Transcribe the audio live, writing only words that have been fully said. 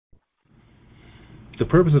the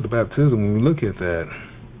purpose of the baptism, when we look at that,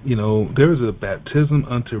 there is a baptism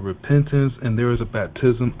unto repentance and there is a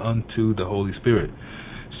baptism unto the Holy Spirit.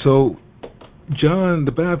 So John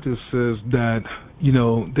the Baptist says that,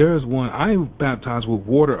 there is one, I baptize with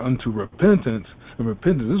water unto repentance, and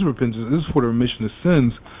repentance is for the remission of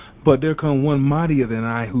sins, but there come one mightier than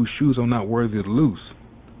I, whose shoes I'm not worthy to loose.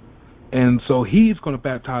 And so he's going to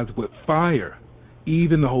baptize with fire,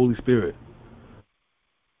 even the Holy Spirit.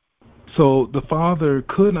 So the Father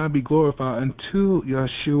could not be glorified until he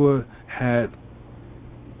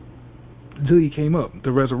came up,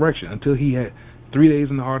 the resurrection, until he had 3 days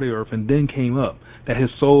in the heart of the earth and then came up, that his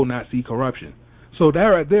soul not see corruption. So that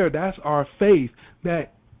right there, that's our faith,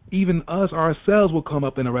 that even us ourselves will come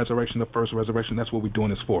up in the resurrection, the first resurrection. That's what we're doing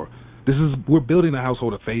this for. We're building a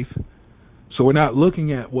household of faith. So we're not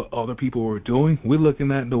looking at what other people are doing. We're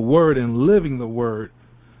looking at the Word and living the Word,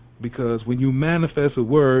 because when you manifest the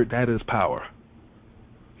Word, that is power.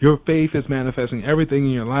 Your faith is manifesting everything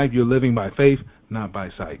in your life. You're living by faith, not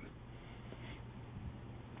by sight.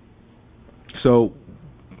 So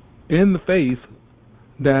in the faith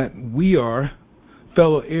that we are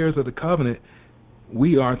fellow heirs of the covenant,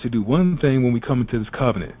 we are to do one thing when we come into this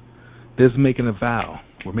covenant. This is making a vow.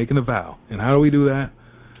 We're making a vow. And how do we do that?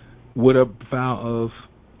 With a vow of,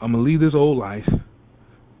 I'm going to leave this old life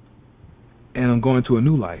and I'm going to a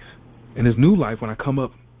new life. And this new life, when I come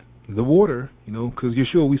up the water, because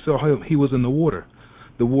Yeshua, we saw him, he was in the water.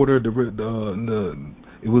 The water,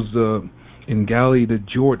 it was in Galilee, the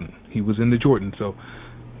Jordan. He was in the Jordan. So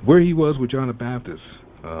where he was with John the Baptist,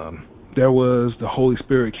 there was the Holy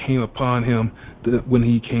Spirit came upon him when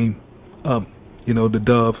he came up. The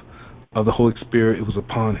dove of the Holy Spirit, it was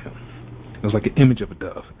upon him. It was like an image of a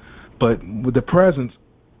dove. But with the presence,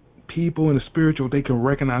 people in the spiritual, they can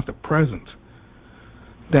recognize the presence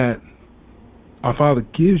that our Father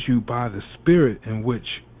gives you by the Spirit, in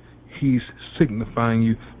which he's signifying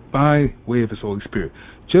you by way of his Holy Spirit.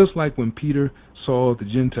 Just like when Peter saw the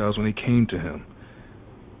Gentiles when they came to him,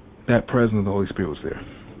 that presence of the Holy Spirit was there.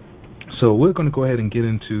 So we're going to go ahead and get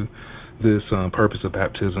into this purpose of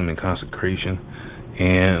baptism and consecration.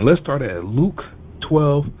 And let's start at Luke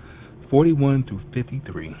 12:41 through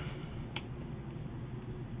 53.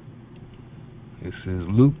 This is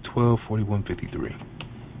Luke 12:41, 53.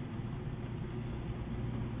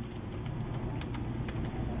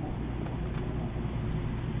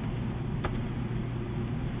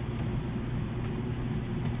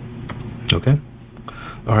 Okay?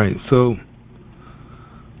 All right, so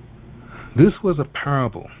this was a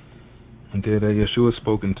parable, okay, that Yeshua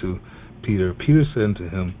spoken to Peter. Peter said unto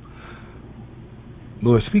him,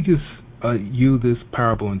 Lord, speakest you this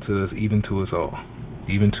parable unto us, even to us all,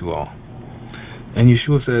 even to all. And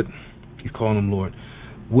Yeshua said, he's calling him Lord,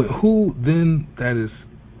 who then is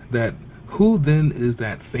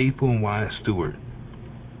that faithful and wise steward,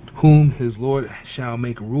 whom his Lord shall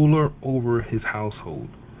make ruler over his household,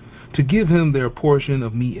 to give him their portion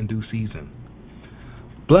of meat in due season?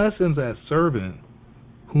 Blessed is that servant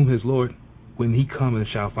whom his Lord, when he cometh,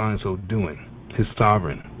 shall find so doing, his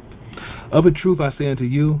sovereign. Of a truth I say unto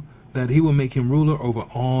you, that he will make him ruler over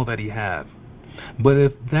all that he hath. But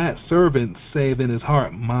if that servant say in his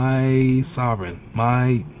heart, my sovereign,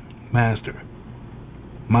 my master,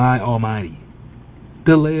 my almighty,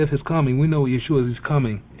 delayeth his coming. We know Yeshua is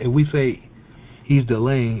coming. If we say he's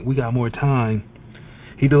delaying, we got more time.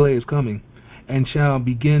 He delay his coming, and shall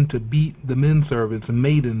begin to beat the men servants and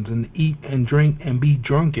maidens, and eat and drink and be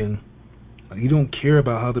drunken. You don't care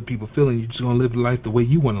about how other people feeling. You're just going to live life the way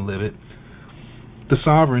you want to live it. The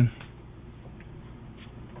sovereign,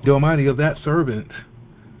 the almighty of that servant,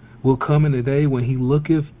 will come in a day when he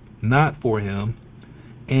looketh not for him,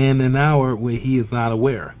 and an hour when he is not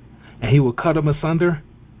aware. And he will cut him asunder,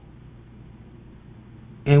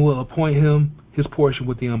 and will appoint him his portion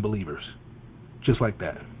with the unbelievers. Just like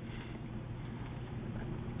that.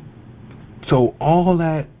 So all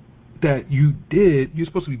that you did, you're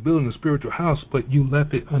supposed to be building a spiritual house, but you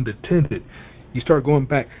left it unattended. You start going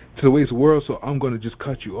back to the ways of the world, so I'm going to just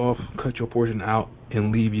cut you off, cut your portion out,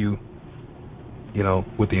 and leave you,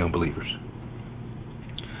 with the unbelievers.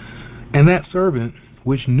 And that servant,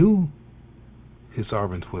 which knew his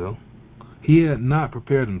sovereign's will, he had not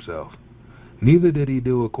prepared himself, neither did he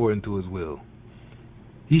do according to his will.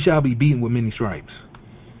 He shall be beaten with many stripes.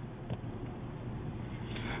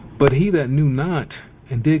 But he that knew not,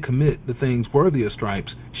 and did commit the things worthy of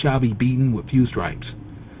stripes, shall be beaten with few stripes.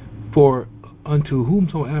 For unto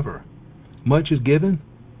whomsoever much is given,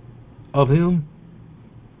 of him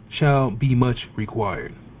shall be much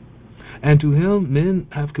required. And to him men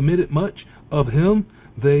have committed much, of him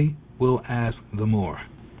they will ask the more.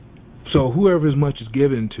 So whoever as much is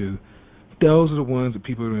given to, those are the ones that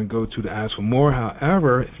people are going to go to ask for more.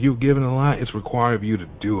 However, if you've given a lot, it's required of you to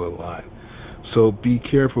do a lot. So be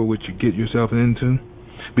careful what you get yourself into,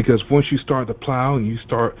 because once you start to plow and you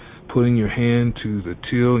start putting your hand to the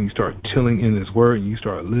till and you start tilling in His word and you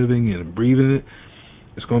start living and breathing it,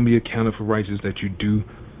 it's going to be accounted for righteous that you do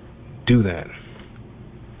that.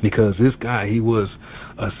 Because this guy, he was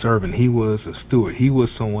a servant, he was a steward, he was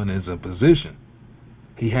someone in a position.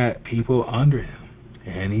 He had people under him,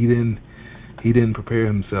 and he didn't prepare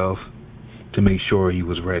himself to make sure he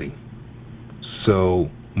was ready. So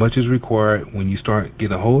much is required when you start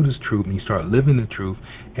getting a hold of this truth and you start living the truth,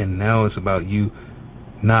 and now it's about you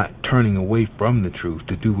not turning away from the truth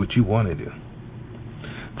to do what you want to do.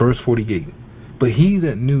 Verse 48, but he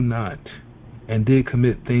that knew not and did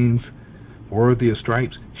commit things worthy of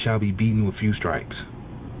stripes shall be beaten with few stripes.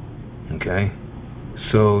 Okay?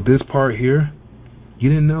 So this part here, you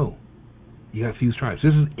didn't know. You got few stripes.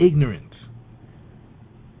 This is ignorance.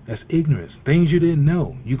 That's ignorance. Things you didn't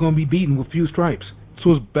know. You're going to be beaten with few stripes.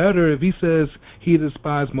 So it's better if he says, he that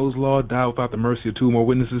despised Moses' law died without the mercy of two or more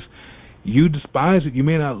witnesses. You despise it. You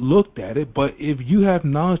may not looked at it, but if you have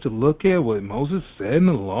knowledge to look at what Moses said in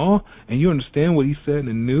the law, and you understand what he said in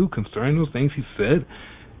the new concerning those things he said,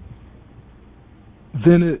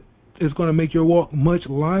 then it is going to make your walk much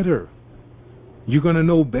lighter. You're going to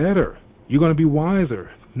know better. You're going to be wiser,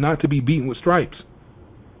 not to be beaten with stripes.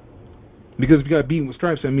 Because if you got beaten with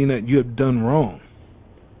stripes, that means that you have done wrong.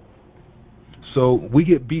 So we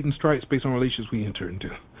get beaten stripes based on relationships we enter into.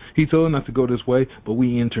 He told us not to go this way, but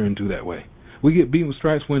we enter into that way. We get beaten with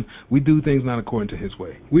stripes when we do things not according to His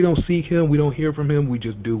way. We don't seek Him, we don't hear from Him, we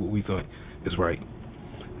just do what we think is right.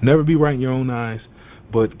 Never be right in your own eyes,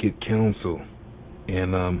 but get counsel.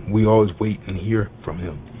 And we always wait and hear from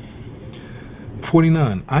Him.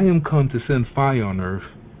 49, I am come to send fire on earth,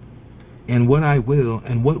 and what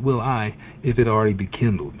will I, if it already be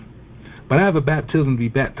kindled? But I have a baptism to be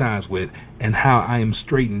baptized with, and how I am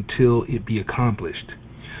straitened till it be accomplished.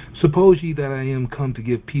 Suppose ye that I am come to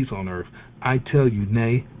give peace on earth? I tell you,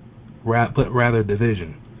 nay, but rather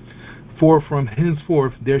division. For from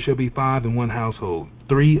henceforth there shall be 5 in one household,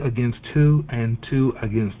 3 against 2, and 2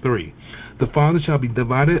 against 3. The father shall be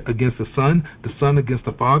divided against the son against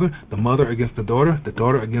the father, the mother against the daughter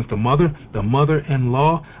against the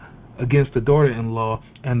mother-in-law against the daughter-in-law,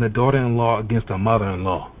 and the daughter-in-law against the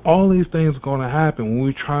mother-in-law. All these things are going to happen when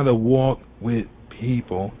we try to walk with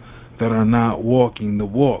people that are not walking the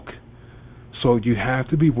walk. So you have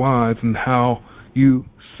to be wise in how you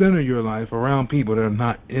center your life around people that are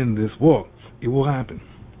not in this walk. It will happen.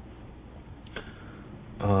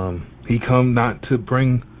 He come not to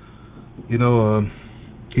bring, he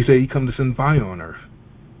said he come to send fire on earth.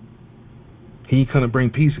 He come to bring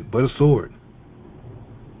peace, but a sword.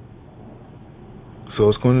 So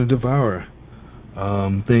it's going to devour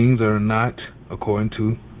things that are not according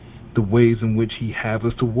to the ways in which He has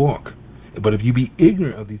us to walk. But if you be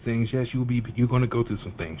ignorant of these things, yes, you're going to go through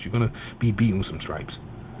some things. You're going to be beaten with some stripes.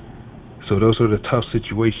 So those are the tough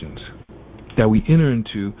situations that we enter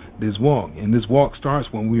into this walk. And this walk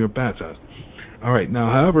starts when we are baptized. All right, now,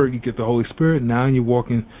 however, you get the Holy Spirit, now you're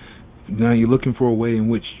looking for a way in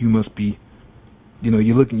which you must be,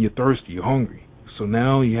 you're thirsty, you're hungry. So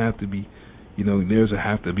now you have to be,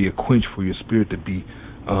 have to be a quench for your spirit to be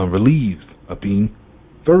relieved of being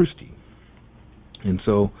thirsty. And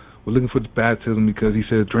so we're looking for the baptism because He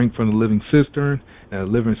said, drink from the living cistern. And a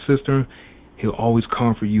living cistern, He'll always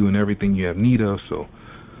comfort you in everything you have need of. So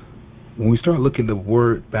when we start looking at the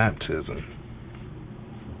word baptism,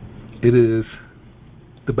 it is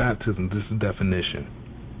the baptism. This is the definition.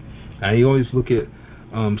 Now you always look at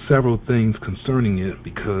several things concerning it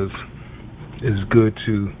because it is good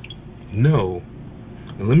to know.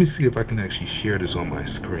 And let me see if I can actually share this on my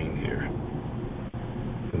screen here.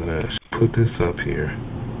 I'm going to put this up here.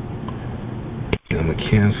 And I'm going to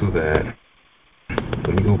cancel that.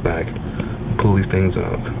 Let me go back and pull these things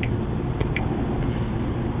up.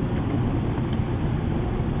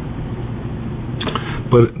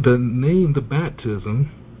 But the name, the baptism,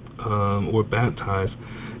 or baptized,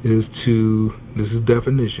 this is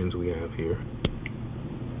definitions we have here.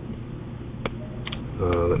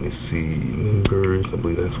 Let me see, verse, I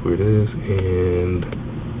believe that's where it is, and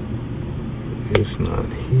it's not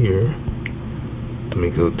here. Let me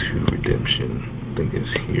go to redemption. I think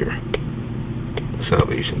it's here.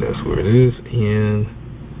 Salvation, that's where it is, and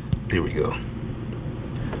there we go.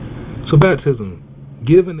 So baptism,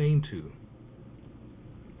 give a name to,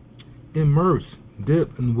 immerse,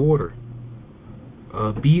 dip in water,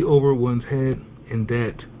 be over one's head, and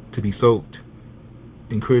that to be soaked.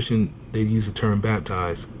 In Christian, they use the term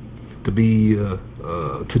baptized. to be,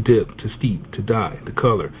 to dip, to steep, to dye, the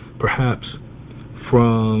color. Perhaps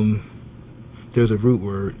from, there's a root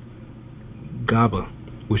word, gaba,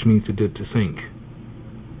 which means to dip, to sink.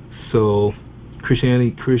 So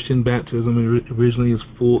Christian baptism originally is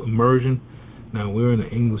full immersion. Now we're in the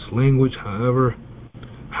English language. However,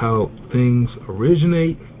 how things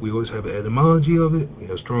originate, we always have an etymology of it. We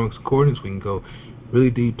have strong concordance. We can go really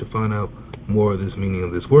deep to find out more of this meaning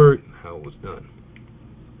of this word, how it was done.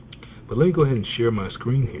 But let me go ahead and share my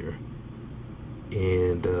screen here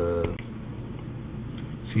and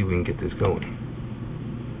see if we can get this going.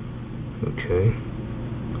 Okay.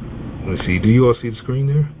 Let's see. Do you all see the screen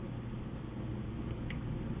there?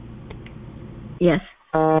 Yes.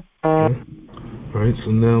 Okay. All right.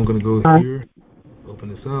 So now I'm going to go here, open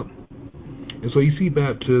this up, and so you see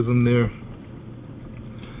baptism there.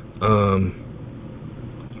 I'm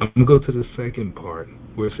going to go to the second part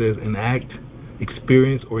where it says an act,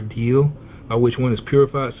 experience, or deal by which one is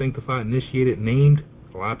purified, sanctified, initiated, named.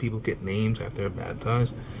 A lot of people get names after they're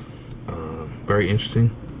baptized. Very interesting.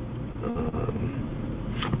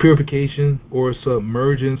 Purification or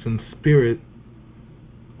submergence in spirit.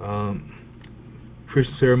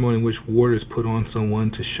 Christian ceremony in which water is put on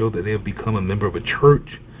someone to show that they have become a member of a church.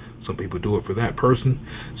 Some people do it for that person.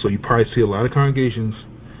 So you probably see a lot of congregations,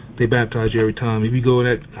 they baptize you every time. If you go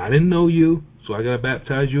that, I didn't know you, so I got to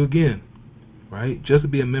baptize you again, right? Just to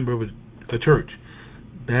be a member of a church.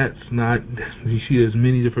 That's not, you see there's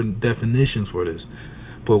many different definitions for this.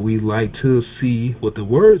 But we like to see what the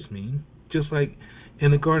words mean, just like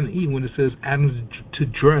in the Garden of Eden when it says Adam to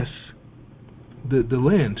dress the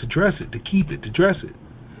land, to dress it, to keep it, to dress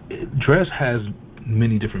it. Dress has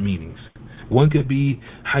many different meanings. One could be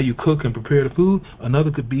how you cook and prepare the food. Another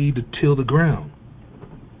could be to till the ground.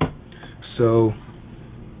 So,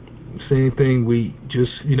 same thing, we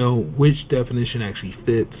just, which definition actually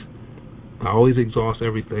fits. I always exhaust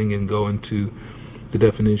everything and go into the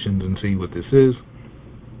definitions and see what this is.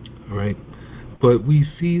 All right? But we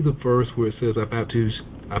see the verse where it says, I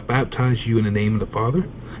baptize you in the name of the Father,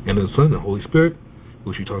 and of the Son, and the Holy Spirit,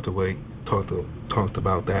 which we talked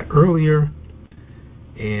about that earlier.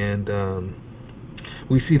 And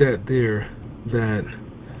we see that there, that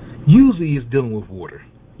usually it's dealing with water.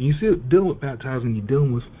 You see it dealing with baptizing, you're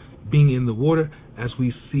dealing with being in the water, as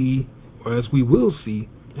we see, or as we will see,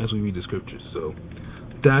 as we read the scriptures. So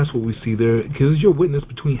that's what we see there, because it's your witness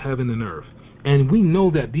between heaven and earth. And we know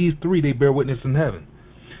that these three, they bear witness in heaven.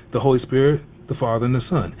 The Holy Spirit, the Father, and the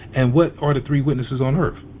Son. And what are the three witnesses on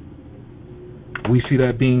earth? We see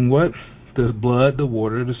that being what? The blood, the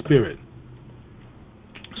water, the spirit.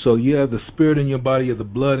 So you have the spirit in your body, you have the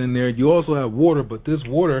blood in there. You also have water, but this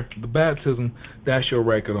water, the baptism, that's your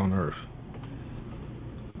record on earth.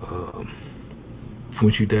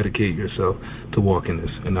 Once you dedicate yourself to walk in this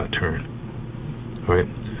and not turn. All right.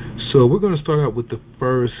 So we're going to start out with the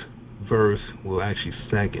first verse, well, actually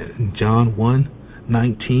second, John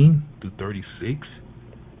 1:19 through 36.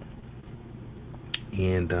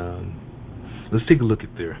 And let's take a look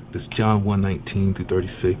at there. This John 1:19 through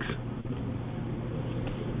 36.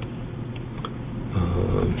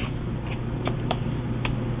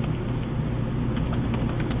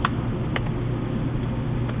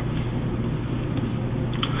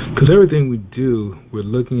 Because everything we do, we're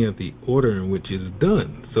looking at the order in which it is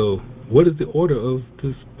done. So, what is the order of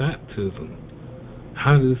this baptism?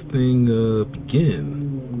 How does this thing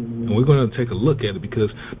begin? And we're going to take a look at it,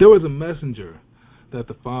 because there was a messenger that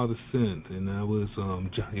the Father sent, and that was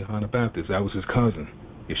John the Baptist. That was his cousin,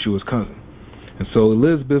 Yeshua's cousin. And so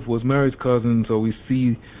Elizabeth was Mary's cousin, so we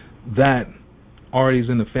see that already is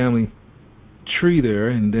in the family tree there.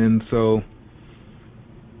 And then so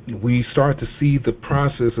we start to see the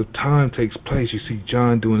process of time takes place. You see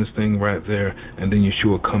John doing his thing right there, and then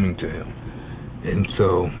Yeshua coming to him. And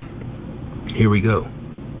so here we go.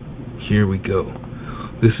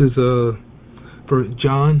 This is for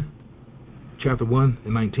John chapter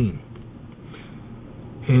 1:19.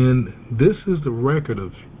 And this is the record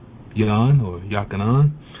of Yan, or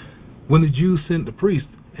Yakanan, when the Jews sent the priests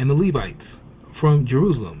and the Levites from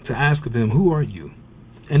Jerusalem to ask of him, who are you?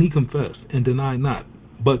 And he confessed and denied not,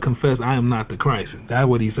 but confessed, I am not the Christ. That's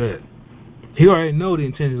what he said. He already know the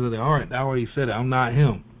intentions of their heart. I already said it. I'm not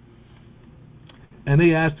him. And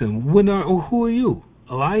they asked him, who are you?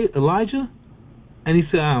 Elijah? And he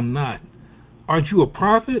said, I am not. Aren't you a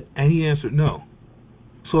prophet? And he answered, no.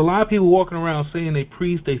 So a lot of people walking around saying they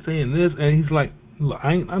priest, they saying this, and he's like, look,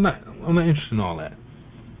 I'm not interested in all that.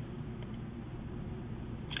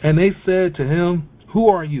 And they said to him, who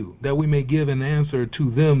are you, that we may give an answer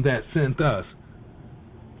to them that sent us?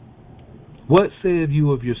 What say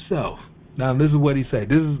you of yourself? Now this is what he said.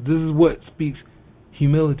 This is what speaks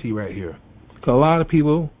humility right here. A lot of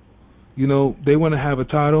people, they want to have a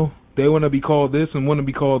title. They want to be called this and want to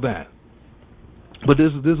be called that. But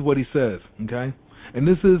this is what he says, okay? And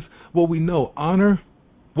this is what we know. Honor,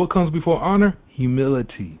 what comes before honor?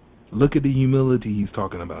 Humility. Look at the humility he's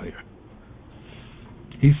talking about here.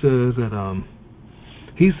 He says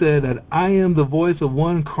that I am the voice of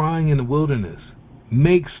one crying in the wilderness.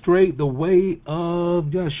 Make straight the way of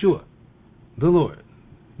Yeshua, the Lord,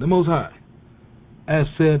 the Most High, as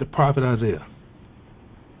said the prophet Isaiah.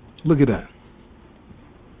 Look at that.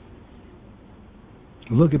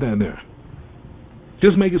 Look at that there.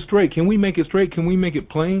 Just make it straight. Can we make it straight? Can we make it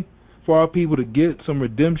plain for our people to get some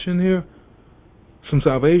redemption here? Some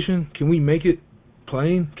salvation? Can we make it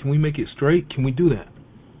plain? Can we make it straight? Can we do that?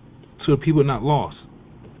 So the people are not lost.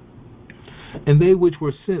 And they which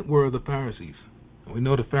were sent were the Pharisees. We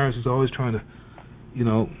know the Pharisees are always trying to,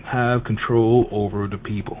 have control over the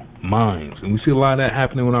people, minds. And we see a lot of that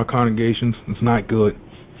happening in our congregations. It's not good.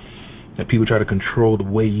 That people try to control the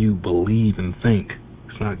way you believe and think.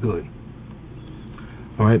 It's not good.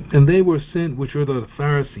 All right. And they were sent, which are the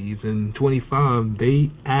Pharisees. In 25,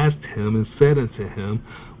 they asked him and said unto him,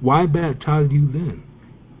 Why baptize you then,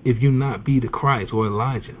 if you not be the Christ or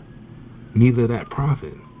Elijah, neither that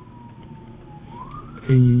prophet?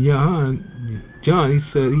 And John,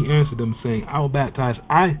 he answered them, saying, I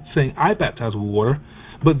baptize with water,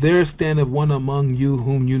 but there standeth one among you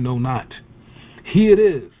whom you know not. He it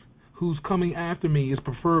is, whose coming after me is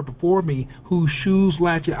preferred before me, whose shoes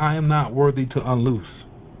latchet I am not worthy to unloose.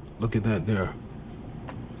 Look at that there.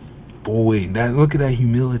 Boy, look at that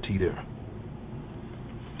humility there.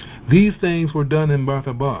 These things were done in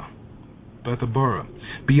Bethabara,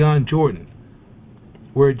 beyond Jordan,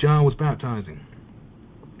 where John was baptizing.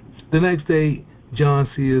 The next day John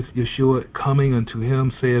seeth Yeshua coming unto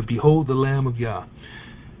him, saith, Behold the Lamb of Yah,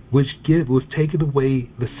 which taketh away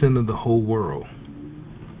the sin of the whole world.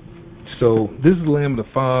 So this is the Lamb of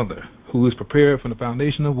the Father, who is prepared from the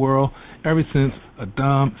foundation of the world. Ever since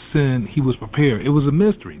Adam sinned, he was prepared. It was a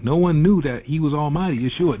mystery. No one knew that he was Almighty,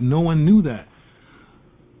 Yeshua. No one knew that.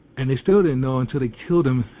 And they still didn't know until they killed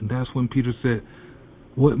him. And that's when Peter said,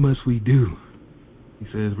 What must we do? He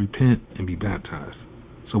says, Repent and be baptized.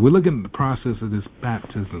 So we're looking at the process of this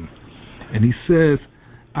baptism. And he says,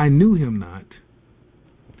 I knew him not,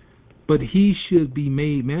 but he should be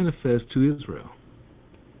made manifest to Israel.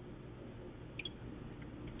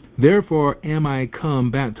 Therefore am I come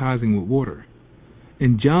baptizing with water.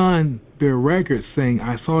 And John bare record, saying,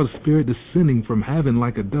 I saw the Spirit descending from heaven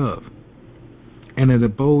like a dove, and it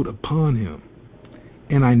abode upon him.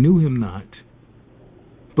 And I knew him not,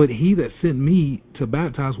 but he that sent me to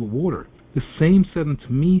baptize with water, the same said unto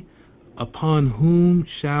me, Upon whom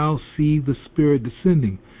shall see the Spirit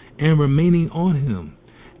descending and remaining on him?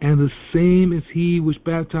 And the same is he which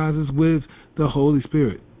baptizes with the Holy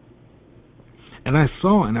Spirit. And I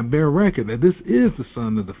saw and I bear record that this is the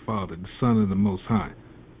Son of the Father, the Son of the Most High.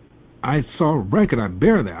 I saw record, I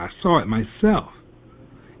bear that. I saw it myself.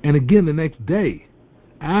 And again the next day,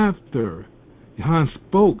 after Johann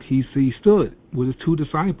spoke, he stood with his two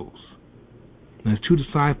disciples. And his two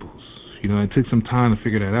disciples, it took some time to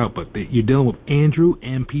figure that out, but you're dealing with Andrew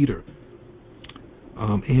and Peter.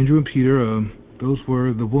 Andrew and Peter, those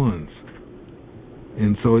were the ones.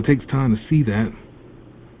 And so it takes time to see that.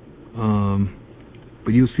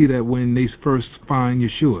 But you'll see that when they first find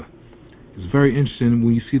Yeshua. It's very interesting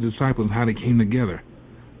when you see the disciples and how they came together.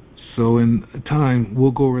 So in time,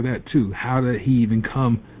 we'll go over that too. How did he even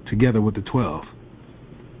come together with the 12?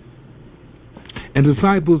 And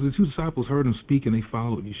the two disciples heard him speak, and they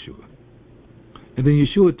followed Yeshua. And then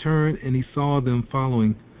Yeshua turned, and he saw them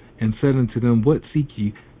following, and said unto them, What seek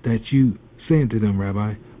ye that you say unto them,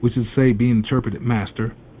 Rabbi? Which is to say, being interpreted,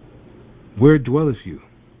 Master, where dwelleth you?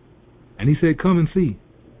 And he said, Come and see.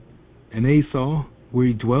 And they saw where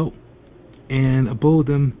he dwelt, and abode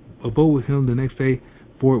with him the next day,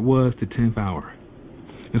 for it was the 10th hour.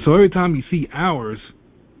 And so every time you see hours,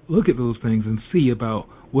 look at those things and see about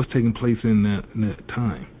what's taking place in that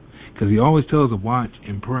time. Because he always tells us to watch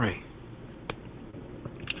and pray.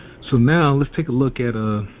 So now let's take a look at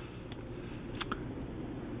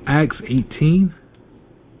Acts 18,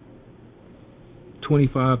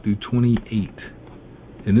 25 through 28.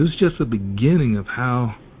 And this is just the beginning of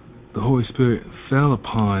how the Holy Spirit fell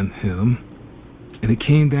upon him. And it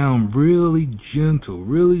came down really gentle,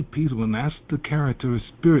 really peaceful. And that's the character of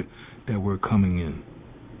spirit that we're coming in.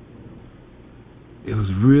 It was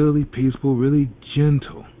really peaceful, really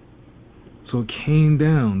gentle. So it came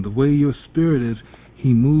down. The way your spirit is,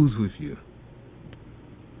 he moves with you.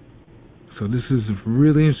 So this is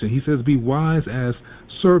really interesting. He says, be wise as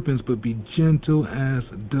serpents, but be gentle as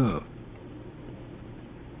a dove.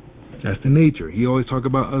 That's the nature. He always talk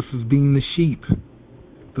about us as being the sheep,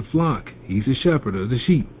 the flock. He's the shepherd of the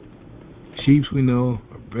sheep. Sheep, we know,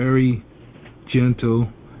 are very gentle.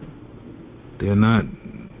 They're not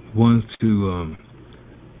ones to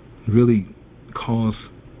really cause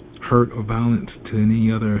hurt or violence to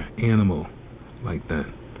any other animal like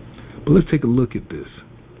that. But let's take a look at this.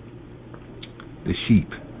 The sheep,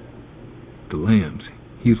 the lambs.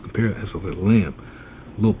 He was compared as a lamb,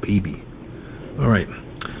 a little baby. All right.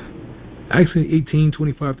 Acts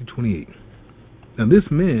 18:25-28. Now this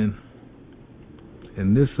man,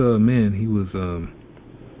 and this man, he was,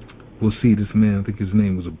 we'll see this man, I think his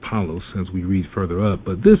name was Apollos as we read further up.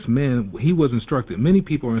 But this man, he was instructed. Many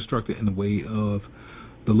people are instructed in the way of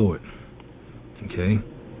the Lord. Okay?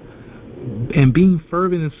 And being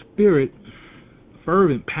fervent in spirit,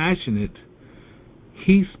 fervent, passionate,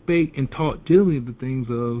 he spake and taught diligently the things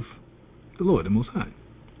of the Lord, the Most High,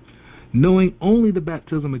 knowing only the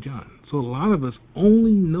baptism of John. So a lot of us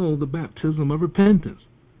only know the baptism of repentance.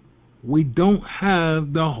 We don't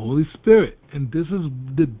have the Holy Spirit. And this is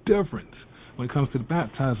the difference when it comes to the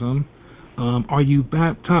baptism. Are you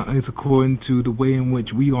baptized according to the way in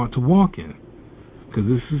which we ought to walk in? Because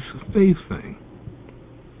this is a faith thing.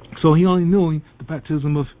 So he only knew the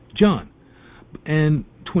baptism of John. And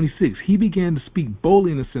 26, he began to speak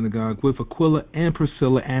boldly in the synagogue with Aquila and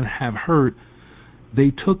Priscilla, and have heard.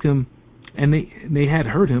 They took him, and they had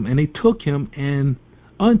heard him, and they took him and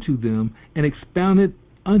unto them, and expounded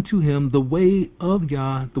unto him the way of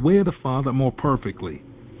Yah, the way of the Father, more perfectly.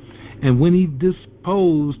 And when he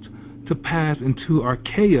disposed to pass into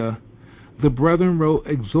Achaia, the brethren wrote,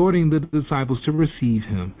 exhorting the disciples to receive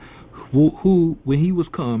him, who when he was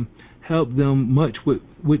come, helped them much with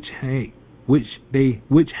which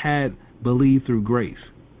had believed through grace.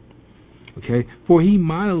 Okay, for he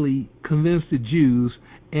mightily convinced the Jews,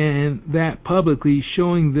 and that publicly,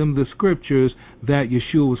 showing them the scriptures that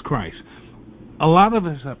Yeshua was Christ. A lot of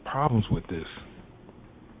us have problems with this.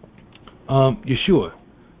 Yeshua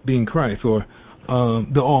being Christ, or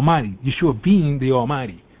the Almighty. Yeshua being the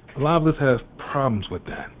Almighty. A lot of us have problems with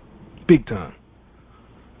that, big time.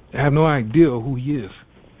 They have no idea who he is.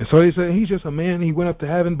 And so they say, he's just a man, he went up to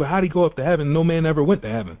heaven, but how did he go up to heaven? No man ever went to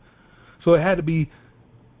heaven. So it had to be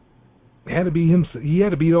him. He had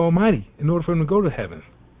to be the Almighty in order for him to go to heaven.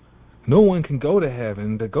 No one can go to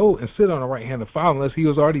heaven, to go and sit on the right hand of the Father, unless he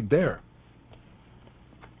was already there.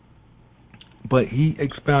 But he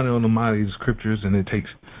expounded on the mighty scriptures, and it takes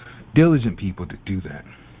diligent people to do that.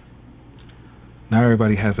 Not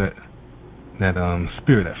everybody has that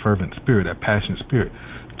spirit, that fervent spirit, that passionate spirit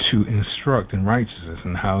to instruct in righteousness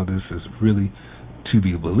and how this is really to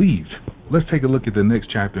be believed. Let's take a look at the next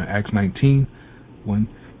chapter, Acts 19, 1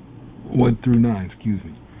 through 9, excuse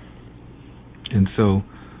me. And so,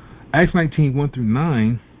 Acts 19, 1 through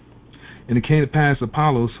 9, and it came to pass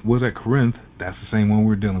Apollos was at Corinth, that's the same one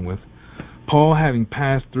we're dealing with. Paul, having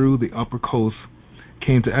passed through the upper coast,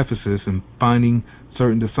 came to Ephesus, and finding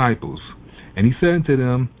certain disciples. And he said unto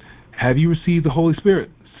them, have you received the Holy Spirit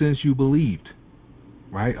since you believed?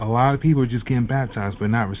 Right? A lot of people are just getting baptized but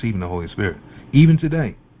not receiving the Holy Spirit, even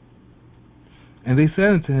today. And they said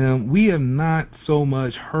unto him, we have not so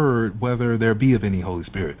much heard whether there be of any Holy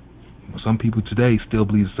Spirit. Some people today still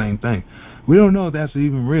believe the same thing. We don't know if that's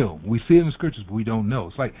even real. We see it in the scriptures, but we don't know.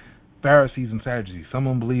 It's like Pharisees and Sadducees. Some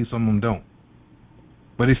of them believe, some of them don't.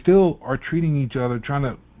 But they still are treating each other, trying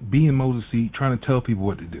to be in Moses' seat, trying to tell people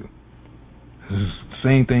what to do. This is the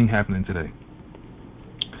same thing happening today.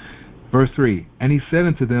 Verse 3, and he said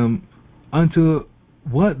unto them, unto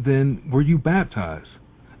what then were you baptized?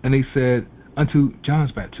 And they said, unto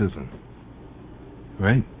John's baptism.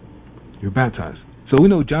 Right? You're baptized. So we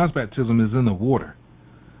know John's baptism is in the water.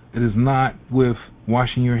 It is not with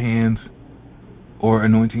washing your hands or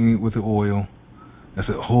anointing it with the oil. That's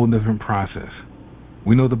a whole different process.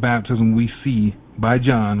 We know the baptism we see by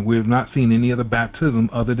John. We have not seen any other baptism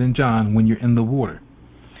other than John when you're in the water.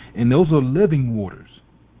 And those are living waters.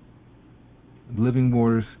 Living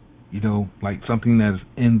waters, like something that's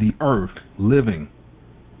in the earth, living,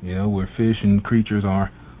 where fish and creatures are,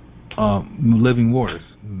 living waters.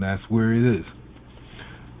 That's where it is.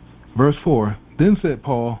 Verse 4, then said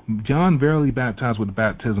Paul, John verily baptized with the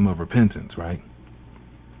baptism of repentance, right?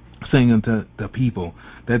 Saying unto the people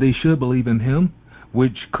that they should believe in him,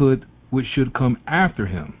 which should come after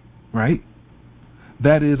him, right?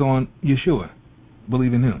 That is on Yeshua.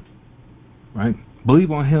 Believe in him, right?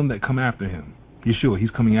 Believe on him that come after him. Yeshua, he's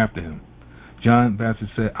coming after him. John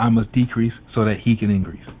Baptist said, I must decrease so that he can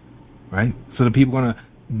increase, right? So the people are going to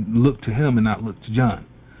look to him and not look to John.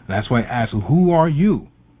 And that's why I asked, who are you?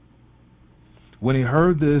 When they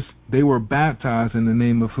heard this, they were baptized in the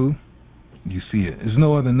name of who? You see it. There's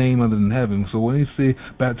no other name other than heaven. So when they say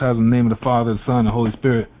baptized in the name of the Father, the Son, and the Holy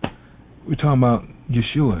Spirit, we're talking about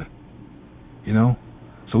Yeshua. You know?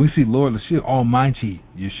 So we see Lord Yeshua, Almighty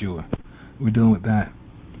Yeshua. We're dealing with that.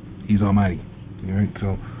 He's Almighty. All right?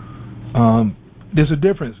 So there's a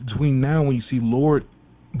difference between now when you see Lord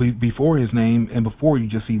before his name and before you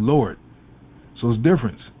just see Lord. So it's a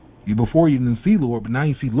difference. Before you didn't see Lord, but now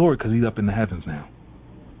you see Lord because he's up in the heavens now.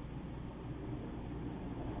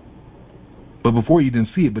 But before you didn't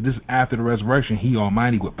see it, but this is after the resurrection, he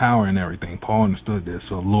Almighty with power and everything. Paul understood this,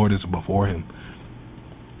 so Lord is before him.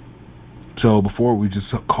 So before we just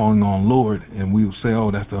calling on Lord, and we would say,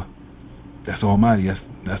 oh, that's Almighty,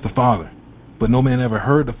 that's the Father. But no man ever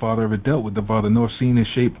heard the Father, ever dealt with the Father, nor seen his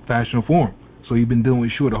shape, fashion, or form. So he's been dealing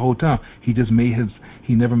with Yeshua the whole time.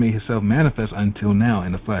 He never made himself manifest until now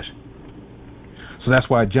in the flesh. So that's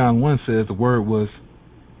why John 1 says the Word was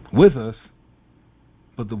with us,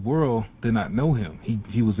 but the world did not know him.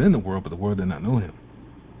 He was in the world, but the world did not know him.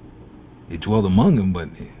 He dwelled among them, but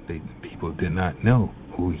people did not know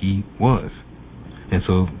who he was. And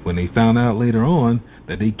so when they found out later on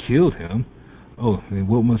that they killed him, oh,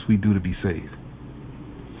 what must we do to be saved?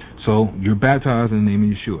 So you're baptized in the name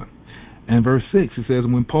of Yeshua. And verse 6, it says,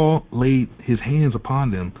 when Paul laid his hands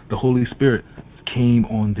upon them, the Holy Spirit came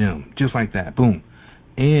on them. Just like that. Boom.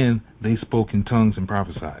 And they spoke in tongues and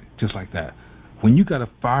prophesied. Just like that. When you got a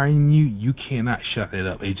fire in you, you cannot shut it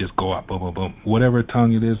up. It just go out, boom, boom, boom. Whatever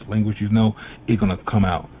tongue it is, language you know, it's going to come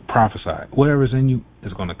out. Prophesy. Whatever's in you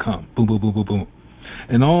is going to come. Boom, boom, boom, boom, boom.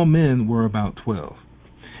 And all men were about 12.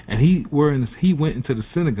 And he went into the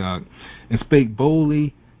synagogue and spake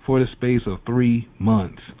boldly for the space of 3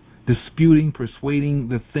 months, disputing, persuading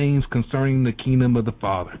the things concerning the kingdom of the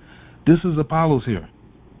Father. This is Apollos here.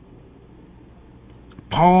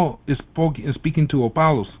 Paul is speaking to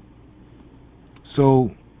Apollos.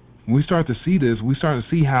 So when we start to see this, we start to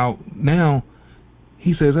see how now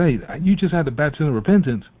he says, hey, you just had the baptism of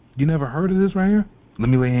repentance. You never heard of this right here? Let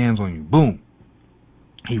me lay hands on you. Boom.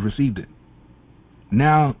 He received it.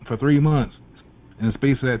 Now, for 3 months, in the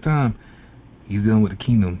space of that time, he's dealing with the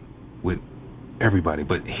kingdom with everybody.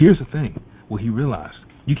 But here's the thing. What he realized.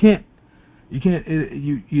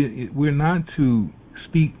 We're not to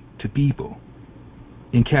speak to people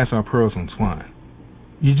and cast our pearls on swine.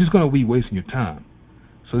 You're just going to be wasting your time.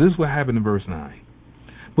 So this is what happened in verse 9.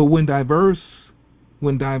 But when many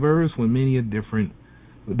are different,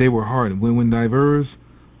 they were hardened. When diverse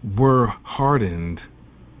were hardened,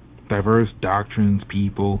 diverse doctrines,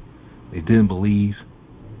 people, they didn't believe.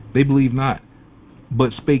 They believed not,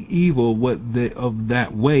 but spake evil of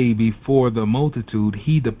that way before the multitude.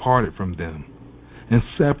 He departed from them, and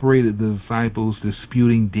separated the disciples,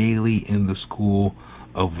 disputing daily in the school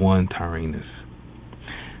of one Tyrannus.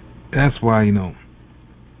 That's why, he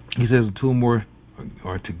says 2 or more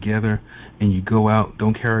are together, and you go out,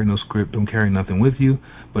 don't carry no script, don't carry nothing with you.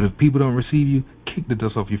 But if people don't receive you, kick the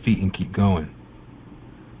dust off your feet and keep going.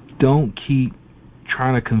 Don't keep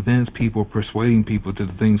trying to convince people, persuading people to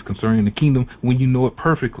the things concerning the kingdom when you know it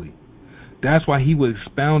perfectly. That's why he was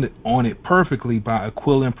expounded on it perfectly by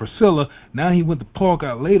Aquila and Priscilla. Now he went to Paul,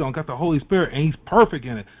 got laid on, got the Holy Spirit, and he's perfect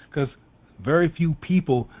in it. Because very few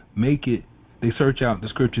people make it. They search out the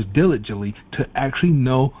scriptures diligently to actually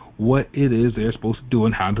know what it is they're supposed to do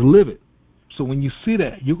and how to live it. So when you see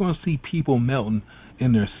that, you're going to see people melting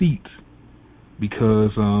in their seats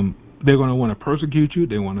because they're going to want to persecute you.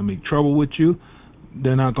 They want to make trouble with you.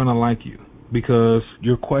 They're not going to like you because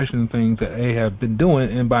you're questioning things that they have been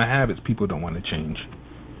doing, and by habits, people don't want to change.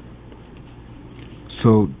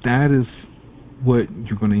 So that is what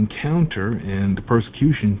you're going to encounter, and the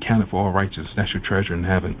persecution counted for all righteous. That's your treasure in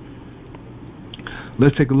heaven.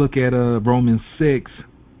 Let's take a look at Romans 6,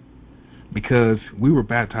 because we were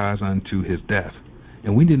baptized unto his death,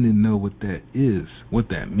 and we didn't even know what that is, what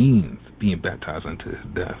that means, being baptized unto his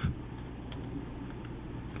death.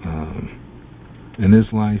 In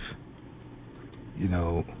this life,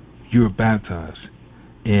 you are baptized,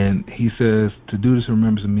 and he says to do this in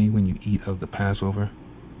remembrance of me when you eat of the Passover.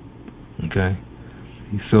 Okay?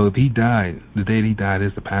 So if he died, the day that he died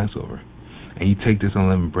is the Passover, and you take this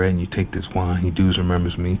unleavened bread and you take this wine, you do this in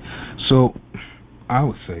remembrance of me. So I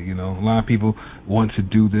would say, a lot of people want to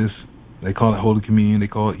do this. They call it Holy Communion, they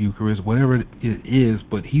call it Eucharist, whatever it is,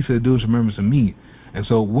 but he said do this in remembrance of me. And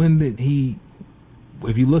so when did he,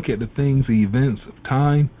 if you look at the things, the events of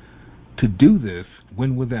time, to do this,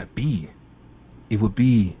 when would that be? It would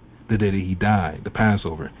be the day that he died, the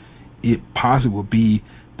Passover. It possibly would be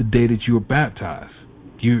the day that you were baptized.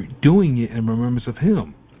 You're doing it in remembrance of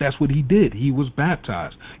him. That's what he did. He was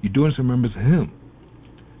baptized. You're doing it in remembrance of him.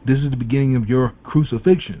 This is the beginning of your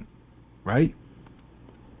crucifixion, right?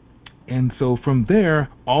 And so from there,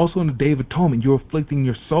 also on the Day of Atonement, you're afflicting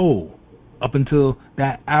your soul up until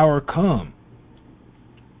that hour come.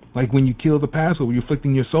 Like when you kill the Passover, you're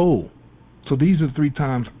afflicting your soul. So these are the 3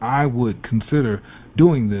 times I would consider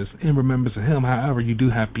doing this in remembrance of him. However, you do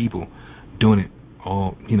have people doing it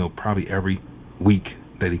all, probably every week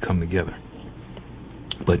that they come together.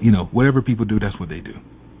 But, whatever people do, that's what they do.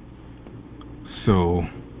 So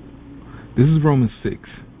this is Romans 6.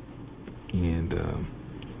 And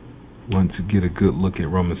want to get a good look at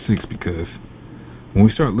Romans 6 because when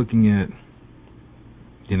we start looking at,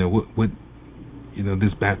 what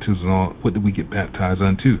this baptism and all, what did we get baptized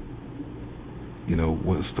unto?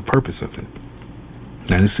 What's the purpose of it?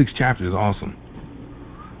 Now, this 6th chapter is awesome.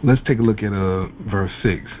 Let's take a look at verse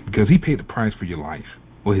 6, because he paid the price for your life,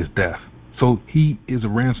 or his death. So he is a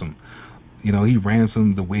ransom. He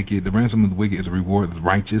ransomed the wicked. The ransom of the wicked is a reward of the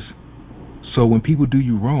righteous. So when people do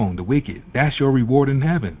you wrong, the wicked, that's your reward in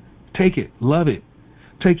heaven. Take it. Love it.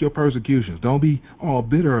 Take your persecutions. Don't be all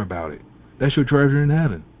bitter about it. That's your treasure in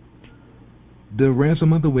heaven. The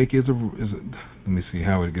ransom of the wicked let me see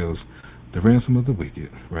how it goes. The ransom of the wicked,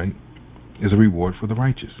 right, is a reward for the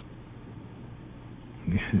righteous.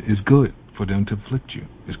 It's good for them to afflict you.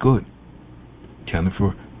 It's good. Counted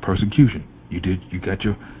for persecution. You got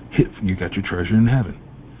your treasure in heaven.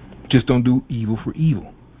 Just don't do evil for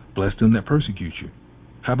evil. Bless them that persecute you.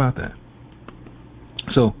 How about that?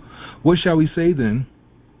 So, what shall we say then?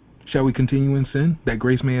 Shall we continue in sin, that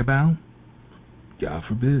grace may abound? God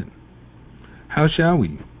forbid. How shall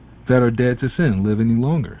we, that are dead to sin, live any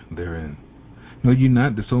longer therein? Know you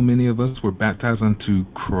not that so many of us were baptized unto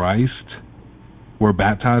Christ, were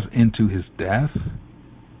baptized into his death?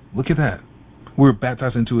 Look at that. We're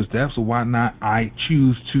baptized into his death, so why not I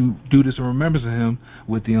choose to do this in remembrance of him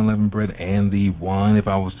with the unleavened bread and the wine if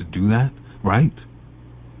I was to do that, right?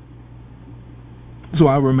 So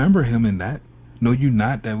I remember him in that. Know you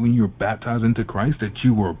not that when you were baptized into Christ, that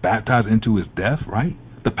you were baptized into his death, right?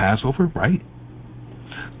 The Passover, right?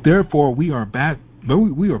 Therefore, we are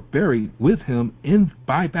buried with him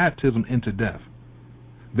by baptism into death.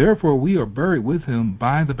 Therefore, we are buried with him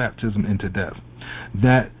by the baptism into death,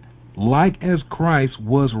 that like as Christ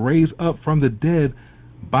was raised up from the dead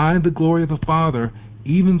by the glory of the Father,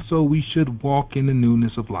 even so we should walk in the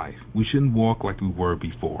newness of life. We shouldn't walk like we were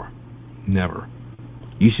before. Never.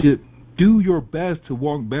 You should do your best to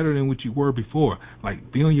walk better than what you were before.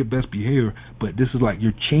 Like, be on your best behavior, but this is like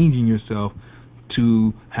you're changing yourself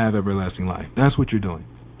to have everlasting life. That's what you're doing.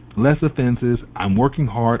 Less offenses. I'm working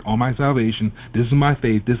hard on my salvation. This is my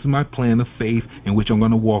faith. This is my plan of faith in which I'm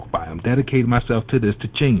going to walk by. I'm dedicating myself to this to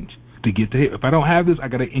change, to get to here. If I don't have this, I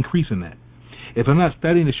got to increase in that. If I'm not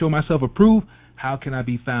studying to show myself approved, how can I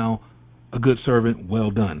be found a good servant,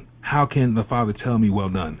 well done? How can the Father tell me well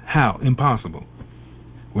done? How? Impossible.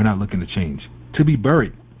 We're not looking to change. To be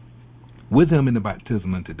buried with him in the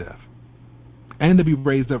baptism unto death, and to be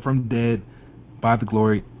raised up from the dead by the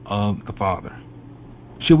glory of the Father.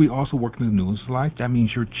 Should we also work in the newness of life? That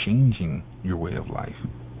means you're changing your way of life.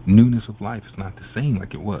 Newness of life is not the same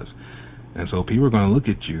like it was. And so people are going to look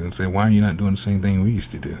at you and say, why are you not doing the same thing we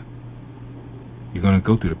used to do? You're going to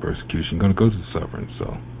go through the persecution. You're going to go through the suffering.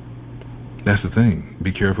 So that's the thing.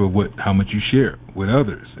 Be careful of how much you share with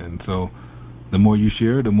others. And so the more you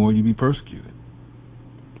share, the more you be persecuted.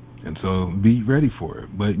 And so be ready for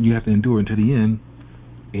it. But you have to endure until the end.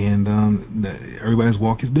 And everybody's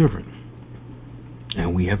walk is different.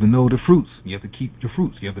 And we have to know the fruits. You have to keep your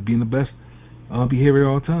fruits. You have to be in the best behavior at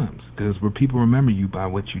all times. Because where people remember you by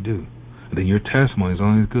what you do. And then your testimony is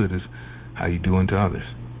only as good as how you do unto others.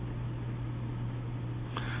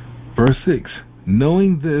 Verse 6.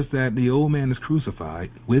 Knowing this, that the old man is crucified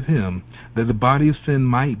with him, that the body of sin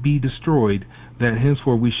might be destroyed, that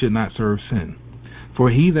henceforth we should not serve sin. For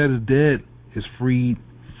he that is dead is freed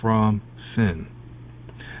from sin.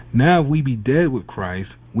 Now if we be dead with Christ,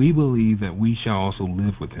 we believe that we shall also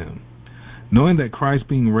live with him, knowing that Christ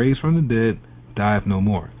being raised from the dead dieth no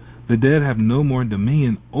more. The dead have no more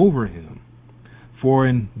dominion over him. For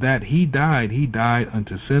in that he died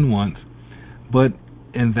unto sin once, but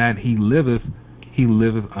in that he liveth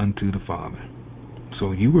unto the Father.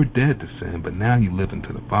 So you were dead to sin, but now you live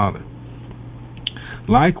unto the Father.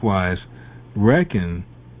 Likewise, reckon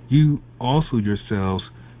you also yourselves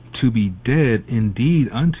to be dead indeed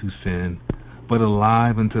unto sin, but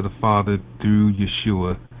alive unto the Father through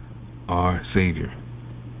Yeshua our Savior.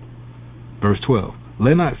 Verse 12.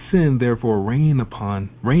 Let not sin therefore reign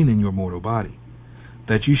in your mortal body,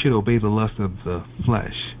 that you should obey the lust of the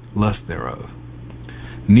flesh, lust thereof.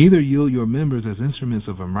 Neither yield your members as instruments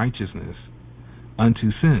of unrighteousness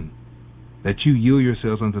unto sin, that you yield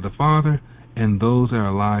yourselves unto the Father, and those that are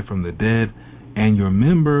alive from the dead, and your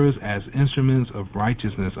members as instruments of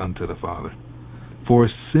righteousness unto the Father. For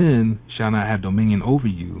sin shall not have dominion over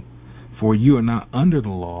you, for you are not under the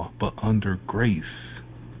law, but under grace.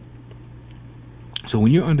 So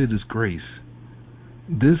when you're under this grace,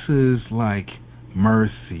 this is like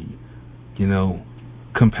mercy,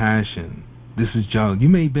 compassion. This is joy. You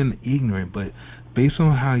may have been ignorant, but based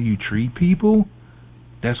on how you treat people,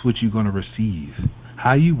 that's what you're going to receive.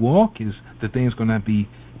 How you walk is the thing's going to be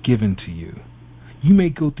given to you. You may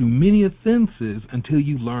go through many offenses until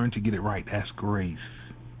you learn to get it right. That's grace.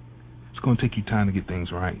 It's going to take you time to get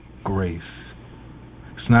things right. Grace.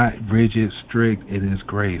 It's not rigid, strict. It is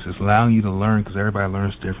grace. It's allowing you to learn because everybody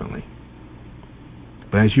learns differently.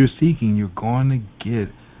 But as you're seeking, you're going to get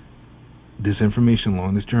this information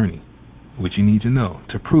along this journey, which you need to know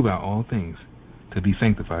to prove out all things, to be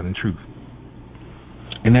sanctified in truth.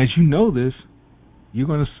 And as you know this, you're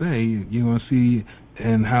going to see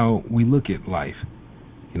and how we look at life.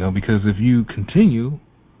 Because if you continue,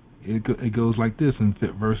 it goes like this in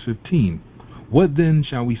verse 15. What then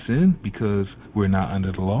shall we sin? Because we're not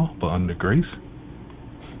under the law, but under grace?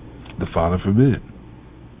 The Father forbid.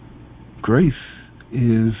 Grace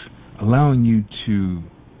is allowing you to,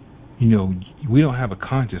 we don't have a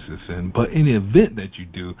conscience of sin, but in the event that you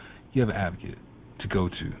do, you have an advocate to go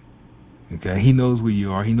to. Okay? He knows where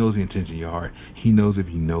you are. He knows the intention of your heart. He knows if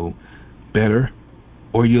you know better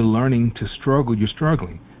or you're learning to struggle, you're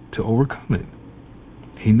struggling to overcome it.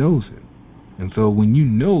 He knows it. And so when you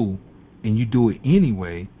know and you do it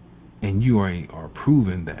anyway, and you are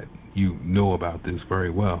proven that you know about this very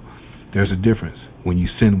well, there's a difference when you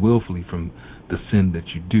sin willfully from the sin that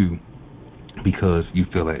you do because you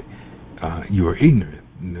feel like you are ignorant.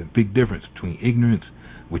 And the big difference between ignorance,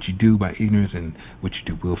 what you do by ignorance, and what you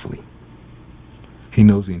do willfully. He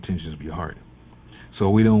knows the intentions of your heart. So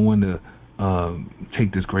we don't want to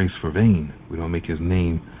take this grace for vain. We don't make his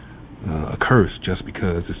name a curse just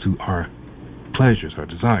because it's to our pleasures, our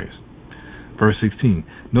desires. Verse 16,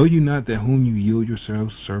 know you not that whom you yield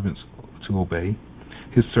yourselves servants to obey,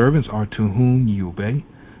 his servants are to whom you obey,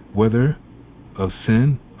 whether of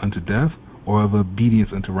sin unto death or of obedience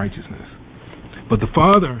unto righteousness. But the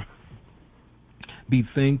Father be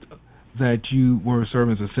thanked that you were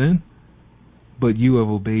servants of sin, but you have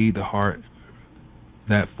obeyed the heart,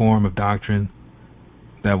 that form of doctrine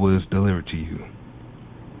that was delivered to you.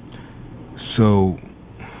 So,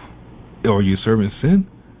 are you a servant of sin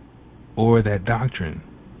or that doctrine?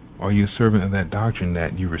 Are you a servant of that doctrine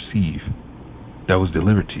that you receive, that was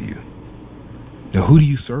delivered to you? Now, who do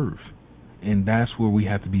you serve? And that's where we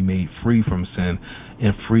have to be made free from sin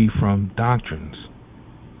and free from doctrines.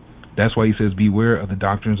 That's why he says, beware of the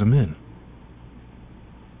doctrines of men.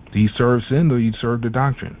 Do you serve sin or do you serve the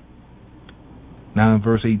doctrine? Now in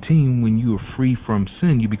verse 18, when you are free from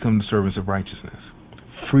sin, you become the servants of righteousness.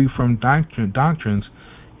 Free from doctrines,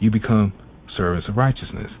 you become servants of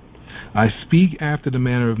righteousness. I speak after the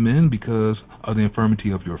manner of men because of the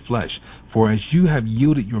infirmity of your flesh. For as you have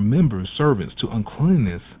yielded your members servants to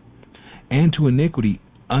uncleanness and to iniquity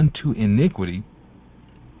unto iniquity,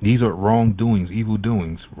 these are wrongdoings, evil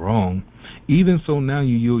doings, wrong. Even so now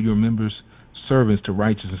you yield your members servants to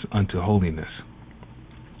righteousness unto holiness.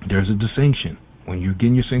 There's a distinction. When you're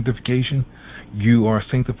getting your sanctification, you are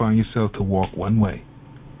sanctifying yourself to walk one way.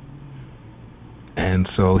 And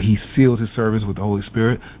so he sealed his servants with the Holy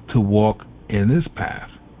Spirit to walk in this path.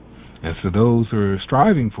 And so those who are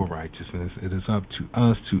striving for righteousness, it is up to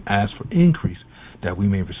us to ask for increase, that we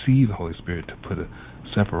may receive the Holy Spirit to put a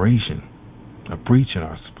separation, a breach in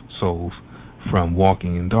our souls from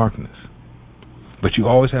walking in darkness. But you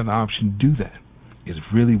always have the option to do that. It's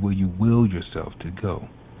really where you will yourself to go.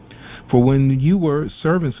 For when you were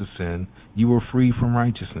servants of sin, you were free from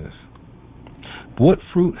righteousness. What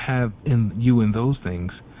fruit have in you in those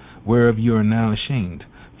things, whereof you are now ashamed?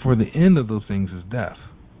 For the end of those things is death.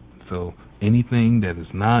 So anything that is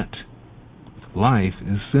not life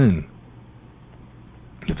is sin.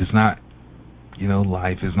 If it's not,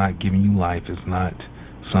 life is not giving you life, it's not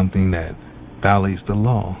something that violates the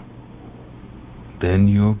law, then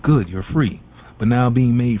you're good, you're free. But now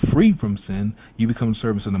being made free from sin, you become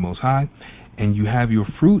servants of the Most High, and you have your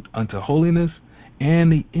fruit unto holiness,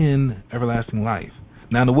 and the end everlasting life.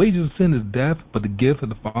 Now the wages of sin is death, but the gift of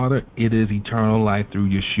the Father, it is eternal life through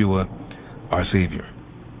Yeshua, our Savior.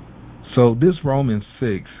 So this Romans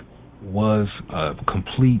 6 was a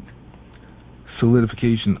complete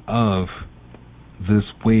solidification of this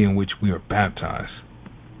way in which we are baptized.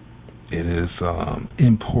 It is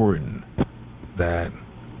important that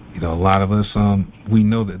a lot of us we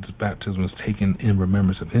know that this baptism is taken in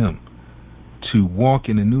remembrance of Him to walk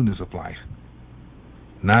in the newness of life,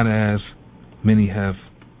 not as many have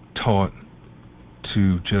taught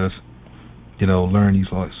to just learn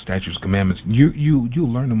these laws, statutes, commandments. You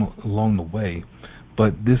learn them along the way,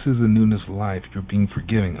 but this is a newness of life. You're being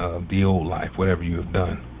forgiving of the old life, whatever you have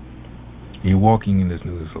done. You're walking in this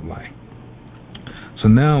newness of life. So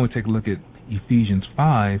now we take a look at Ephesians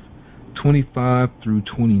 5:25 through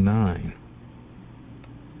 29.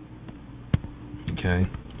 Okay?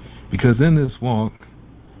 Because in this walk,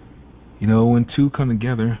 when two come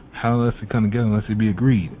together, how does it come together unless it be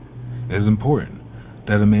agreed? It is important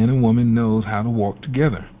that a man and woman knows how to walk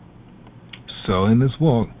together. So in this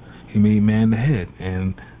walk, He made man the head,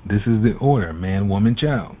 and this is the order: man, woman,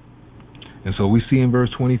 child. And so we see in verse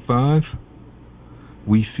 25,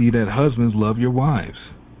 we see that husbands love your wives.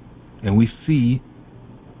 And we see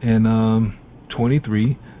in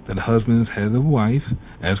 23 that the husband is head of the wife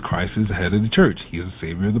as Christ is the head of the church. He is the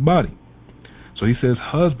Savior of the body. So he says,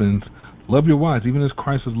 husbands, love your wives. Even as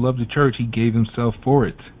Christ has loved the church, He gave Himself for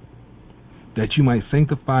it, that you might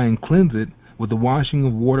sanctify and cleanse it with the washing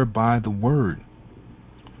of water by the word.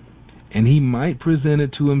 And He might present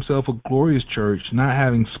it to Himself a glorious church, not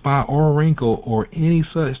having spot or wrinkle or any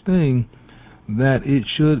such thing, that it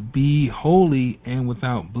should be holy and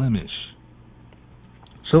without blemish.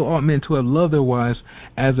 So ought men to have loved their wives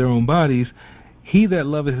as their own bodies. He that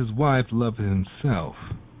loveth his wife loveth himself.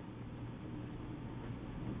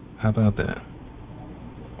 How about that?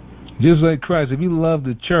 Just like Christ, if He loved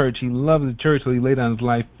the church, He loved the church, so He laid down His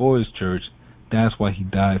life for His church. That's why He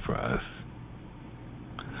died for us.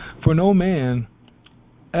 For no man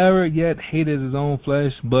ever yet hated his own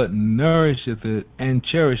flesh, but nourisheth it and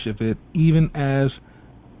cherisheth it, even as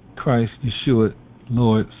Christ, Yeshua,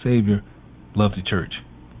 Lord, Savior, loved the church,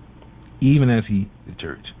 even as He, the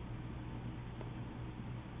church.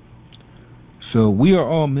 So we are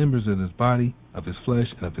all members of His body, of His flesh,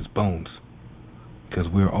 and of His bones, because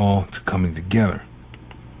we're all coming together.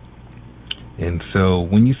 And so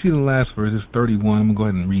when you see the last verse, it's 31. I'm going to go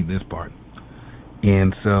ahead and read this part.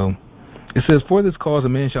 And so it says, for this cause a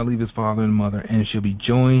man shall leave his father and mother, and shall be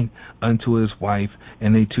joined unto his wife,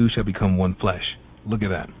 and they two shall become one flesh. Look at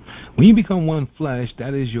that. When you become one flesh,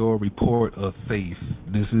 that is your report of faith.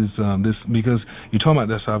 This is this because you're talking about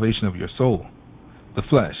the salvation of your soul, the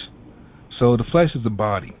flesh. So the flesh is the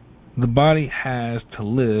body. The body has to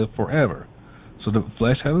live forever. So the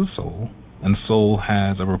flesh has a soul, and the soul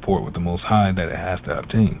has a report with the Most High that it has to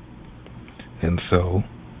obtain. And so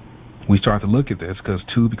we start to look at this, because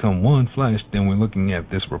two become one flesh, then we're looking at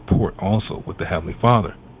this report also with the Heavenly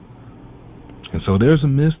Father. And so there's a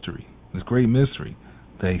mystery, this great mystery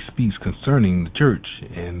that He speaks concerning the church.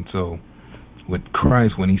 And so with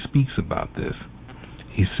Christ, when He speaks about this,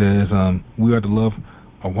 He says we are to love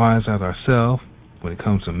our wives as ourselves. When it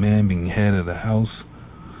comes to man being head of the house,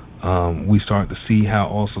 we start to see how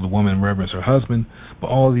also the woman reverence her husband. But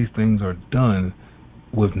all these things are done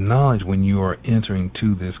with knowledge when you are entering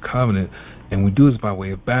to this covenant. And we do this by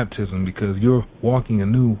way of baptism, because you're walking a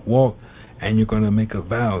new walk, and you're going to make a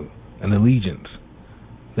vow, an allegiance,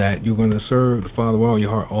 that you're going to serve the Father with all your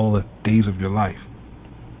heart all the days of your life.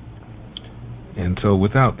 And so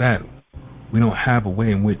without that, we don't have a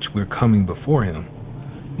way in which we're coming before Him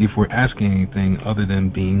if we're asking anything other than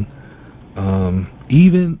being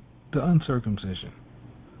even the uncircumcision,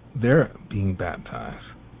 they're being baptized.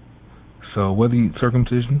 So whether you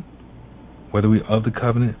circumcision, whether we of the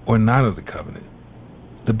covenant or not of the covenant,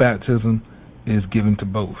 the baptism is given to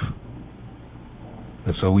both.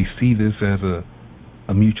 And so we see this as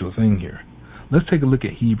a mutual thing here. Let's take a look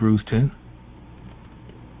at Hebrews 10.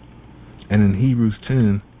 And in Hebrews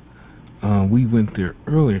 10, we went there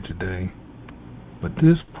earlier today, but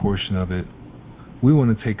this portion of it, we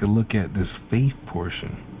want to take a look at this faith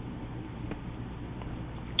portion.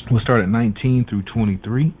 We'll start at 19 through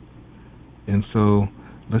 23. And so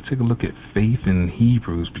let's take a look at faith in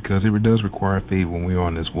Hebrews, because it does require faith when we are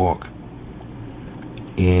on this walk.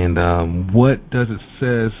 And what does it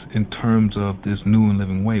says in terms of this new and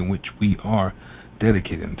living way in which we are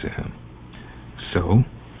dedicated to Him? So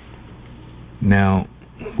now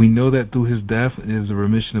we know that through His death is a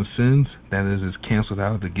remission of sins, that is canceled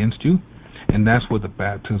out against you, and that's what the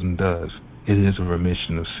baptism does. It is a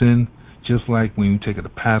remission of sin, just like when you take the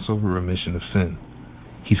Passover, remission of sin.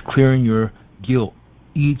 He's clearing your guilt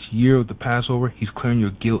each year of the Passover. He's clearing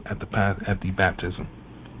your guilt at the baptism.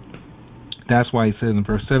 That's why He says in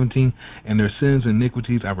verse 17, and their sins and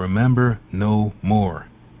iniquities I remember no more.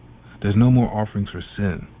 There's no more offerings for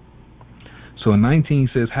sin. So in 19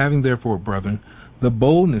 says, having therefore, brethren, the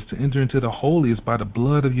boldness to enter into the holiest by the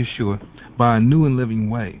blood of Yeshua, by a new and living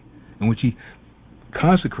way, in which he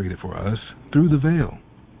consecrated for us through the veil,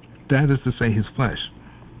 that is to say, his flesh,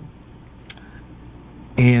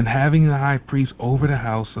 and having a high priest over the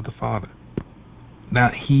house of the Father. Now,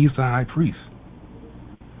 he's the high priest,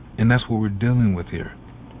 and that's what we're dealing with here.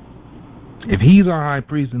 If he's our high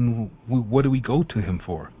priest, then what do we go to him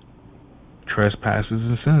for? Trespasses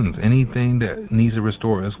and sins, anything that needs to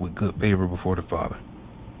restore us with good favor before the Father.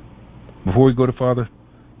 Before we go to the Father,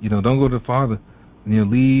 don't go to the Father.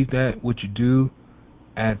 Leave that what you do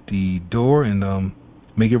at the door and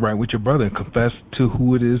make it right with your brother and confess to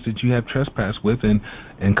who it is that you have trespassed with and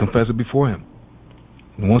confess it before him.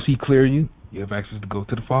 And once he clear you, you have access to go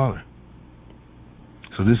to the Father.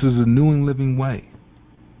 So this is a new and living way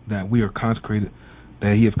that we are consecrated,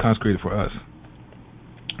 that he has consecrated for us.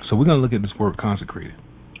 So we're going to look at this word consecrated.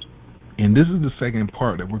 And this is the second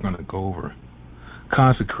part that we're going to go over.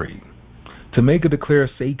 Consecrate. To make or declare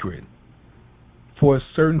sacred for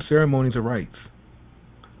certain ceremonies or rites.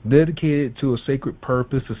 Dedicated to a sacred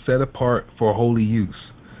purpose to set apart for holy use.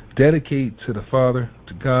 Dedicate to the Father,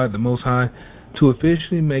 to God the Most High, to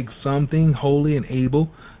officially make something holy and able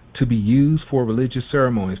to be used for religious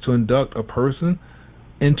ceremonies. To induct a person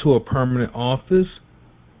into a permanent office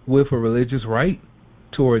with a religious rite.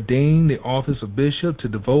 To ordain the office of bishop, to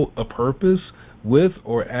devote a purpose with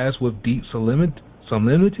or as with deep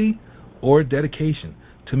solemnity or dedication,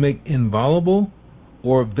 to make inviolable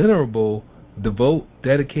or venerable, devote,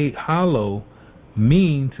 dedicate, hallow,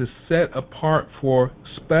 mean to set apart for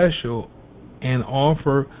special and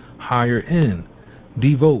offer higher end.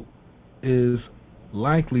 Devote is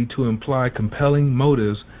likely to imply compelling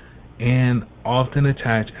motives and often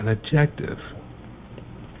attach an adjective.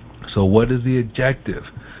 So what is the objective?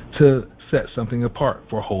 To set something apart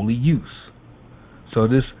for holy use. So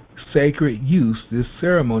this sacred use, this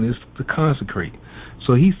ceremony is to consecrate.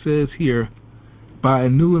 So he says here, by a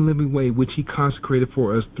new and living way which he consecrated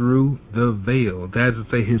for us through the veil. That is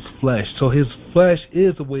to say, his flesh. So his flesh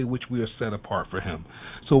is the way in which we are set apart for him.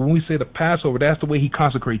 So when we say the Passover, that's the way he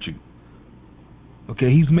consecrates you.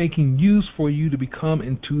 Okay, he's making use for you to become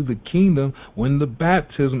into the kingdom. When the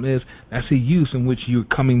baptism is, that's a use in which you're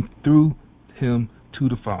coming through him to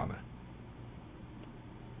the Father.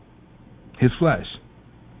 His flesh.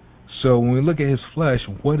 So when we look at his flesh,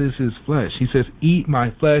 what is his flesh? He says, eat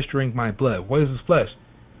my flesh, drink my blood. What is his flesh?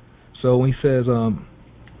 So when he says,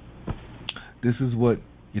 this is what,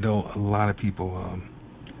 a lot of people,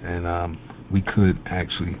 and we could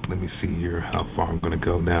actually, let me see here how far I'm going to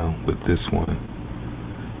go now with this one.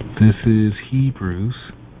 This is Hebrews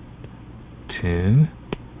 10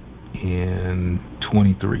 and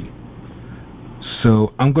 23.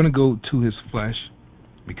 So I'm going to go to his flesh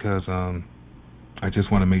because I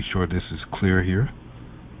just want to make sure this is clear here.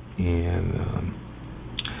 And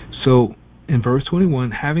so in verse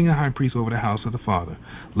 21, having a high priest over the house of the Father,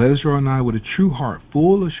 let us draw nigh with a true heart,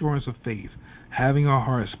 full assurance of faith, having our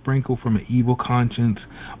hearts sprinkled from an evil conscience,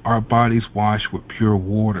 our bodies washed with pure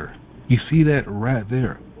water. You see that right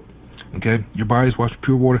there. Okay, your bodies washed with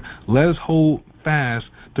pure water. Let us hold fast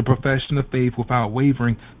the profession of faith without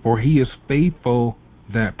wavering, for he is faithful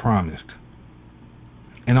that promised.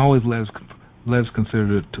 And always let us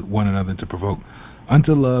consider to one another to provoke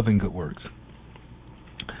unto love and good works.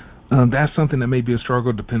 That's something that may be a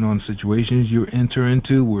struggle depending on the situations you enter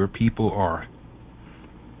into where people are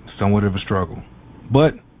somewhat of a struggle.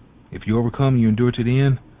 But if you overcome, you endure to the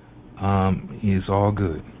end, it's all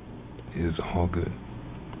good. It's all good.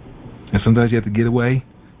 And sometimes you have to get away,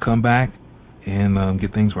 come back, and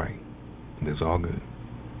get things right. It's all good.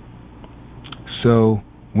 So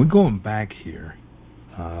we're going back here.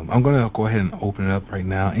 I'm going to go ahead and open it up right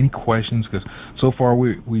now. Any questions? Because so far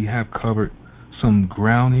we have covered some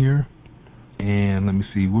ground here. And let me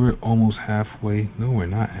see, we're almost halfway. No, we're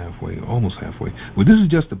not halfway. Almost halfway. Well, this is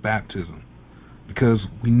just the baptism. Because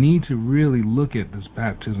we need to really look at this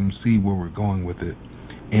baptism, see where we're going with it,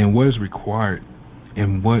 and what is required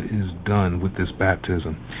and what is done with this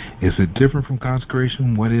baptism. Is it different from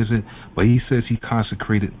consecration? What is it? But he says he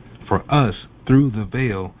consecrated for us through the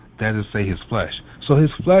veil, that is to say his flesh. So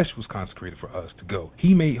his flesh was consecrated for us to go.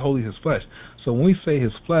 He made holy his flesh. So when we say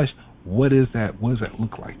his flesh, what is that? What does that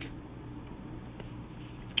look like?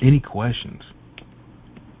 Any questions?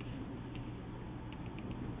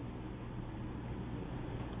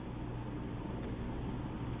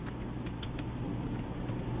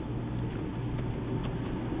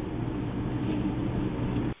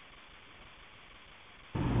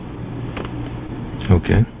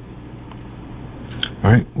 Okay. All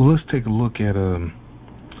right. Well, let's take a look at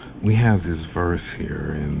we have this verse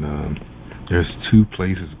here, and there's two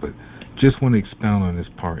places, but just want to expound on this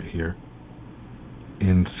part here.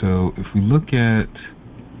 And so, if we look at,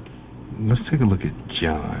 let's take a look at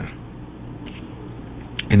John.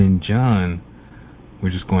 And in John, we're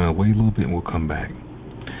just going to wait a little bit and we'll come back.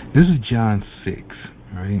 This is John 6,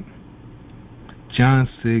 right? John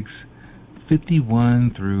 6,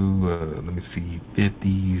 51 through, let me see,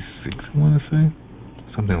 56, I want to say.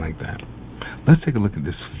 Something like that. Let's take a look at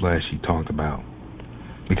this flesh he talked about.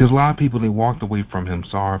 Because a lot of people, they walked away from him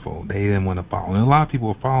sorrowful. They didn't want to follow him. And a lot of people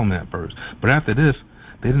were following him at first. But after this,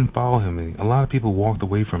 they didn't follow him. And a lot of people walked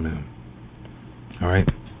away from him. All right?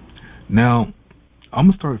 Now, I'm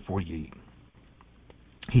going to start at 48.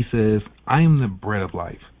 He says, I am the bread of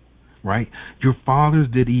life. Right? Your fathers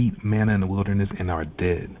did eat manna in the wilderness and are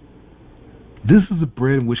dead. This is the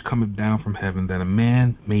bread which cometh down from heaven, that a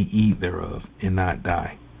man may eat thereof and not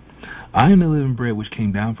die. I am the living bread which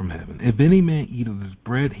came down from heaven. If any man eat of this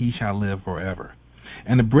bread, he shall live forever.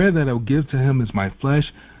 And the bread that I will give to him is my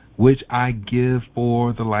flesh, which I give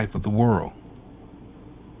for the life of the world.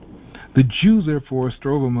 The Jews therefore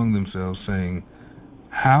strove among themselves, saying,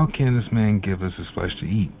 How can this man give us his flesh to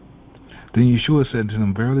eat? Then Yeshua said to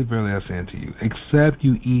them, Verily, verily, I say unto you, except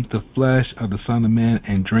you eat the flesh of the Son of Man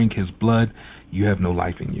and drink his blood, you have no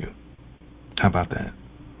life in you. How about that?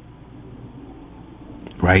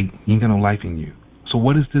 Right? You ain't got no life in you. So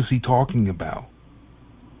what is this he talking about?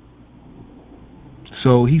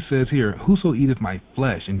 So he says here, Whoso eateth my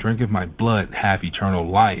flesh and drinketh my blood hath eternal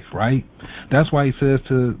life, right? That's why he says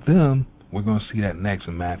to them, we're going to see that next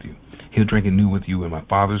in Matthew, he'll drink it new with you in my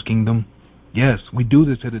Father's kingdom. Yes, we do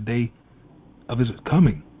this to the day of his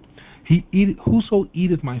coming. Whoso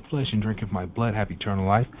eateth my flesh and drinketh my blood hath eternal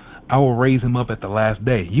life, I will raise him up at the last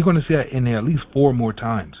day. You're going to see that in there at least 4 more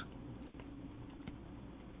times.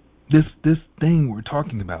 This thing we're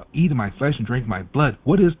talking about, eat my flesh and drink my blood.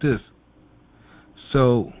 What is this?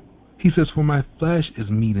 So he says, For my flesh is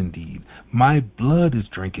meat indeed, my blood is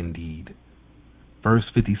drink indeed. Verse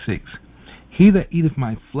 56. He that eateth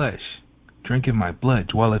my flesh, drinketh my blood,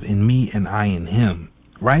 dwelleth in me, and I in him.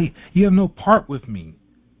 Right? You have no part with me,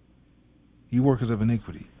 you workers of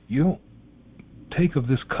iniquity. You don't take of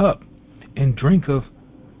this cup and drink of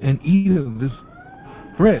and eat of this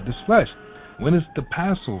bread, this flesh, when it's the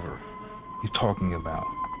Passover he's talking about.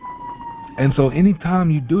 And so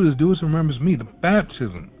anytime you do this remembers me, the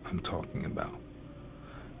baptism I'm talking about.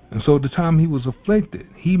 And so the time he was afflicted,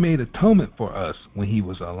 he made atonement for us when he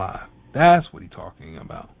was alive. That's what he's talking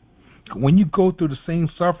about. When you go through the same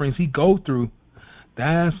sufferings he go through,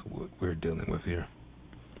 that's what we're dealing with here.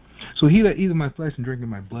 So he that eateth my flesh and drinketh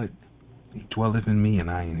my blood, he dwelleth in me and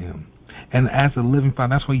I in him. And as a living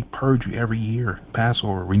Father, that's why he purged you every year,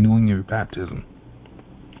 Passover, renewing your baptism.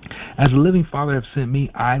 As a living Father hath sent me,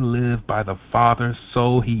 I live by the Father,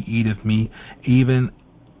 so he eateth me, even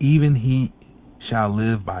he shall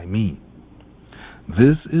live by me.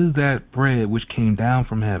 This is that bread which came down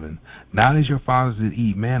from heaven, not as your fathers did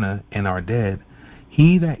eat manna and are dead.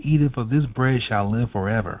 He that eateth of this bread shall live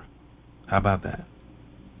forever. How about that?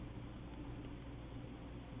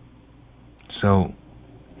 So,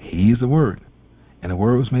 he is the Word, and the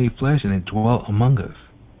Word was made flesh, and it dwelt among us.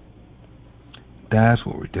 That's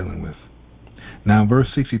what we're dealing with. Now, verse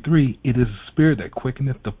 63, it is the Spirit that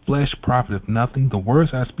quickeneth, the flesh profiteth nothing. The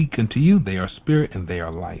words I speak unto you, they are spirit and they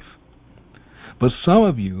are life. But some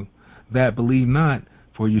of you that believe not,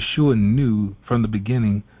 for Yeshua knew from the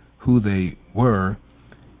beginning who they were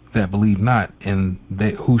that believed not, and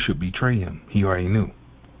who should betray him. He already knew.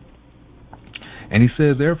 And he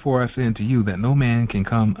says, Therefore I say unto you, that no man can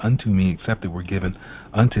come unto me except it were given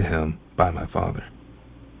unto him by my Father.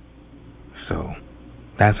 So,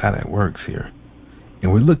 that's how that works here.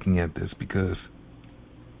 And we're looking at this because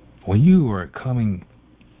when you are coming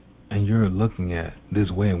and you're looking at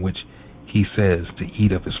this way in which he says to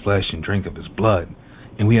eat of his flesh and drink of his blood,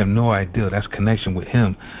 and we have no idea that's connection with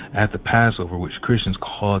him at the Passover, which Christians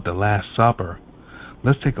call it the Last Supper.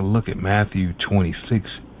 Let's take a look at Matthew 26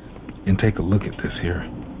 and take a look at this here.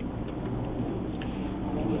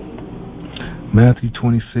 Matthew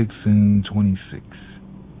 26 and 26.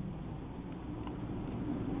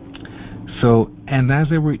 So, and as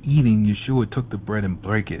they were eating, Yeshua took the bread and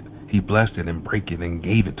brake it. He blessed it and brake it and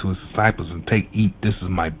gave it to his disciples and take, eat, this is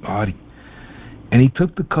my body. And he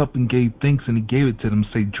took the cup and gave thanks and he gave it to them,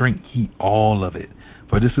 say, drink ye all of it.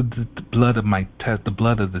 For this is the blood of the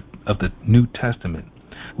blood of the New Testament,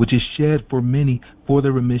 which is shed for many for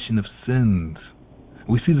the remission of sins.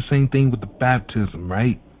 We see the same thing with the baptism,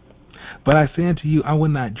 right? But I say unto you, I will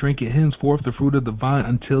not drink it henceforth, the fruit of the vine,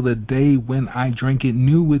 until the day when I drink it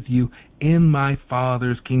new with you in my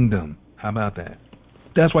Father's kingdom. How about that?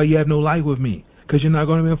 That's why you have no life with me, because you're not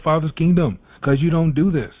going to be in Father's kingdom, because you don't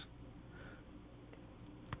do this.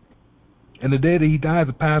 And the day that he dies,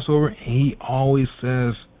 the Passover, he always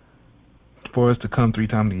says for us to come 3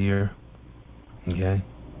 times a year. Okay?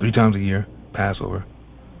 3 times a year, Passover,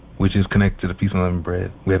 which is connected to the Feast of Unleavened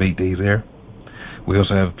Bread. We have 8 days there. We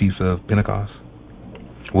also have a Feast of Pentecost.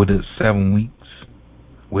 With the 7 weeks,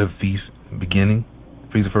 we have a feast beginning,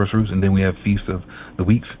 Feast of First Fruits, and then we have Feast of the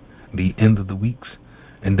Weeks, the end of the weeks,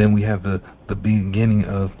 and then we have the beginning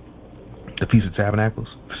of the Feast of Tabernacles,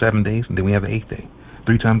 7 days, and then we have the 8th day,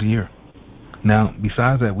 3 times a year. Now,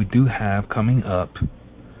 besides that, we do have coming up,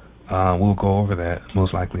 we'll go over that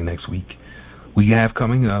most likely next week. We have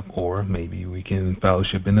coming up, or maybe we can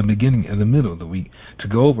fellowship in the beginning and the middle of the week to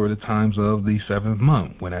go over the times of the 7th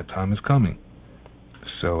month when that time is coming.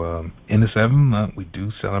 So in the 7th month, we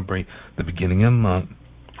do celebrate the beginning of the month,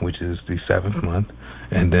 which is the 7th month,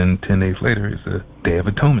 and then 10 days later is the Day of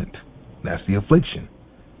Atonement. That's the affliction,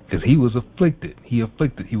 because he was afflicted. He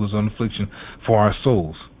was on affliction for our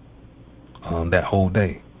souls that whole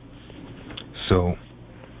day. So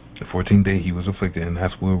the 14th day he was afflicted, and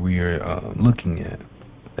that's where we are looking at.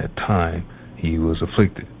 That time he was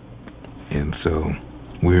afflicted, and so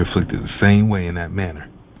we're afflicted the same way in that manner.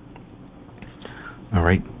 All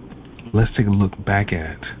right, let's take a look back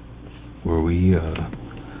at where we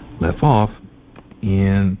left off,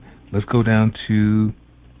 and let's go down to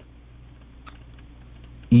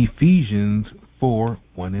Ephesians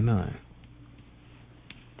 4:1-9.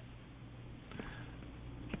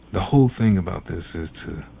 The whole thing about this is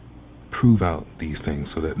to prove out these things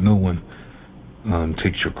so that no one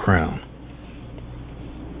takes your crown.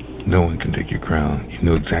 No one can take your crown. You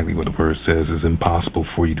know exactly what the verse says. It's impossible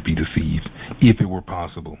for you to be deceived. If it were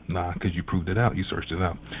possible. Nah, because you proved it out. You searched it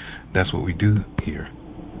out. That's what we do here.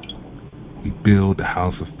 We build the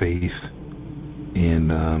house of faith,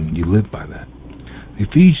 and you live by that.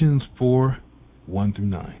 Ephesians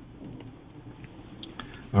 4:1-9.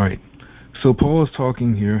 All right. So Paul is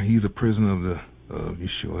talking here. He's a prisoner of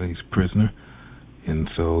Yeshua. He's a prisoner. And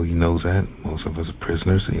so he knows that. Most of us are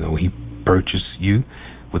prisoners. You know, he purchased you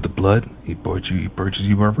with the blood. He purchased you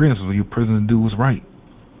by ransom. So you're a prisoner to do what's right.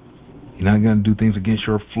 You're not going to do things against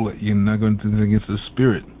your flesh. You're not going to do things against the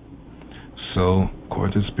Spirit. So,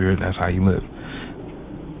 according to the Spirit, that's how you live.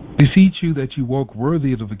 Beseech you that you walk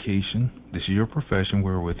worthy of the vocation. This is your profession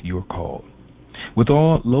wherewith you are called. With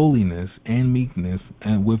all lowliness and meekness,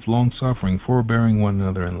 and with long suffering, forbearing one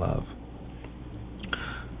another in love.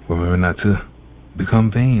 Remember not to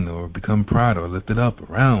become vain or become proud or lifted up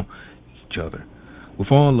around each other.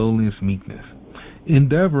 With all lowliness and meekness,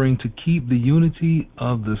 endeavoring to keep the unity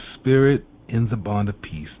of the Spirit in the bond of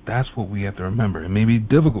peace. That's what we have to remember. It may be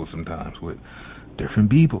difficult sometimes with different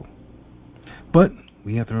people, but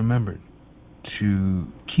we have to remember to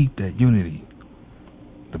keep that unity,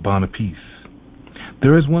 the bond of peace.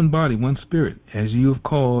 There is one body, one Spirit, as you are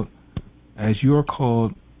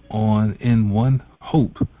called on in one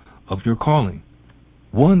hope of your calling.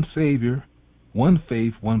 One Savior, one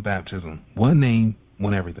faith, one baptism, one name,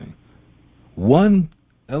 one everything. One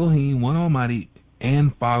Elohim, one Almighty,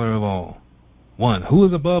 and Father of all. One, who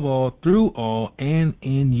is above all, through all, and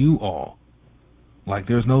in you all. Like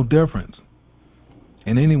there's no difference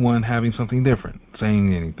in anyone having something different,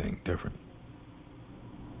 saying anything different.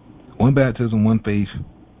 One baptism, one faith,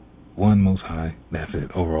 one Most High. That's it,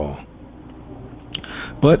 overall.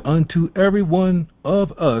 But unto every one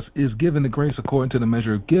of us is given the grace according to the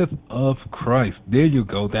measure of gift of Christ. There you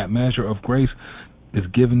go. That measure of grace is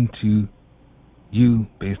given to you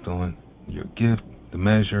based on your gift, the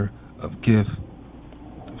measure of gift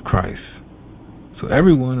of Christ. So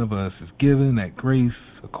every one of us is given that grace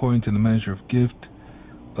according to the measure of gift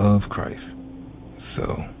of Christ.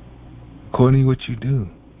 So according to what you do,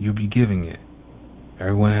 you'll be giving it.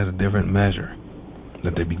 Everyone has a different measure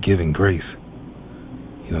that they be giving grace.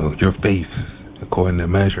 You know, your faith according to the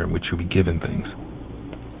measure in which you'll be given things.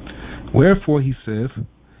 Wherefore he saith,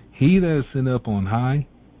 he that is sent up on high,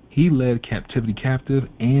 he led captivity captive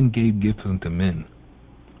and gave gifts unto men.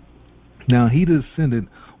 Now he descended,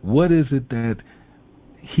 what is it that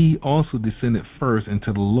he also descended first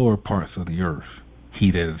into the lower parts of the earth?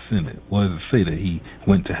 He that descended. What does it say that he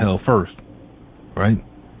went to hell first? Right?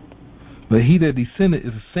 But he that descended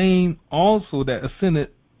is the same also that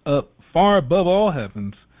ascended up far above all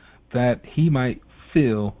heavens, that he might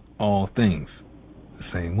fill all things. The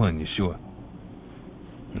same one, Yeshua.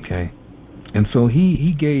 Okay? And so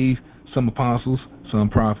he gave some apostles, some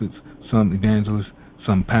prophets, some evangelists,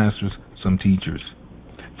 some pastors, some teachers.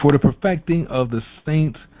 For the perfecting of the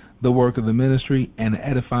saints, the work of the ministry, and the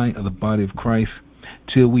edifying of the body of Christ,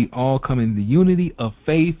 till we all come in the unity of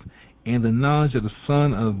faith and the knowledge of the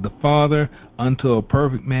Son of the Father, unto a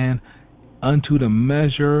perfect man, unto the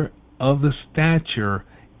measure of the stature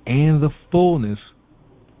and the fullness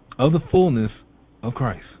of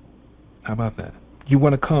Christ. How about that? You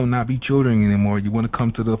want to come, not be children anymore. You want to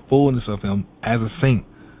come to the fullness of Him as a saint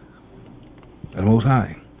of the Most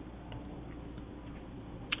High.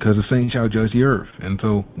 Because the saints shall judge the earth. And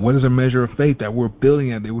so, what is a measure of faith that we're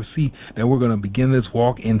building at? They will see that we're going to begin this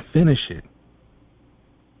walk and finish it.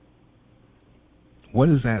 What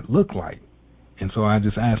does that look like? And so I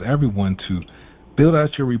just ask everyone to build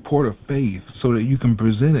out your report of faith so that you can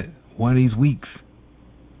present it one of these weeks.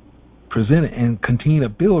 Present it and continue to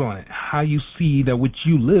build on it. How you see that which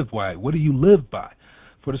you live by. What do you live by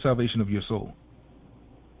for the salvation of your soul?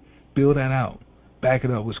 Build that out. Back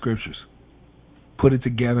it up with scriptures. Put it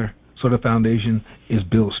together so the foundation is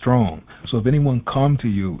built strong. So if anyone come to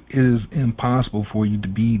you, it is impossible for you to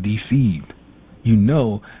be deceived. You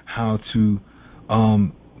know how to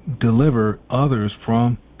deliver others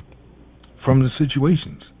from the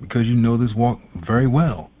situations because you know this walk very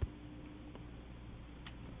well.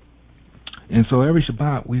 And so every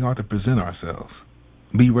Shabbat we ought to present ourselves.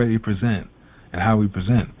 Be ready to present. And how we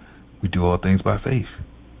present, we do all things by faith.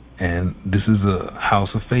 And this is a house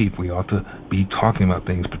of faith. We ought to be talking about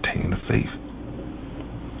things pertaining to faith.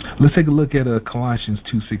 Let's take a look at Colossians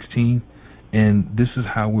 2:16, and this is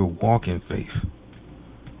how we're walking faith.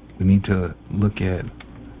 We need to look at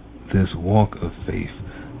this walk of faith.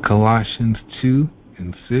 Colossians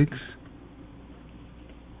 2:6.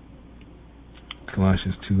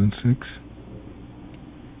 Colossians 2:6.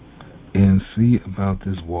 And see about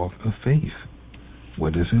this walk of faith.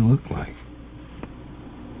 What does it look like?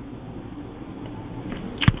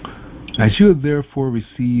 As you have therefore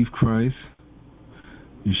received Christ,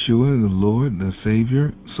 Yeshua, the Lord, the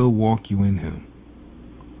Savior, so walk you in Him.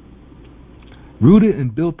 Rooted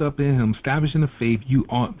and built up in Him, established in the faith you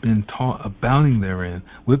ought been taught, abounding therein,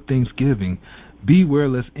 with thanksgiving. Beware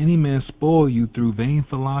lest any man spoil you through vain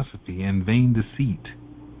philosophy and vain deceit,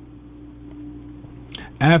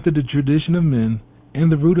 after the tradition of men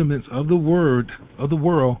and the rudiments of the world,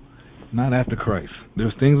 not after Christ.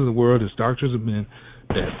 There's things of the world, there's doctrines of men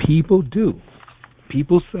that people do,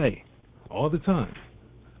 people say all the time,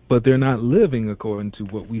 but they're not living according to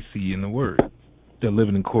what we see in the Word. They're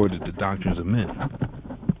living according to the doctrines of men.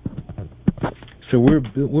 So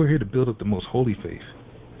we're here to build up the most holy faith.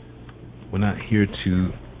 We're not here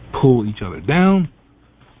to pull each other down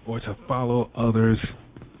or to follow others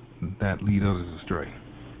that lead others astray.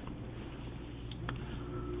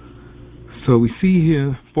 So we see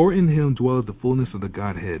here, for in Him dwelleth the fullness of the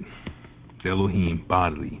Godhead, the Elohim,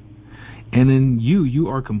 bodily. And in you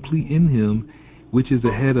are complete in Him, which is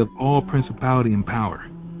the head of all principality and power,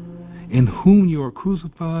 in whom you are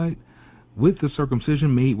crucified with the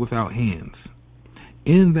circumcision made without hands,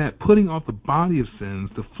 in that putting off the body of sins,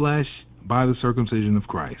 the flesh, by the circumcision of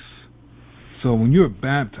Christ. So when you're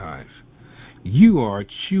baptized, you are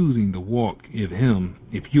choosing to walk in Him.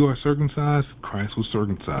 If you are circumcised, Christ was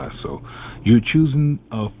circumcised. So you're choosing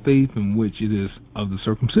a faith in which it is of the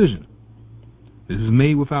circumcision. This is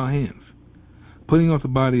made without hands. Putting off the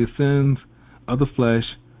body of sins of the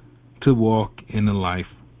flesh to walk in the life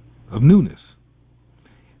of newness.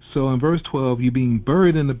 So in verse 12, you being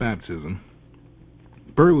buried in the baptism,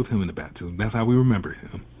 buried with Him in the baptism. That's how we remember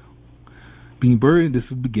Him. Being buried, this is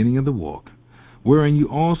the beginning of the walk. Wherein you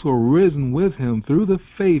also are risen with Him through the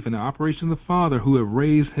faith and the operation of the Father who have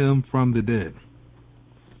raised Him from the dead.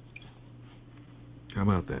 How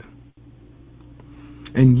about that?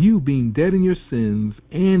 And you, being dead in your sins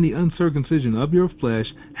and the uncircumcision of your flesh,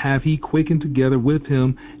 have He quickened together with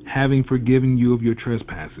Him, having forgiven you of your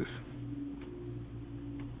trespasses.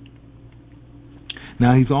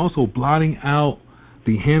 Now He's also blotting out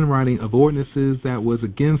the handwriting of ordinances that was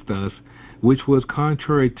against us, which was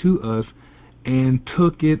contrary to us, and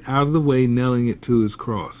took it out of the way, nailing it to His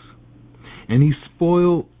cross. And He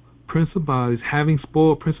spoiled principalities, having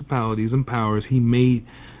spoiled principalities and powers, He made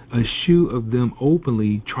a shew of them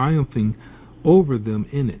openly, triumphing over them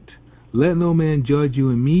in it. Let no man judge you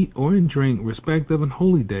in meat or in drink, respect of an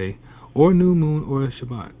holy day, or new moon, or a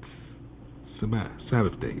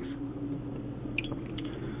Sabbath days.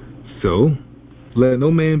 So, let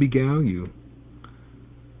no man beguile you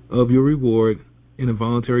of your reward in a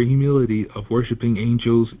voluntary humility of worshipping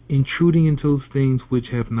angels, intruding into those things which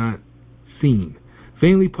have not seen,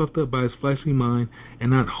 vainly puffed up by his fleshly mind,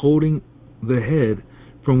 and not holding the head,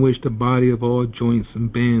 from which the body of all joints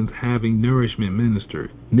and bands having nourishment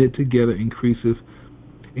ministered, knit together increaseth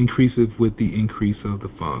with the increase of the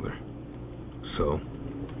Father. So,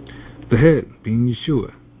 the head being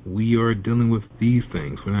Yeshua, we are dealing with these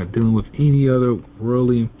things. We're not dealing with any other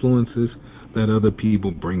worldly influences that other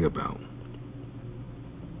people bring about.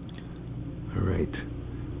 Alright.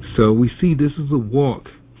 So we see this is a walk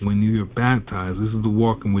when you're baptized. This is the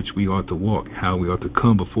walk in which we ought to walk, how we ought to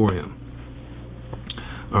come before Him.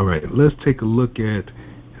 Alright, let's take a look at,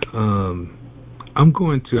 I'm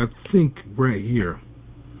going to, I think right here,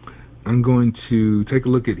 I'm going to take a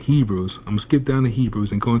look at Hebrews. I'm going to skip down to Hebrews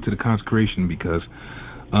and go into the consecration because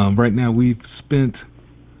right now we've spent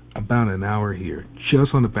about an hour here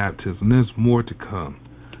just on the baptism. There's more to come.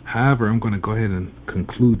 However, I'm going to go ahead and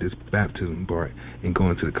conclude this baptism part and go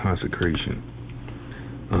into the consecration.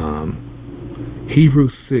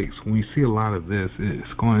 Hebrews 6, when we see a lot of this,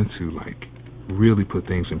 it's going to really put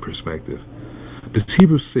things in perspective. This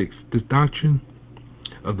Hebrews 6, this doctrine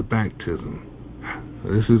of the baptism,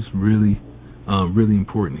 this is really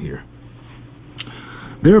important here.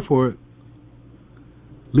 Therefore,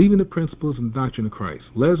 leaving the principles and doctrine of Christ,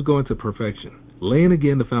 let us go into perfection, laying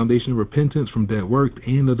again the foundation of repentance from dead works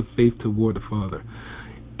and of the faith toward the Father,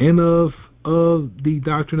 and of the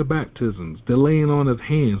doctrine of baptisms, the laying on of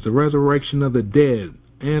hands, the resurrection of the dead,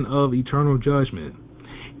 and of eternal judgment.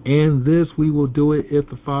 And this we will do it if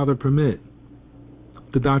the Father permit.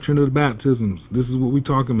 The doctrine of the baptisms, this is what we're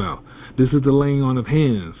talking about. This is the laying on of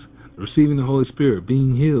hands, receiving the Holy Spirit,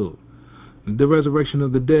 being healed, the resurrection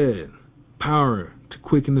of the dead, power to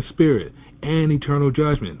quicken the spirit, and eternal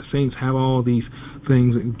judgment. The saints have all these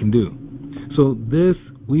things that we can do. So this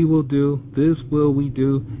we will do, this will we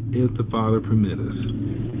do, if the Father permit us.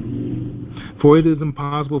 For it is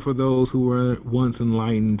impossible for those who were once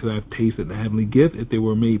enlightened to have tasted the heavenly gift, if they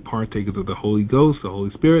were made partakers of the Holy Ghost, the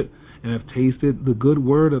Holy Spirit, and have tasted the good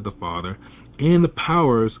word of the Father, and the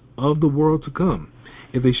powers of the world to come,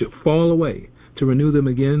 if they should fall away, to renew them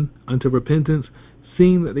again unto repentance,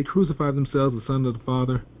 seeing that they crucify themselves, the Son of the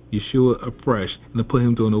Father, Yeshua, afresh, and to put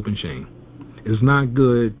him to an open shame. It is not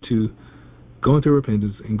good to go into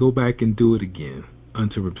repentance and go back and do it again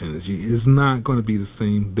unto repentance. It's not going to be the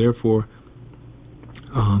same. Therefore,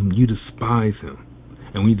 you despise him.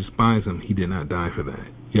 And when you despise him, he did not die for that.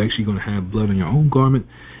 You're actually going to have blood on your own garment,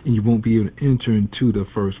 and you won't be able to enter into the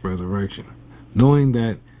first resurrection. Knowing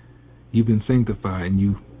that you've been sanctified,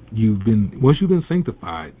 and once you've been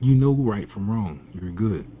sanctified, you know right from wrong. You're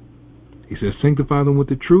good. He says, sanctify them with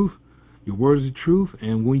the truth. Your word is the truth,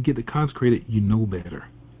 and when you get consecrated, you know better.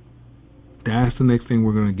 That's the next thing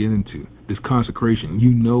we're going to get into, this consecration. You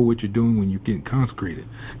know what you're doing when you get consecrated,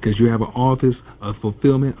 because you have an office of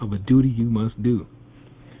fulfillment of a duty you must do.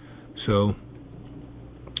 So,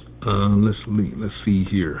 let's see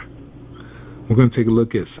here. We're going to take a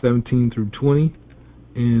look at 17 through 20,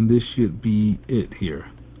 and this should be it here.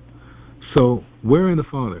 So, wherein the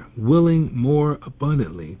Father, willing more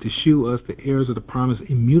abundantly to shew us the heirs of the promise,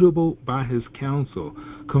 immutable by his counsel,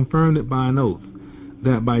 confirmed it by an oath,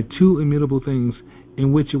 that by two immutable things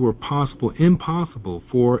in which it were impossible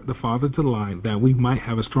for the Father to lie, that we might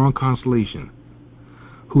have a strong consolation,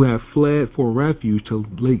 who have fled for refuge to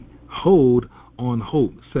lay hold on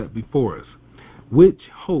hope set before us, which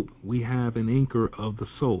hope we have an anchor of the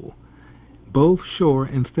soul, both sure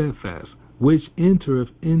and steadfast, which entereth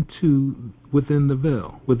into within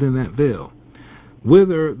that veil,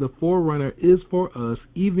 whither the forerunner is for us,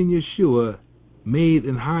 even Yeshua, made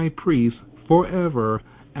an high priest forever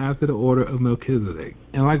after the order of Melchizedek.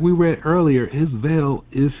 And like we read earlier, his veil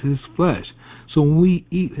is his flesh. So when we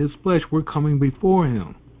eat his flesh, we're coming before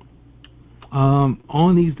him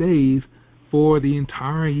on these days for the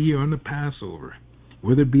entire year on the Passover,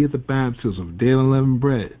 whether it be at the baptism, day of unleavened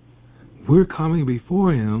bread. We're coming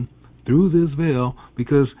before him through this veil,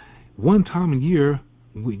 because one time a year,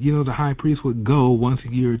 the high priest would go once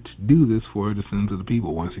a year to do this for the sins of the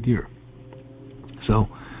people once a year. So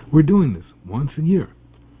we're doing this once a year.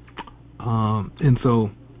 And so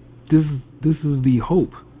this is the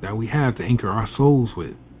hope that we have to anchor our souls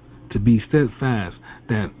with, to be steadfast,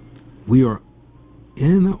 that we are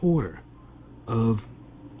in the order of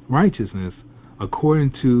righteousness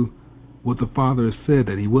according to what the Father has said,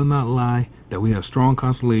 that he will not lie, that we have strong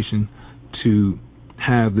consolation to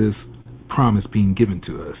have this promise being given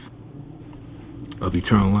to us of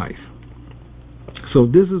eternal life. So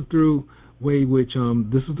this is through way which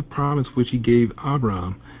this is the promise which he gave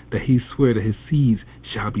Abraham, that he swore that his seeds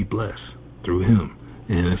shall be blessed through him.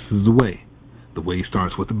 And this is the way. The way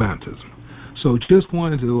starts with the baptism. So just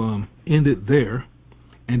wanted to end it there.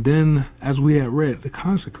 And then, as we had read, to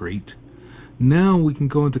consecrate, Now we can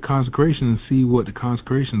go into consecration and see what the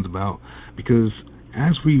consecration is about, because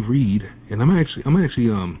as we read, and I'm actually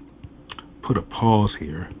put a pause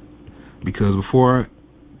here, because before I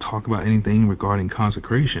talk about anything regarding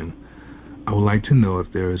consecration, I would like to know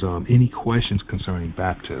if there's any questions concerning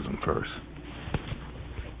baptism first.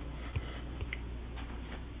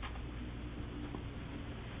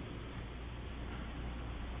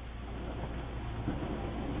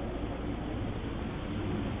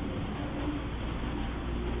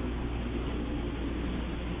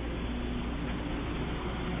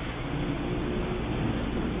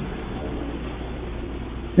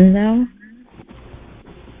 No.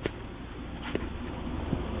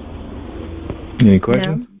 Any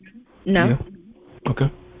questions? No. Yeah. Okay.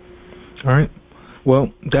 All right. Well,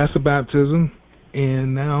 that's the baptism,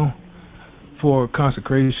 and now for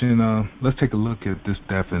consecration, let's take a look at this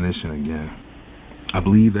definition again. I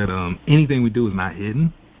believe that anything we do is not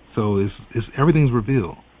hidden, so it's everything's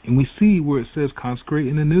revealed, and we see where it says consecrate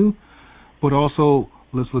in the new, but also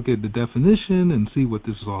let's look at the definition and see what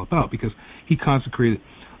this is all about, because he consecrated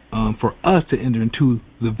for us to enter into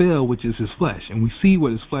the veil, which is his flesh, and we see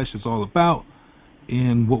what his flesh is all about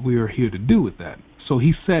and what we are here to do with that. So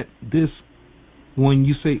he set this, when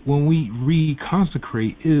we read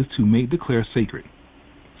consecrate, is to make, declare sacred.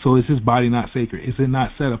 So is his body not sacred? Is it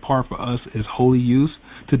not set apart for us as holy use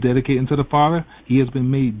to dedicate unto the Father? He has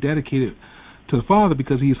been made dedicated to the Father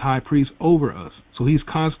because he is high priest over us. So he's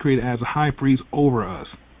consecrated as a high priest over us.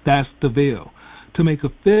 That's the veil. To make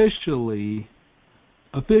officially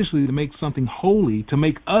to make something holy, to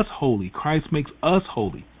make us holy. Christ makes us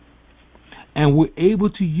holy. And we're able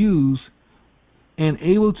to use and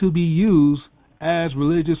able to be used as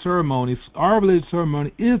religious ceremonies. Our religious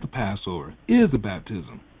ceremony is the Passover, is the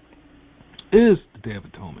baptism, is the Day of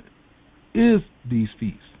Atonement, is these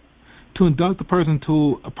feasts. To induct the person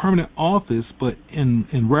to a permanent office, but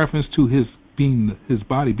in reference to his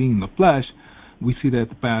body being the flesh, we see that at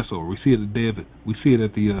the Passover. We see it at the Day of it. We see it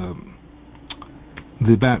at the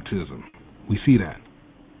baptism. We see that.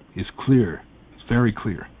 It's clear. It's very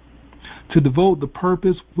clear. To devote the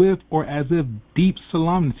purpose with or as if deep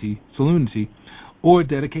solemnity or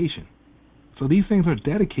dedication. So these things are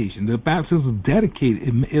dedication. The baptism is dedicated.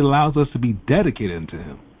 It allows us to be dedicated unto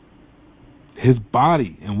him. His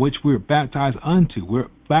body, in which we're baptized unto. We're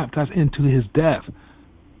baptized into his death,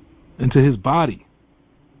 into his body,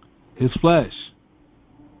 his flesh,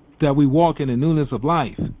 that we walk in the newness of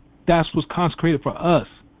life. That's what's consecrated for us.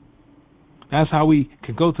 That's how we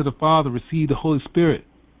can go to the Father, receive the Holy Spirit.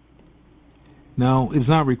 Now, it's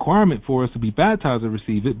not a requirement for us to be baptized to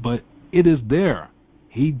receive it, but it is there.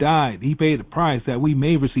 He died. He paid the price that we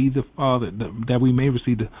may receive the Father, that we may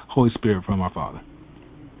receive the Holy Spirit from our Father.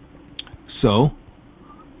 So,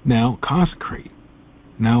 now consecrate.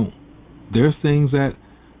 Now, there's things that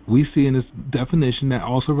we see in this definition that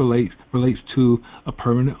also relates to a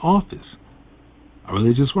permanent office, a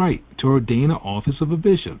religious right, to ordain an office of a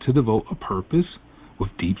bishop, to devote a purpose with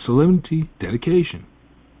deep solemnity, dedication.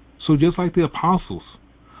 So just like the apostles,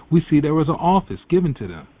 we see there was an office given to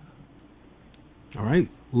them. All right,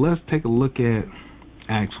 let's take a look at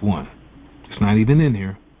Acts 1. It's not even in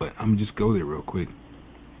here, but I'm just go there real quick,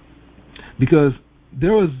 because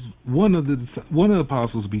there was one of the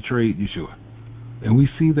apostles betrayed Yeshua, and we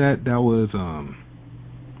see that was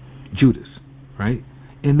Judas, right?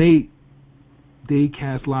 And they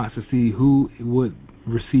cast lots to see who would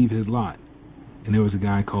receive his lot, and there was a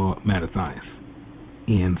guy called Mattathias.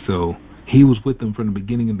 And so he was with them from the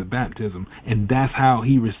beginning of the baptism, and that's how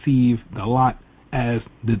he received the lot as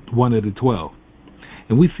one of the 12.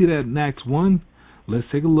 And we see that in Acts 1. Let's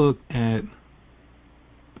take a look at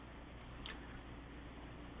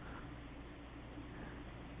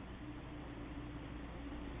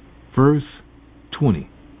verse 20.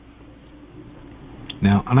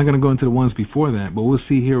 Now, I'm not going to go into the ones before that, but we'll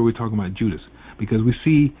see here we're talking about Judas, because we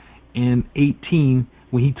see in 18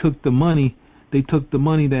 when he took the money. They took the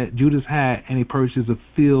money that Judas had and they purchased a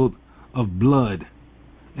field of blood.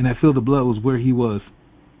 And that field of blood was where he was,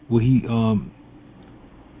 where he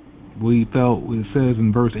fell, it says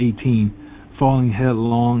in verse 18, falling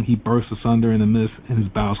headlong, he burst asunder in the midst and his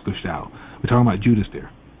bowels gushed out. We're talking about Judas there.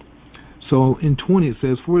 So in 20 it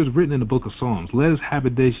says, for it is written in the book of Psalms, let his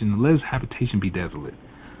habitation be desolate.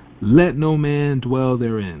 Let no man dwell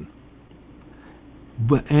therein.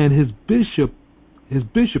 And his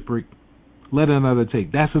bishopric, let another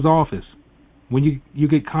take. That's his office. When you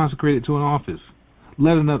get consecrated to an office,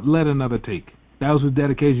 let another take. That was his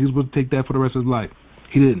dedication. He was supposed to take that for the rest of his life.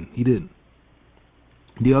 He didn't.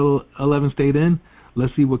 The other 11 stayed in.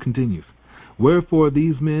 Let's see what continues. Wherefore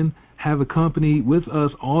these men have accompanied with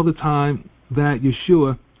us all the time that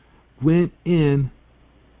Yeshua went in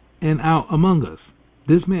and out among us.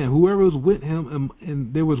 This man, whoever was with him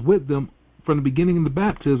and there was with them from the beginning of the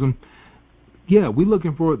baptism, yeah, we're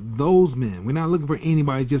looking for those men. We're not looking for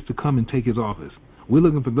anybody just to come and take his office. We're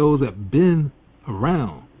looking for those that have been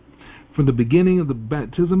around from the beginning of the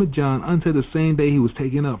baptism of John until the same day he was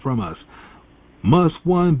taken up from us. Must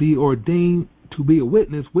one be ordained to be a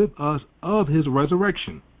witness with us of his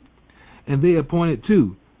resurrection? And they appointed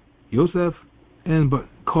two, Joseph and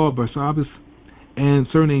called Barsabbas, and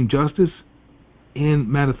surnamed Justus, and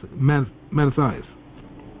Matthias.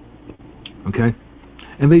 Okay?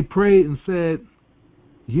 And they prayed and said,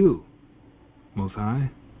 You, Most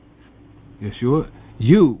High, Yeshua,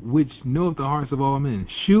 you which knoweth the hearts of all men,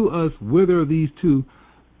 shew us whither of these two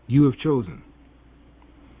you have chosen,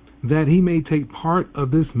 that he may take part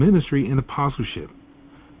of this ministry and apostleship,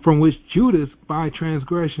 from which Judas by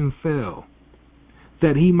transgression fell,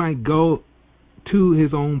 that he might go to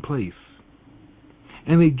his own place.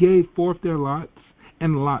 And they gave forth their lots,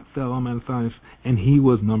 and the lot fell on Matthias, and he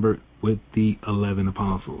was numbered with the 11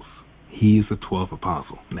 apostles. He is the 12th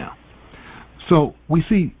apostle now. So we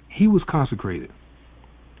see he was consecrated.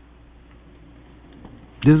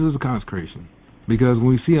 This is a consecration. Because when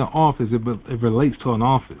we see an office, it relates to an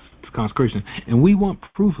office. It's consecration. And we want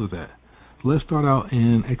proof of that. Let's start out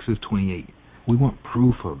in Exodus 28. We want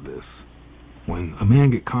proof of this. When a man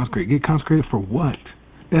get consecrated for what?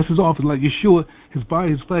 That's his office. Like Yeshua, his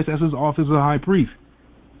body, his flesh, that's his office as a high priest.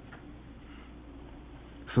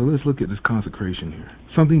 So let's look at this consecration here.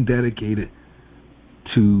 Something dedicated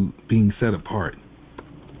to being set apart.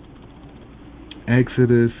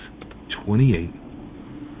 Exodus 28.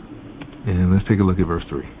 And let's take a look at verse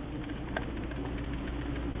 3.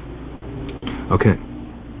 Okay.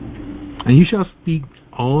 And you shall speak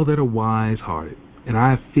all that are wise-hearted, and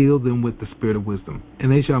I have filled them with the spirit of wisdom,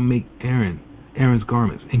 and they shall make Aaron's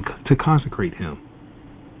garments, and to consecrate him,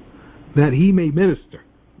 that he may minister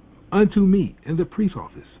unto me in the priest's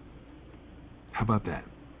office. How about that?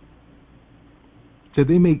 That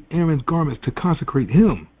they make Aaron's garments to consecrate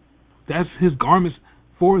him. That's his garments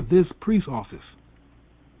for this priest's office.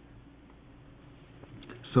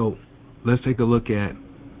 So let's take a look at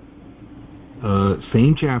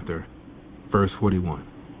same chapter, verse 41.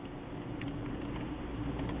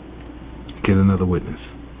 Get another witness.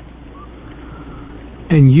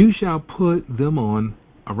 And you shall put them on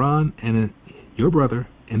Aaron and your brother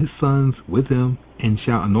and his sons with him, and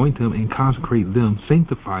shall anoint them and consecrate them,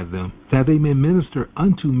 sanctify them, that they may minister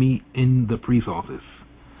unto me in the priest's office.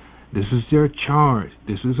 This is their charge.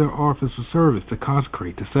 This is their office of service, to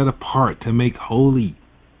consecrate, to set apart, to make holy.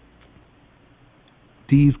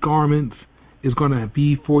 These garments is going to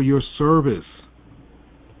be for your service.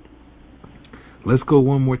 Let's go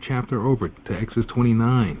one more chapter over to Exodus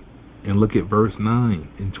 29 and look at verse 9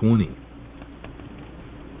 and 20.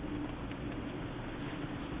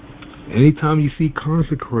 Anytime you see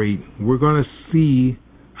consecrate, we're going to see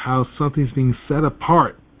how something's being set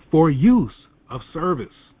apart for use of service.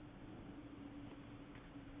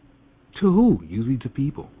 To who? Usually to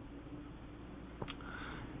people.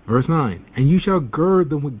 Verse 9, and you shall gird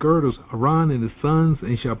them with girdles, Aaron and his sons,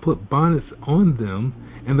 and shall put bonnets on them,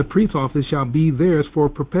 and the priest's office shall be theirs for a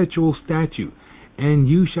perpetual statute. And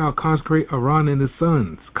you shall consecrate Aaron and his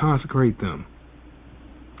sons, consecrate them.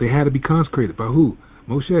 They had to be consecrated by who?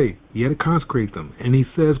 Moshe. He had to consecrate them. And he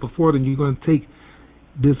says before them, you're going to take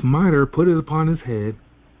this mitre, put it upon his head,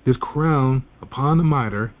 this crown upon the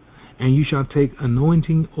mitre, and you shall take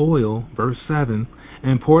anointing oil, verse 7,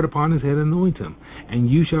 and pour it upon his head and anoint him. And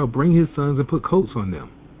you shall bring his sons and put coats on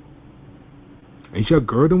them. And you shall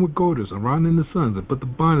gird them with girdles, Aaron and the sons, and put the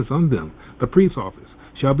bonnets on them. The priest's office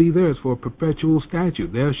shall be theirs for a perpetual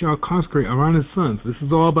statute. They shall consecrate Aaron and his sons. This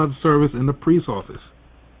is all about the service in the priest's office.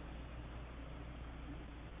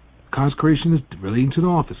 Consecration is relating to the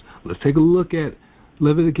office. Let's take a look at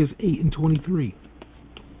Leviticus 8 and 23.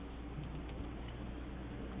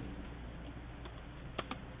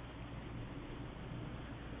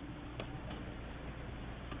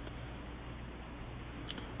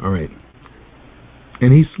 All right.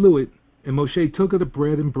 And he slew it, and Moshe took of the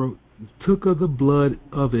bread and took of the blood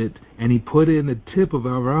of it, and he put it in the tip of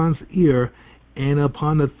Aaron's ear, and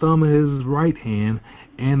upon the thumb of his right hand,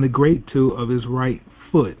 and the great toe of his right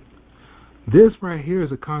foot. This right here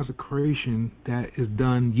is a consecration that is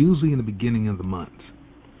done usually in the beginning of the month.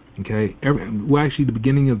 Okay? Actually, the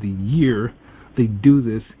beginning of the year, they do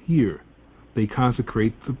this here. They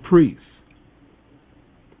consecrate the priests.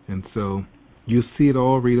 And so you see it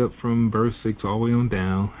all read up from verse 6 all the way on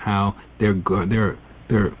down, how their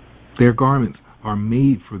garments are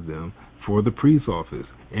made for them for the priest's office.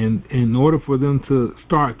 And in order for them to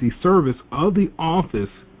start the service of the office,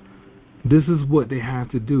 this is what they have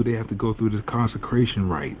to do. They have to go through the consecration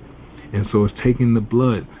rite. And so it's taking the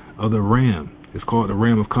blood of the ram. It's called the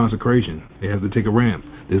ram of consecration. They have to take a ram.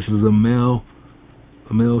 This is a male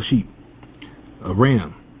sheep, a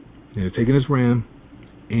ram. And they're taking this ram,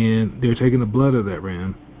 and they're taking the blood of that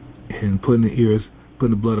ram and putting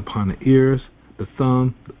the blood upon the ears, the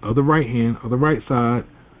thumb of the right hand, of the right side,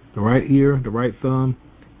 the right ear, the right thumb,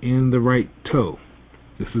 and the right toe.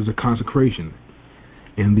 This is a consecration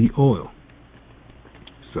in the oil.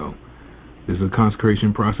 So this is a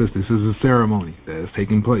consecration process. This is a ceremony that is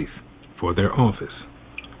taking place for their office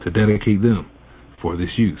to dedicate them for this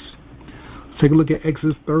use. Let's take a look at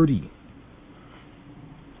Exodus 30.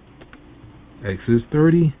 Exodus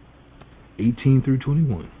 30, 18 through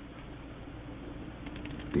 21.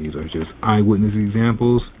 These are just eyewitness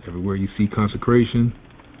examples. Everywhere you see consecration,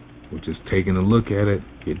 we're just taking a look at it.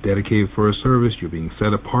 You're dedicated for a service. You're being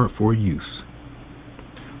set apart for use.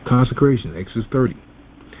 Consecration, Exodus 30.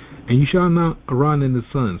 And you shall mount Aaron and his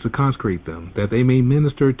sons to consecrate them, that they may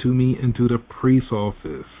minister to me into the priest's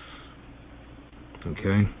office.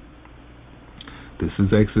 Okay? This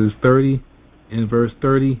is Exodus 30. In verse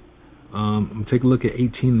 30, take a look at 18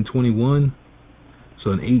 and 21.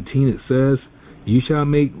 So in 18 it says, you shall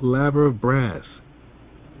make laver of brass,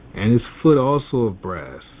 and his foot also of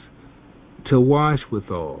brass, to wash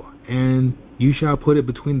withal. And you shall put it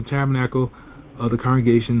between the tabernacle of the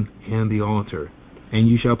congregation and the altar, and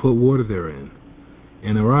you shall put water therein.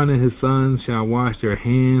 And Aaron and his sons shall wash their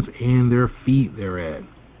hands and their feet thereat.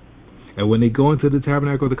 And when they go into the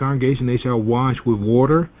tabernacle of the congregation, they shall wash with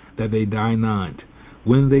water, that they die not.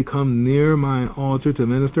 When they come near my altar to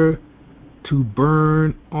minister, to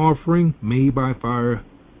burn offering made by fire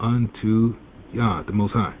unto Yah, the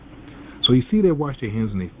Most High. So you see, they wash their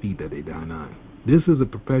hands and their feet, that they die not. This is a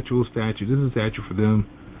perpetual statute. This is a statute for them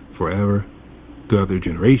forever, throughout their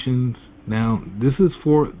generations. Now, this is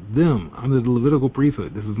for them under the Levitical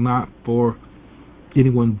priesthood. This is not for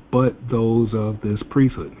anyone but those of this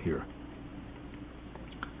priesthood here.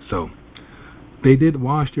 So, they did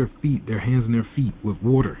wash their feet, their hands and their feet with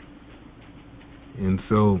water. And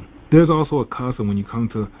so, there's also a custom when you come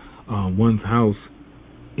to one's house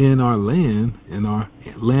in our land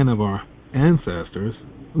of our ancestors,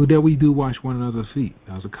 that we do wash one another's feet.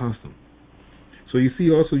 That was a custom. So you see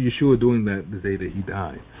also Yeshua doing that the day that he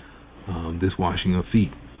died, this washing of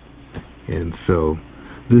feet. And so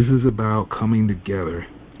this is about coming together.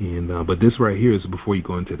 And but this right here is before you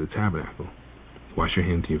go into the tabernacle. Wash your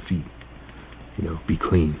hands and your feet. Be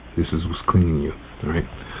clean. This is what's cleaning you. All right.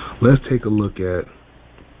 Let's take a look at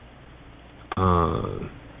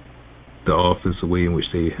the office, the way in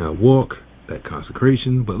which they walk, that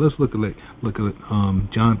consecration. But let's look at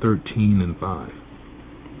John 13 and 5.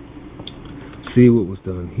 See what was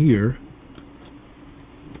done here.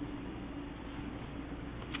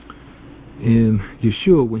 And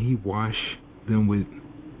Yeshua, when he washed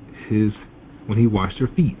their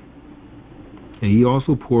feet, and he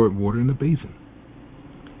also poured water in the basin,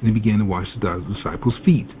 and he began to wash the disciples'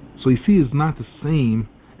 feet. So you see, it's not the same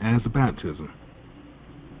as the baptism.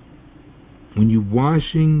 When you're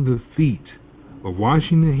washing the feet or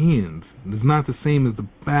washing the hands, it's not the same as the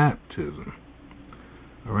baptism.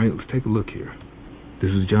 All right, let's take a look here.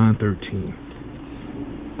 This is John 13.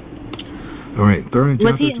 All right, John 13.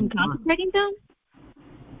 Was he consecrating them?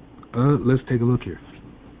 Let's take a look here.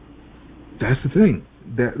 That's the thing.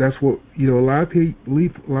 That's what a lot of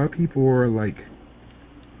people are like.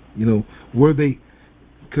 Were they?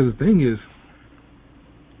 Because the thing is,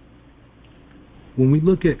 when we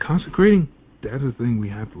look at consecrating, that's the thing we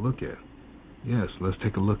have to look at. Yes, let's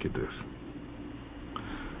take a look at this.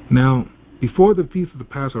 Now, before the feast of the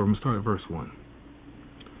Passover, I'm going to start at verse 1.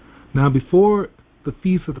 Now, before the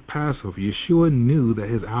feast of the Passover, Yeshua knew that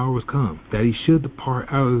his hour was come, that he should depart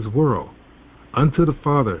out of this world unto the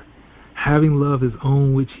Father, having loved his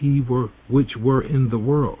own which were in the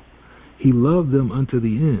world. He loved them unto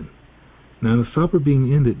the end. Now, the supper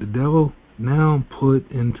being ended, the devil now put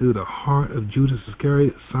into the heart of Judas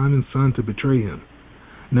Iscariot, Simon's son, to betray him.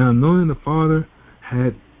 Now, knowing the Father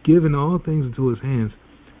had given all things into his hands,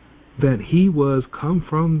 that he was come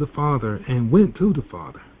from the Father and went to the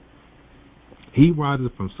Father, he rised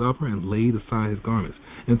from supper and laid aside his garments,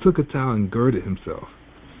 and took a towel and girded himself.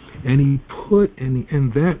 And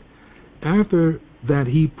after that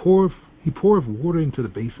he poured water into the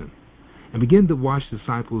basin, and began to wash the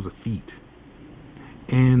disciples' feet,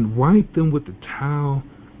 and wiped them with the towel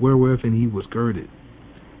wherewith he was girded.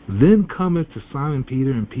 Then cometh to Simon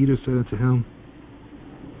Peter, and Peter said unto him,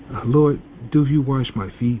 Lord, do you wash my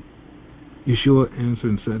feet? Yeshua answered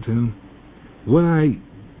and said to him, What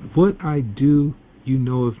I do, you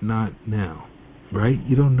knoweth not now, right?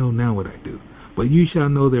 You don't know now what I do, but you shall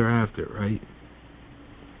know thereafter, right?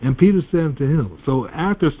 And Peter said unto him, so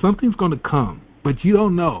after something's going to come, but you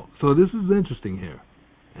don't know. So this is interesting here,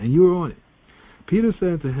 and you were on it. Peter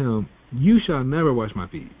said to him, You shall never wash my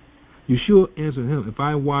feet. Yeshua answered him, If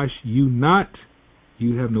I wash you not,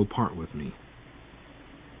 you have no part with me.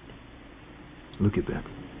 Look at that.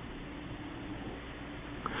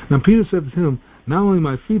 Now Peter said to him, Not only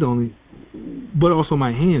my feet only, but also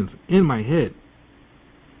my hands and my head.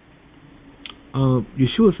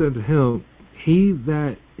 Yeshua said to him, He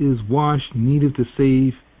that is washed needeth to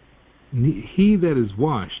save. He that is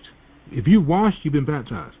washed, if you washed, you've been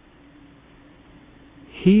baptized.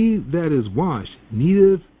 He that is washed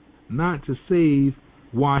needeth not to save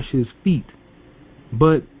wash his feet,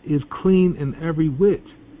 but is clean in every whit.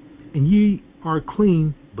 And ye are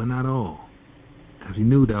clean, but not all. As he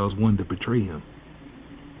knew that was one to betray him.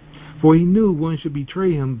 For he knew one should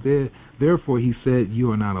betray him, therefore he said,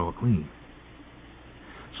 You are not all clean.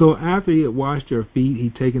 So after he had washed their feet, he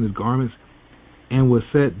taken his garments, and was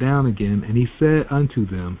set down again. And he said unto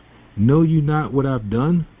them, Know you not what I have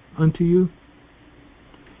done unto you?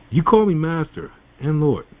 You call me Master and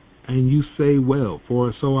Lord, and you say, Well,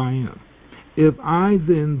 for so I am. If I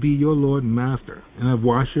then be your Lord and Master, and have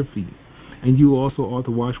washed your feet, and you also ought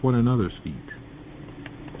to wash one another's feet.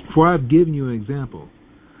 For I have given you an example,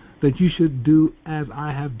 that you should do as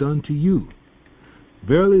I have done to you.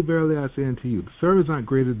 Verily, verily, I say unto you, the servant is not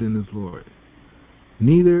greater than his Lord,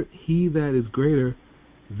 neither he that is greater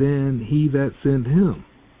than he that sent him.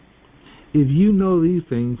 If you know these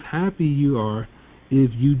things, happy you are if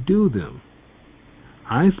you do them.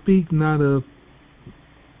 I speak not of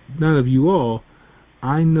you all.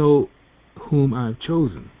 I know whom I have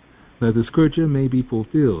chosen, that the scripture may be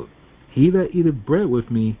fulfilled. He that eateth bread with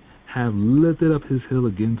me hath lifted up his heel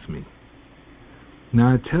against me.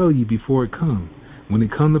 Now I tell you before it come, when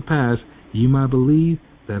it come to pass, ye might believe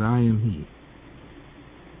that I am he.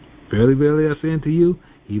 Verily, verily, I say unto you,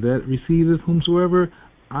 he that receiveth whomsoever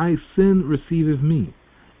I send receiveth me,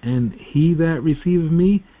 and he that receiveth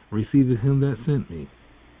me receiveth him that sent me.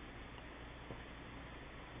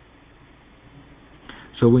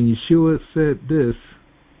 So when Yeshua said this,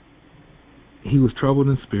 he was troubled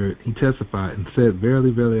in spirit. He testified and said,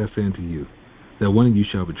 Verily, verily, I say unto you, that one of you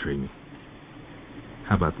shall betray me.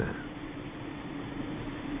 How about that?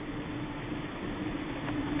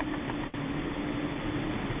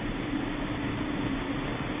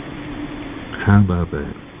 How about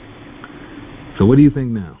that? So what do you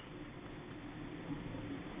think now?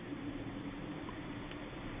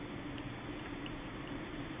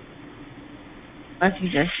 Was he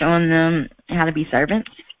just showing them how to be servants?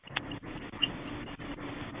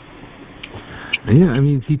 Yeah, I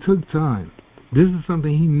mean, he took time. This is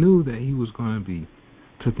something he knew that he was going to be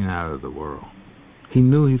taken out of the world. He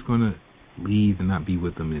knew he's going to leave and not be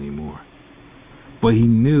with them anymore. But he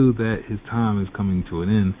knew that his time is coming to an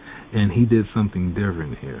end, and he did something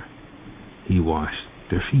different here. He washed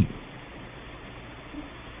their feet.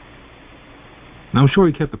 Now, I'm sure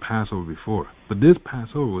he kept the Passover before, but this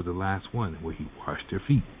Passover was the last one where he washed their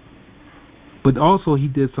feet. But also he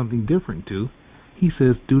did something different too. He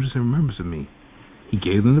says, Do this in remembrance of me. He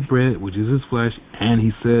gave them the bread, which is his flesh, and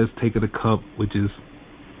he says, Take of the cup, which is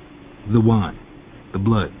the wine, the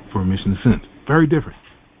blood, for remission of sins. Very different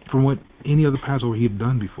from what any other Passover he had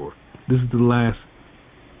done before. This is the last,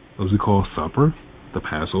 what we call supper, the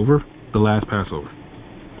Passover, the last Passover.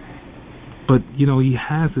 But, you know, he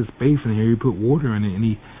has this basin here, he put water in it, and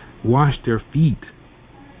he washed their feet.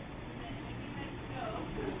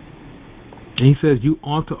 And he says, you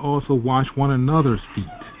ought to also wash one another's feet.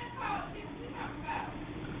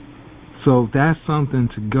 So that's something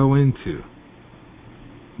to go into.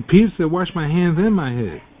 Peter said, wash my hands and my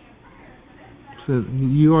head. He says,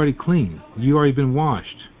 you already clean. You already been washed.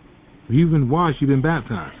 If you've been washed, you've been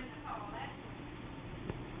baptized.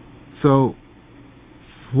 So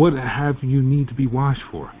what have you need to be washed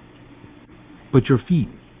for? But your feet.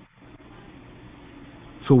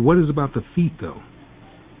 So what is about the feet, though?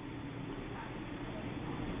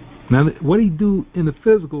 Now, what he do in the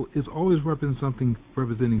physical is always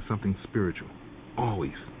representing something spiritual.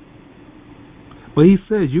 Always. But he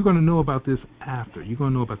says, you're going to know about this after. You're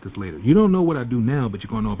going to know about this later. You don't know what I do now, but you're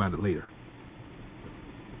going to know about it later.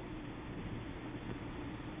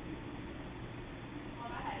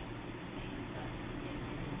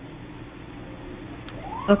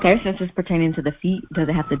 Okay, since it's pertaining to the feet, does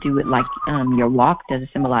it have to do with like your walk? Does it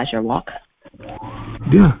symbolize your walk?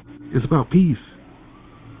 Yeah, it's about peace.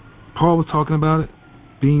 Paul was talking about it.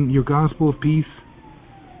 being your gospel of peace.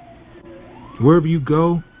 Wherever you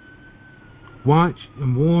go, watch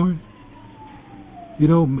and warn.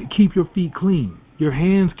 Keep your feet clean. Keep your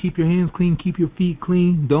hands clean. Keep your feet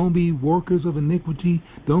clean. Don't be workers of iniquity.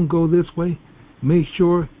 Don't go this way. Make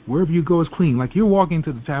sure wherever you go is clean. Like you're walking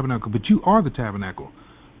to the tabernacle, but you are the tabernacle.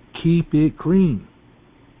 Keep it clean.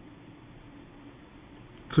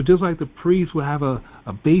 So just like the priests will have a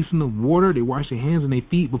basin of water, they wash their hands and their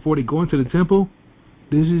feet before they go into the temple.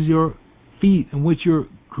 This is your feet in which you're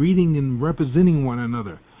greeting and representing one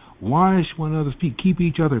another. Wash one another's feet. Keep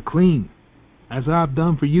each other clean. As I've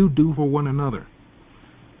done for you, do for one another.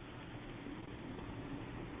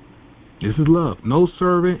 This is love. No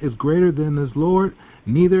servant is greater than his Lord,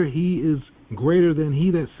 neither he is greater than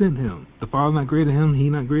he that sent him. The Father not greater than him, he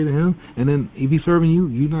not greater than him. And then if he's serving you,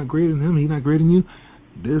 you not greater than him, he not greater than you.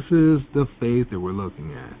 This is the faith that we're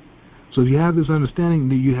looking at. So if you have this understanding,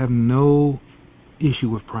 that you have no issue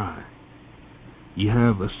with pride. You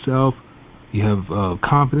have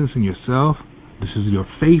confidence in yourself. This is your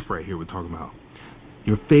faith right here we're talking about.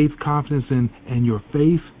 Your faith, confidence, and your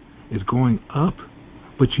faith is going up,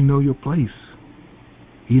 but you know your place.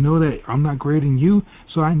 You know that I'm not greater than you,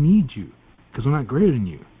 so I need you, because I'm not greater than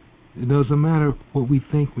you. It doesn't matter what we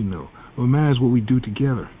think we know. What matters is what we do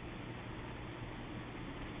together.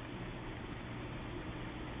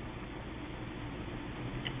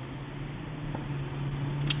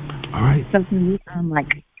 All right. So can you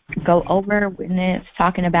go over when it's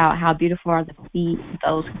talking about how beautiful are the feet of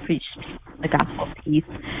those who preach the gospel of peace?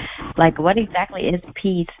 Like, what exactly is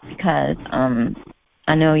peace? Because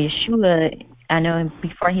I know Yeshua,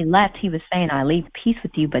 before he left, he was saying, I leave peace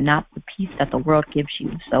with you, but not the peace that the world gives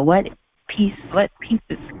you. So what peace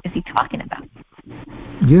is he talking about?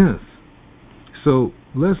 Yes. So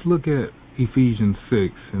let's look at Ephesians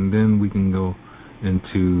 6, and then we can go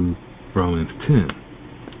into Romans 10.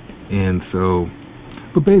 And so,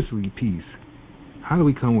 but basically, peace. How do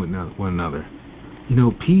we come with one another?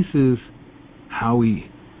 Peace is how we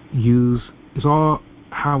it's all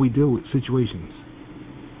how we deal with situations.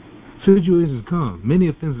 Situations come, many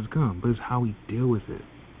offenses come, but it's how we deal with it.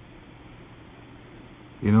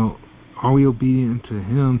 Are we obedient to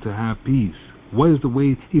him to have peace? What is the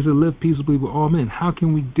way? He said, live peaceably with all men. How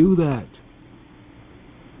can we do that?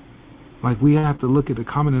 Like, we have to look at the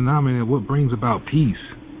common denominator, what brings about peace.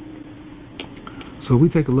 So we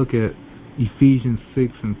take a look at Ephesians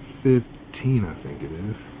 6 and 15, I think it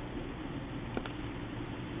is.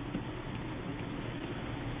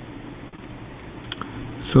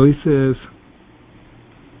 So he says,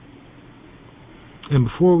 and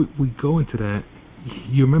before we go into that,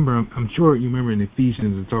 you remember, I'm sure you remember in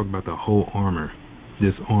Ephesians it talked about the whole armor,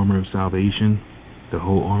 this armor of salvation, the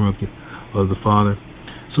whole armor of the Father.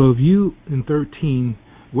 So if you, in 13,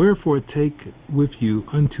 wherefore take with you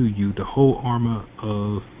unto you the whole armor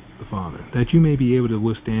of the Father, that you may be able to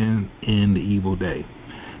withstand in the evil day.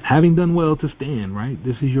 Having done well to stand, right?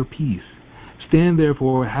 This is your peace. Stand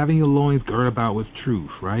therefore, having your loins girded about with truth,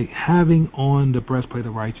 right? Having on the breastplate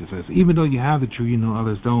of righteousness. Even though you have the truth,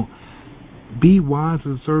 others don't. Be wise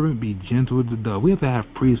as a servant, be gentle as a dove. We have to have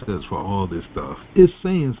precepts for all this stuff. It's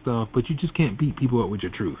saying stuff, but you just can't beat people up with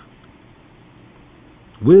your truth.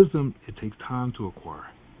 Wisdom, it takes time to acquire.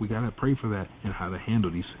 We got to pray for that and how to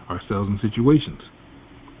handle ourselves in situations.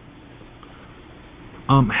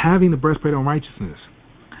 Having the breastplate of righteousness.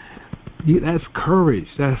 That's courage.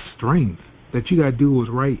 That's strength. That you got to do what's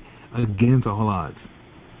right against all odds.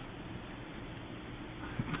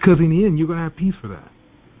 Because in the end, you're going to have peace for that.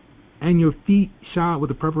 And your feet shod with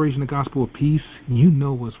the preparation of the gospel of peace, you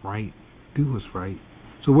know what's right. Do what's right.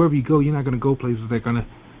 So wherever you go, you're not going to go places that are going to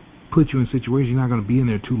put you in situations. You're not going to be in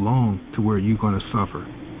there too long to where you're going to suffer.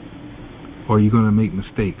 Or you're going to make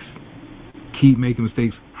mistakes. Keep making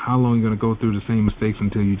mistakes. How long are you going to go through the same mistakes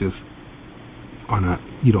until you just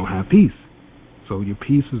you don't have peace? So your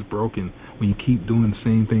peace is broken when you keep doing the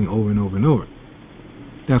same thing over and over and over.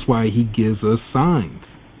 That's why he gives us signs.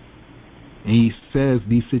 And he says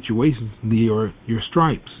these situations, your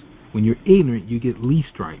stripes. When you're ignorant, you get least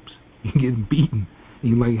stripes. You're getting beaten.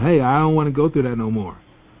 And you're like, hey, I don't want to go through that no more.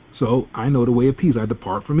 So I know the way of peace. I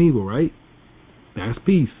depart from evil, right? That's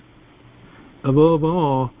peace. Above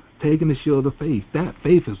all, taking the shield of faith. That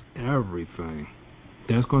faith is everything.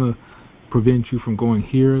 That's going to prevent you from going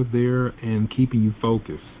here, there, and keeping you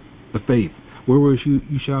focused. The faith. Wherewith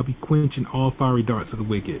you shall be quenching all fiery darts of the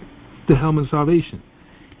wicked. The helmet of salvation.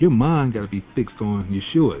 Your mind got to be fixed on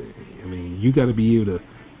Yeshua. You got to be able to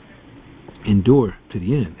endure to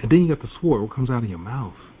the end. And then you got the sword. What comes out of your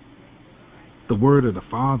mouth? The word of the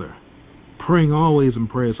Father. Praying always in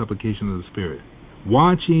prayer, supplication of the Spirit.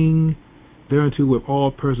 Watching thereunto with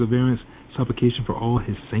all perseverance, supplication for all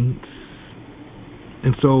his saints.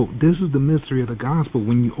 And so this is the mystery of the gospel.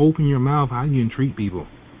 When you open your mouth, how you entreat people,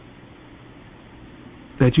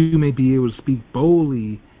 that you may be able to speak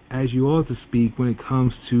boldly as you ought to speak when it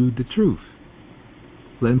comes to the truth,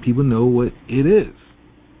 letting people know what it is.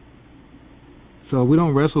 So we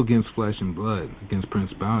don't wrestle against flesh and blood, against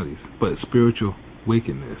principalities, but spiritual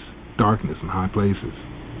wickedness, darkness in high places.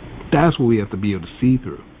 That's what we have to be able to see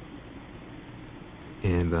through.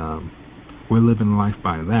 And we're living life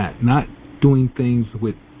by that, not doing things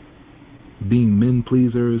with being men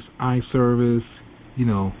pleasers, eye service,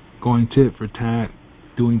 going tit for tat,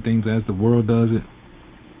 doing things as the world does it.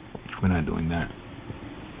 We're not doing that.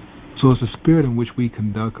 So it's the spirit in which we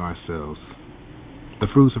conduct ourselves. The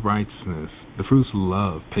fruits of righteousness, the fruits of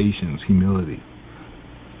love, patience, humility.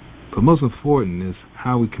 But most important is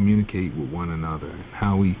how we communicate with one another,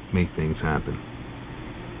 how we make things happen.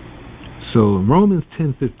 So in Romans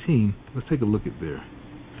 10:15, let's take a look at there.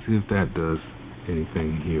 See if that does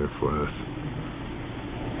anything here for us.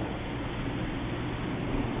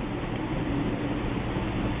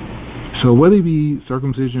 So whether it be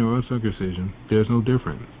circumcision or uncircumcision, there's no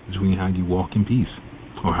difference between how you walk in peace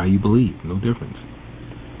or how you believe. No difference.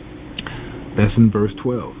 That's in verse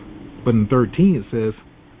 12. But in 13 it says,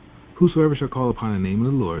 whosoever shall call upon the name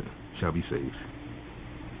of the Lord shall be saved.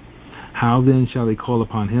 How then shall they call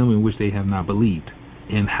upon him in which they have not believed?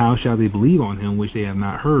 And how shall they believe on him which they have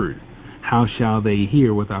not heard? How shall they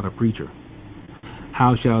hear without a preacher?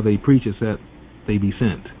 How shall they preach except they be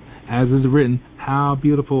sent? As is written, how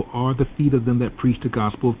beautiful are the feet of them that preach the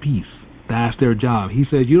gospel of peace. That's their job. He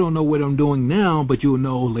says, you don't know what I'm doing now, but you'll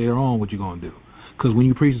know later on what you're going to do. Because when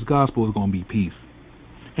you preach the gospel, it's going to be peace.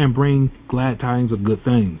 And bring glad tidings of good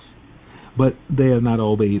things. But they have not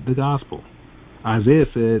obeyed the gospel. Isaiah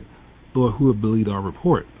said, Lord, who have believed our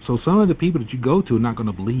report? So some of the people that you go to are not going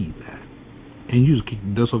to believe that. And you just kick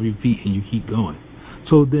the dust off your feet and you keep going.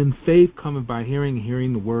 So then faith cometh by hearing, and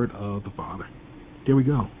hearing the word of the Father. There we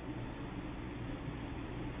go.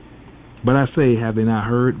 But I say, have they not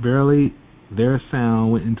heard? Verily, their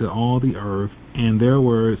sound went into all the earth, and their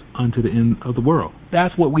words unto the end of the world.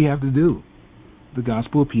 That's what we have to do. The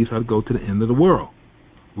gospel of peace has to go to the end of the world.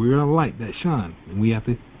 We're a light that shines, and we have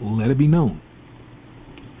to let it be known.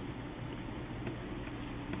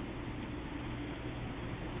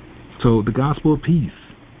 So the gospel of peace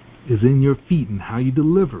is in your feet and how you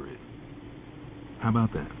deliver it. How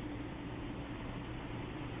about that?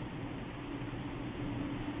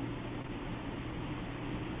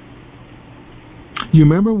 You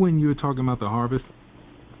remember when you were talking about the harvest?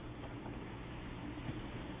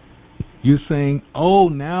 You're saying, oh,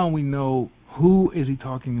 now we know who is he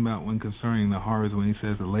talking about when concerning the harvest, when he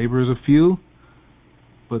says the laborers are few,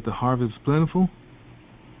 but the harvest is plentiful?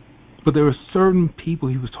 But there were certain people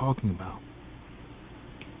he was talking about.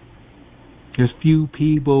 There's few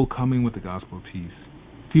people coming with the gospel of peace.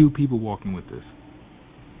 Few people walking with this.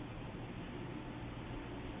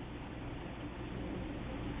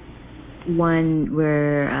 One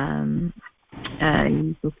where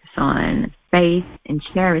you focus on faith and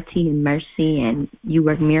charity and mercy, and you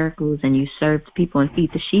work miracles and you serve people and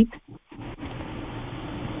feed the sheep.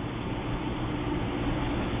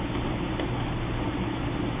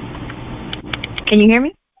 Can you hear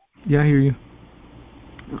me? Yeah, I hear you.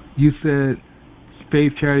 You said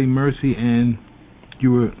faith, charity, mercy, and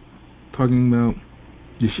you were talking about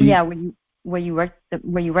the sheep. Yeah, where you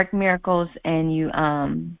work miracles and you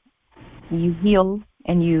heal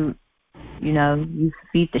and you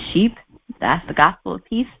feed the sheep. That's the gospel of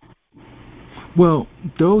peace. Well,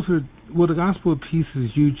 the gospel of peace is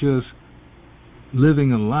you just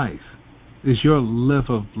living a life. It's your life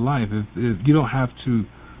of life. You don't have to,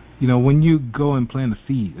 when you go and plant a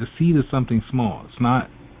seed is something small. It's not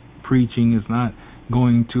preaching. It's not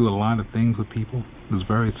going to a lot of things with people. It's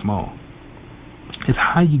very small. It's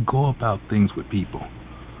how you go about things with people.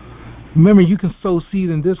 Remember, you can sow seed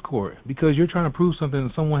in discord because you're trying to prove something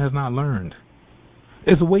that someone has not learned.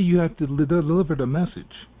 It's the way you have to deliver the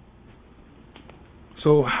message.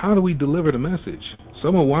 So how do we deliver the message?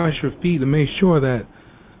 Someone wash your feet to make sure that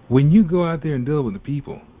when you go out there and deal with the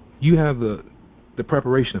people, you have the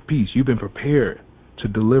preparation of peace. You've been prepared to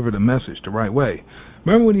deliver the message the right way.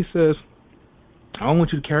 Remember when he says, I don't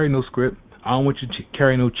want you to carry no script. I don't want you to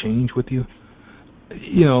carry no change with you.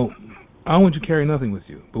 I don't want you to carry nothing with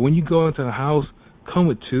you. But when you go into the house, come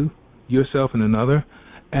with two, yourself and another,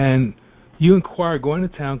 and you inquire, go into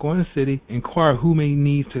town, go in the city, inquire who may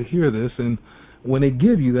need to hear this, and when they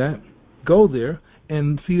give you that, go there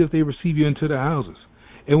and see if they receive you into their houses.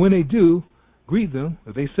 And when they do, greet them.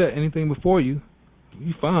 If they set anything before you,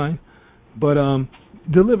 you fine. But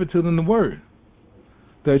deliver to them the word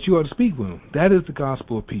that you are to speak with them. That is the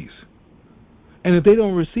gospel of peace. And if they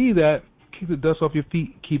don't receive that, keep the dust off your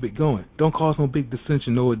feet. Keep it going. Don't cause no big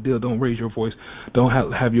dissension, no deal. Don't raise your voice. Don't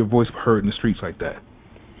have your voice heard in the streets like that.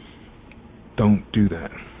 Don't do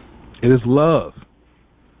that. It is love.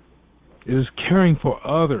 It is caring for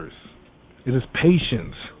others. It is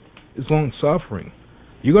patience. It's long suffering.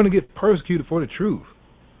 You're going to get persecuted for the truth.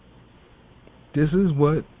 This is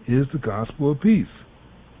what is the gospel of peace.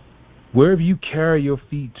 Wherever you carry your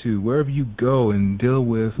feet to, wherever you go and deal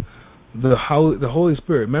with the Holy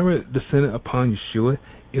Spirit. Remember it descended upon Yeshua?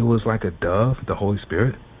 It was like a dove, the Holy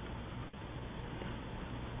Spirit.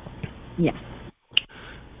 Yes.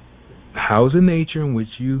 How's the nature in which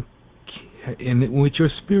your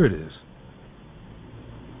spirit is?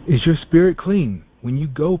 Is your spirit clean when you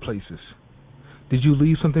go places? Did you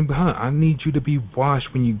leave something behind? I need you to be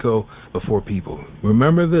washed when you go before people.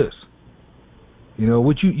 Remember this. You know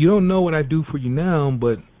what you don't know what I do for you now,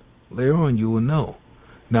 but later on you will know.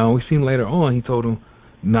 Now we seen later on he told them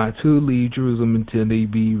not to leave Jerusalem until they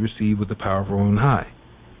be received with the power from on high.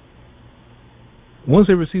 Once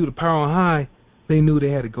they received the power on high, they knew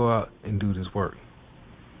they had to go out and do this work.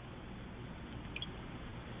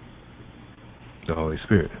 The Holy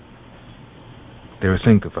Spirit. They were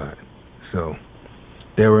sanctified. So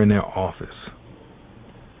they were in their office.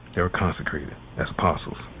 They were consecrated as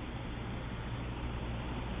apostles.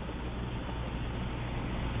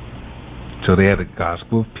 So they had the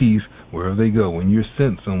gospel of peace wherever they go. When you're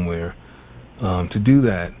sent somewhere to do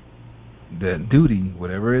that duty,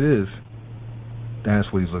 whatever it is,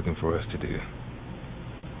 that's what he's looking for us to do.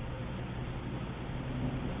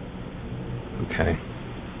 Okay.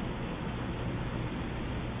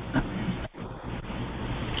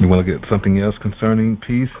 You want to get something else concerning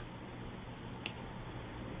peace?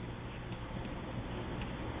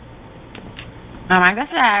 I guess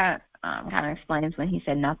that kind of explains when he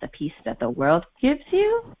said not the peace that the world gives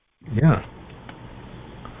you. Yeah.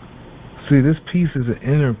 See, this peace is an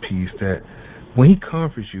inner peace that when he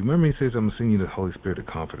comforts you, remember he says, I'm going to send you the Holy Spirit, the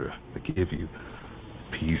Comforter, to give you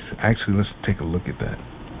peace. Actually, let's take a look at that,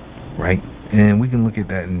 right? And we can look at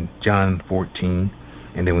that in John 14,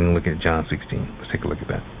 and then we can look at John 16. Let's take a look at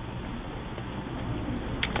that.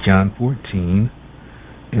 John 14,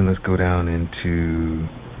 and let's go down into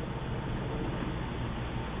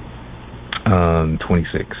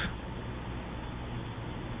 26.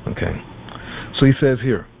 Okay. So he says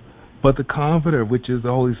here, but the Comforter, which is the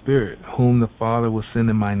Holy Spirit, whom the Father will send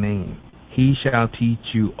in my name, he shall teach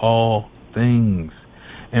you all things,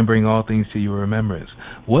 and bring all things to your remembrance.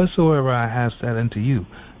 Whatsoever I have said unto you,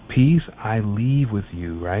 peace I leave with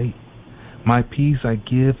you, right? My peace I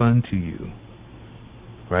give unto you,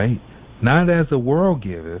 right? Not as the world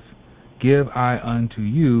giveth, give I unto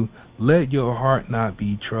you. Let your heart not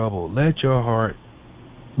be troubled. Let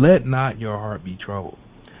not your heart be troubled.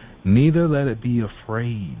 Neither let it be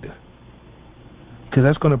afraid. Because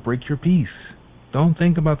that's going to break your peace. Don't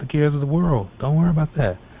think about the cares of the world. Don't worry about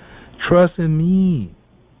that. Trust in me.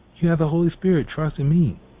 You have the Holy Spirit. Trust in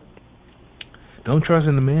me. Don't trust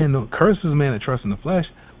in the man. Don't curse the man that trusts in the flesh,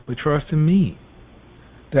 but trust in me.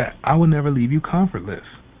 That I will never leave you comfortless.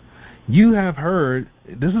 You have heard,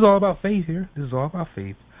 this is all about faith here. This is all about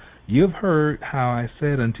faith. You have heard how I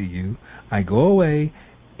said unto you, I go away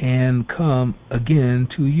and come again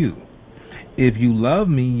to you. If you love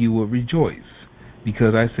me, you will rejoice,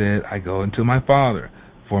 because I said, I go unto my Father,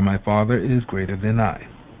 for my Father is greater than I.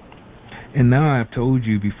 And now I have told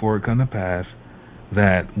you before it come to pass,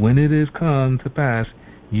 that when it is come to pass,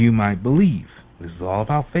 you might believe. This is all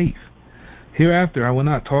about faith. Hereafter I will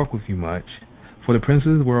not talk with you much, for the prince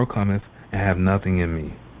of the world cometh, and have nothing in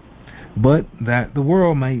me. But that the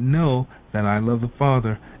world might know that I love the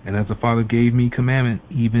Father, and as the Father gave me commandment,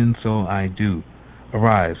 even so I do.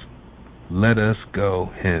 Arise, let us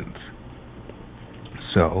go hence.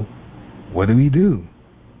 So, what do?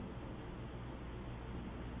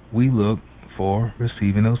 We look for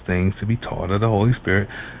receiving those things to be taught of the Holy Spirit,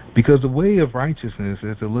 because the way of righteousness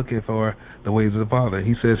is to look for the ways of the Father.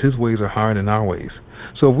 He says his ways are higher than our ways.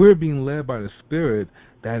 So if we're being led by the Spirit,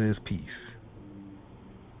 that is peace.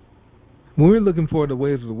 When we're looking for the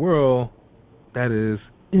ways of the world, that is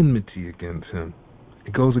enmity against him.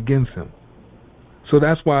 It goes against him. So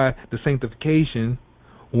that's why the sanctification,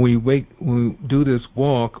 when we do this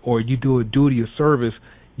walk, or you do a duty of service,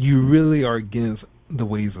 you really are against the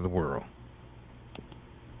ways of the world.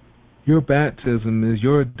 Your baptism is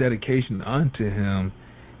your dedication unto him.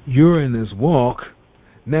 You're in this walk.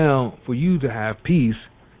 Now, for you to have peace,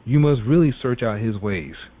 you must really search out his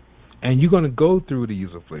ways. And you're going to go through these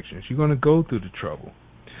afflictions. You're going to go through the trouble.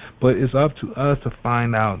 But it's up to us to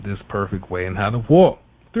find out this perfect way and how to walk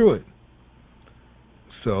through it.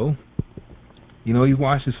 So, he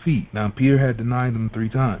washed his feet. Now, Peter had denied him 3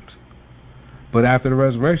 times. But after the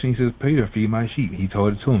resurrection, he says, Peter, feed my sheep. He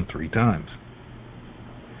told it to him 3 times.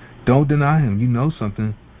 Don't deny him. You know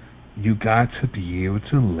something. You got to be able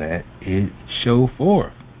to let it show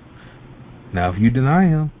forth. Now, if you deny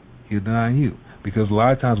him, he'll deny you. Because a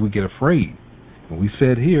lot of times we get afraid. And we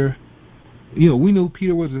said here, we knew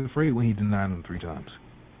Peter was afraid when he denied him 3 times.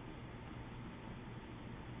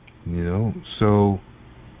 So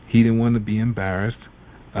he didn't want to be embarrassed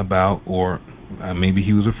about, or maybe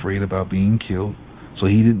he was afraid about being killed. So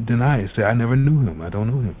he didn't deny it. He said, I never knew him. I don't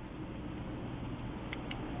know him.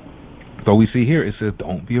 So we see here, it says,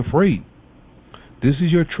 don't be afraid. This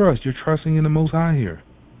is your trust. You're trusting in the Most High here.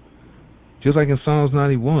 Just like in Psalms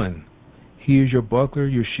 91, He is your buckler,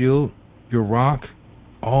 your shield, your rock,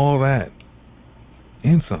 all that,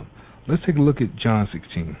 and some. Let's take a look at John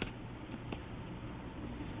 16.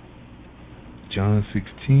 John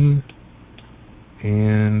 16,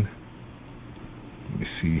 and let me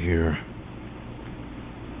see here.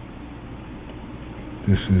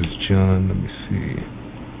 This is John, let me see.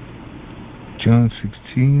 John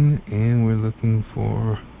 16, and we're looking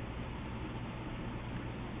for...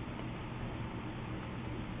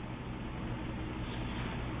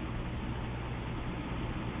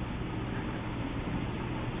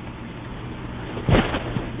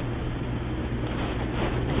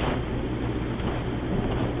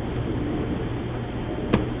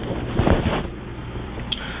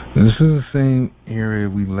 This is the same area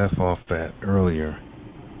we left off at earlier.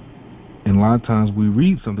 And a lot of times we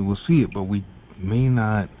read something, we'll see it, but we may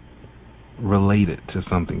not relate it to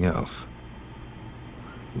something else.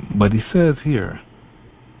 But he says here,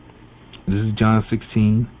 this is John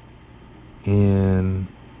 16, and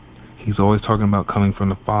he's always talking about coming from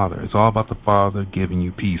the Father. It's all about the Father giving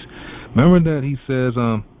you peace. Remember that he says,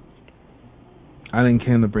 I didn't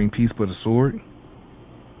come to bring peace but a sword?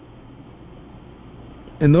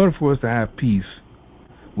 In order for us to have peace,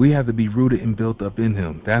 we have to be rooted and built up in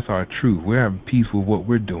Him. That's our truth. We're having peace with what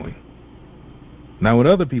we're doing. Now, what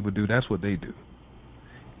other people do, that's what they do.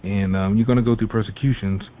 And you're going to go through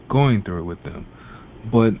persecutions going through it with them.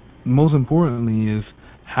 But most importantly is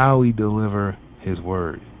how we deliver His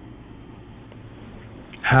word.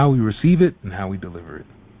 How we receive it and how we deliver it.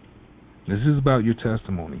 This is about your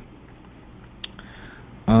testimony.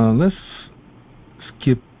 Let's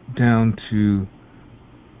skip down to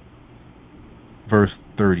verse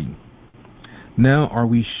 30. Now are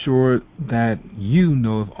we sure that you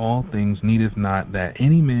know of all things, needeth not that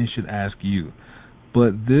any man should ask you.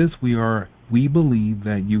 But this we believe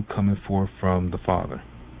that you cometh forth from the Father.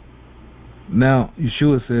 Now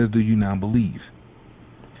Yeshua says, do you now believe?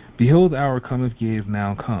 Behold, the hour cometh, yea, is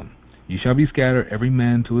now come. You shall be scattered, every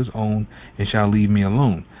man to his own, and shall leave me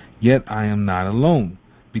alone. Yet I am not alone,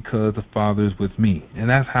 because the Father is with me. And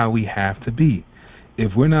that's how we have to be.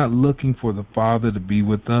 If we're not looking for the Father to be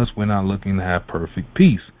with us, we're not looking to have perfect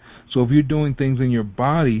peace. So if you're doing things in your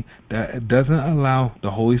body that doesn't allow the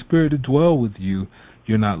Holy Spirit to dwell with you,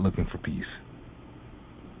 you're not looking for peace.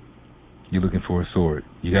 You're looking for a sword.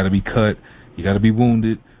 You got to be cut. You got to be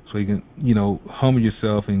wounded so you can, humble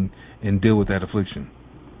yourself and deal with that affliction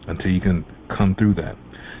until you can come through that.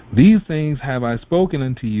 These things have I spoken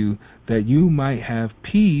unto you, that you might have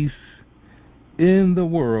peace in the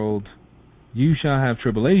world. You shall have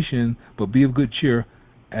tribulation, but be of good cheer,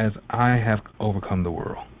 as I have overcome the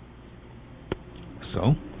world.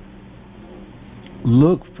 So,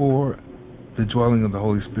 look for the dwelling of the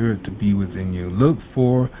Holy Spirit to be within you. Look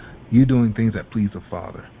for you doing things that please the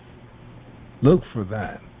Father. Look for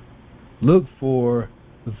that. Look for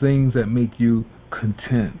the things that make you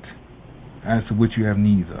content as to what you have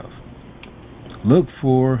needs of. Look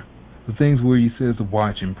for the things where He says to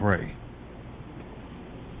watch and pray.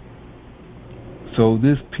 So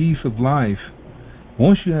this peace of life,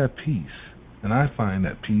 once you have peace, and I find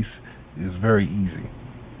that peace is very easy.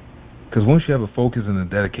 Because once you have a focus and a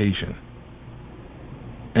dedication,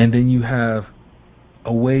 and then you have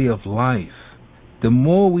a way of life, the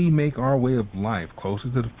more we make our way of life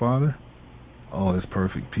closer to the Father, it's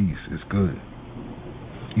perfect peace. It's good.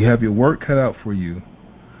 You have your work cut out for you.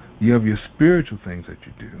 You have your spiritual things that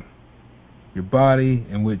you do. Your body,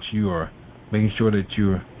 in which you are making sure that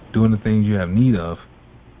you're doing the things you have need of.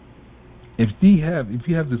 If you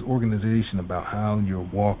have this organization about how your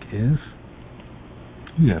walk is,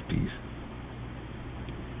 you have peace.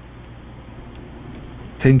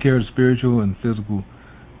 Taking care of the spiritual and physical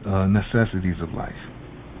necessities of life.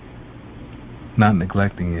 Not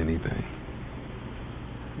neglecting anything.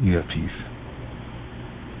 You have peace.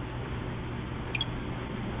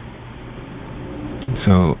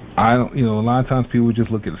 I don't, a lot of times people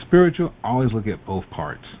just look at the spiritual. I always look at both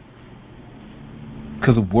parts,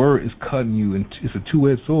 because the word is cutting you, and it's a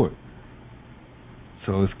two-edged sword.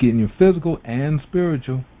 So it's getting you physical and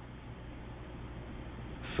spiritual.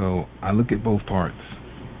 So I look at both parts,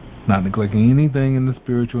 not neglecting anything in the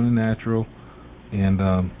spiritual and the natural, and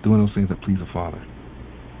doing those things that please the Father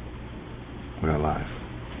with our lives.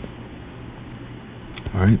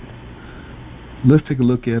 All right. Let's take a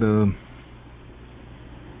look at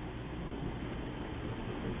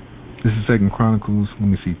this is 2 Chronicles. Let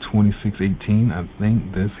me see, 26:18. I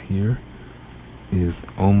think this here is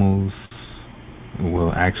almost,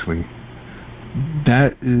 well, actually,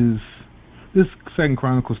 that is this 2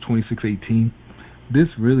 Chronicles 26:18. This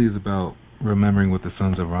really is about remembering what the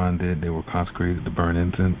sons of Aaron did. They were consecrated to burn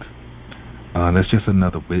incense. That's just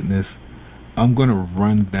another witness. I'm going to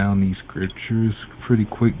run down these scriptures pretty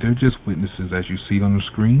quick. They're just witnesses as you see on the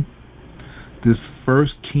screen. This 1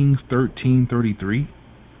 Kings 13:33.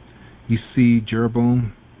 You see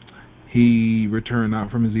Jeroboam, he returned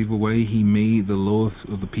not from his evil way. He made the lowest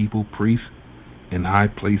of the people priests in high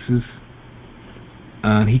places,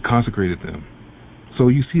 and he consecrated them. So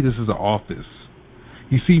you see this is an office.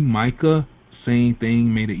 You see Micah, same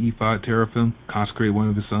thing, made an ephod, teraphim, consecrated one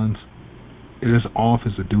of his sons. It is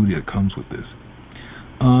office, a duty that comes with this.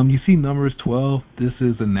 You see Numbers 12. This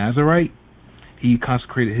is a Nazirite. He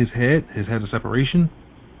consecrated his head of separation.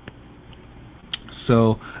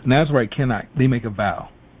 So Nazirite cannot. They make a vow.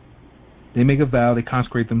 They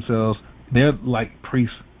consecrate themselves. They're like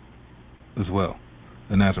priests as well.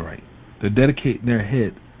 The Nazirite. They dedicate their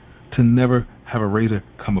head to never have a razor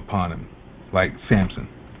come upon him, like Samson.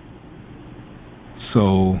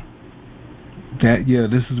 So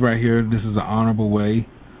this is right here. This is an honorable way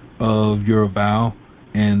of your vow,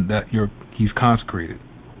 and that he's consecrated.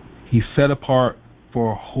 He's set apart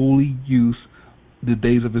for holy use. The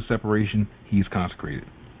days of his separation, he's consecrated,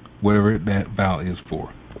 whatever that vow is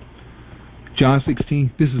for. John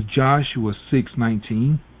 16. This is Joshua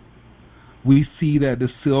 6:19. We see that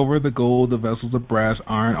the silver, the gold, the vessels of brass,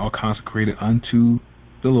 iron are consecrated unto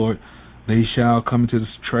the Lord. They shall come into the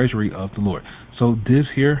treasury of the Lord. So this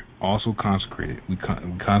here also consecrated. We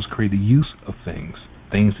consecrate the use of things.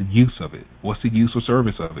 The use of it. What's the use or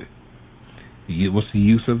service of it? What's the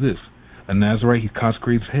use of this? A Nazirite, he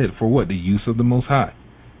consecrates his head for what? The use of the Most High.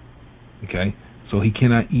 Okay? So he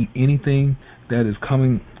cannot eat anything that is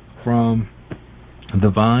coming from the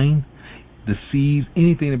vine, the seeds,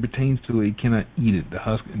 anything that pertains to it. He cannot eat it, the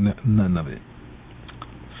husk, none of it.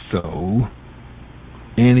 So,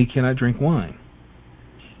 and he cannot drink wine.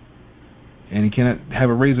 And he cannot have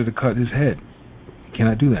a razor to cut his head. He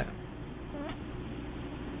cannot do that.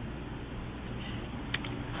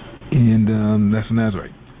 And that's a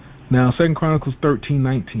Nazirite. Now, 2 Chronicles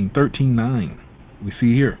 13:9. We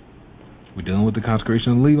see here, we're dealing with the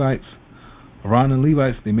consecration of the Levites. Aaron and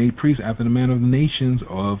Levites, they made priests after the manner of the nations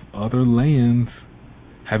of other lands.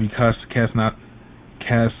 Have you not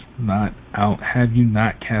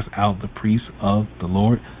cast out the priests of the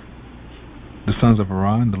Lord, the sons of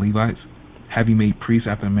Aaron, the Levites? Have you made priests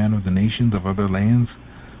after the manner of the nations of other lands,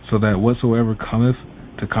 so that whatsoever cometh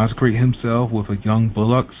to consecrate himself with a young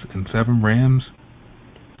bullocks and 7 rams,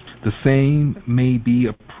 the same may be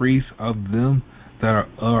a priest of them that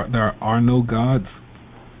are no gods?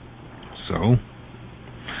 So,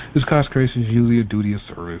 this consecration is usually a duty of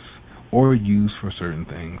service or used for certain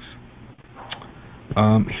things.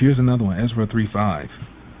 Here's another one, Ezra 3:5.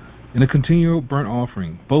 In a continual burnt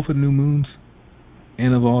offering, both of new moons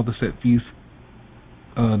and of all the set feasts,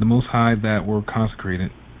 the Most High that were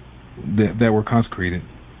consecrated,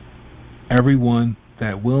 everyone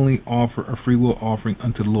that willingly offer a free will offering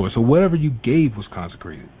unto the Lord. So whatever you gave was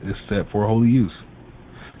consecrated. It's set for holy use.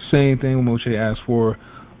 Same thing when Moshe asked for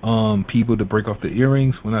people to break off the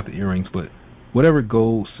earrings. Well, not the earrings, but whatever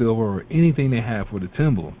gold, silver, or anything they had for the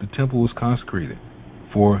temple. The temple was consecrated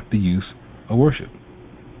for the use of worship.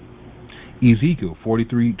 Ezekiel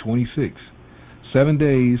 43:26. 7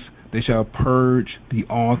 days they shall purge the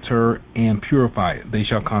altar and purify it. They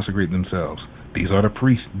shall consecrate themselves. These are the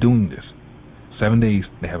priests doing this. 7 days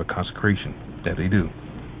they have a consecration that they do.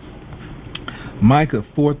 Micah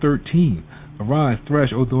 4:13. Arise,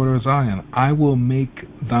 thresh, O daughter of Zion. I will make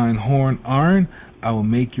thine horn iron. I will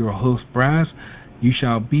make your hoofs brass. You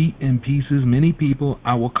shall beat in pieces many people.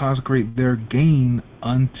 I will consecrate their gain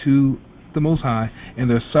unto the Most High, and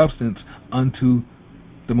their substance unto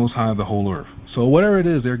the Most High of the whole earth. So whatever it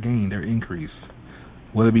is, their gain, their increase,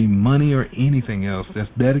 whether it be money or anything else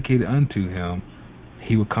that's dedicated unto him,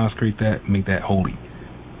 he will consecrate that, make that holy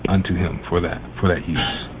unto him for that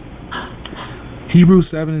use. Hebrews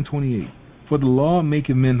 7:28. For the law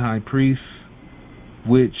maketh men high priests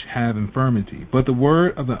which have infirmity. But the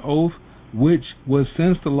word of the oath which was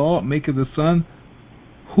since the law maketh the Son,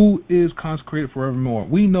 who is consecrated forevermore.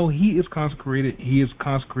 We know he is consecrated. He is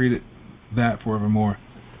consecrated that forevermore.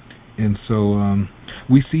 And so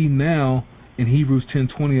we see now in Hebrews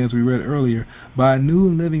 10:20, as we read earlier, by a new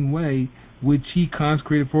and living way which he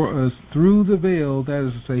consecrated for us through the veil, that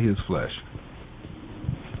is to say, his flesh.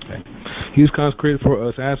 Okay. He is consecrated for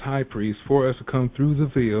us as high priest, for us to come through the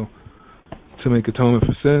veil to make atonement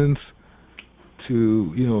for sins,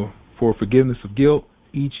 for forgiveness of guilt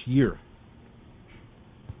each year.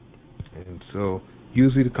 And so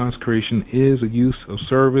usually the consecration is a use of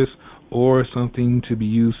service or something to be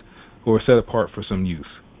used or set apart for some use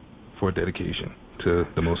for dedication to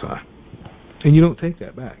the Most High. And you don't take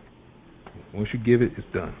that back. Once you give it, it's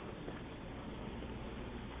done.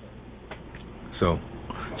 So,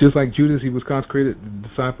 just like Judas, he was consecrated. The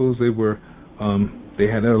disciples, they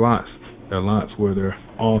had their lots. Their lots were their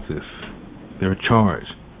office, their charge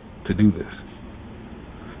to do this.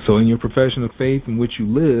 So in your profession of faith in which you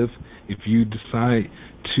live, if you decide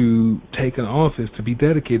to take an office to be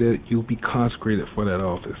dedicated, you'll be consecrated for that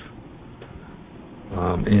office.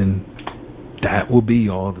 And that will be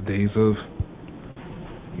all the days of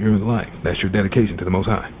your life. That's your dedication to the Most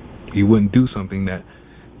High. You wouldn't do something that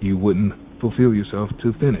you wouldn't fulfill yourself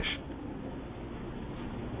to finish.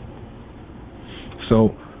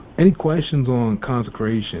 So, any questions on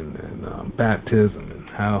consecration and baptism and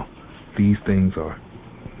how these things are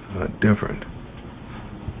different?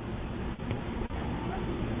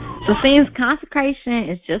 So seems consecration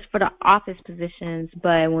is just for the office positions,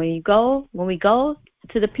 but when we go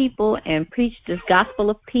to the people and preach this gospel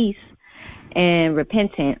of peace and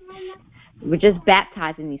repentance, we're just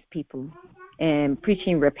baptizing these people and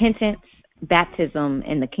preaching repentance, baptism,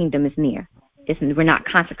 and the kingdom is near. We're not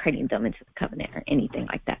consecrating them into the covenant or anything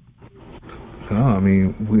like that. No, I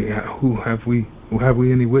mean, who have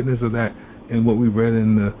we any witness of that in what we read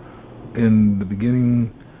in the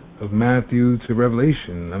beginning of Matthew to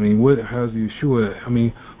Revelation? I mean, what has Yeshua? I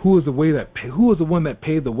mean, who was the one that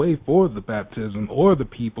paid the way for the baptism or the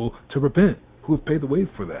people to repent? Who has paid the way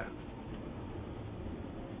for that?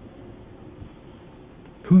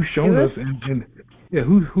 Who's shown us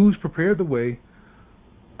who's prepared the way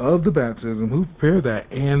of the baptism? Who prepared that,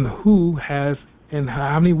 and who has, and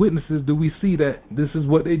how many witnesses do we see that this is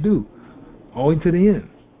what they do, all the way to the end?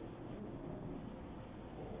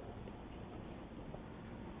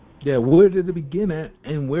 Yeah, where did it begin at,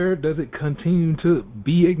 and where does it continue to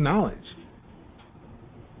be acknowledged?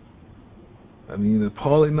 I mean,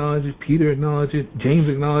 Paul acknowledged it, Peter acknowledged it, James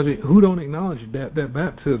acknowledged it. Who don't acknowledge that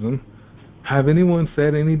baptism? Have anyone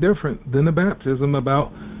said any different than the baptism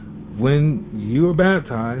about when you are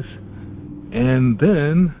baptized, and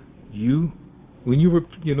then you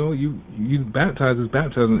baptize? This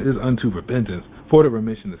baptism is unto repentance for the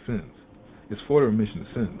remission of sins. It's for the remission of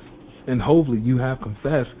sins. And hopefully you have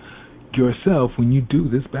confessed yourself when you do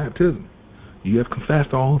this baptism. You have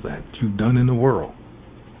confessed all that you've done in the world.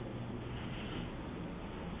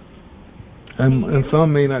 And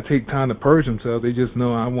some may not take time to purge themselves. They just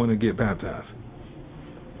know, I want to get baptized.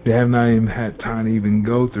 They have not even had time to even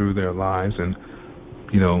go through their lives and,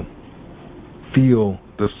 feel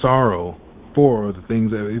the sorrow for the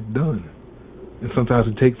things that they've done. And sometimes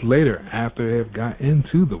it takes later, after they have got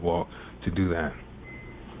into the walk, to do that.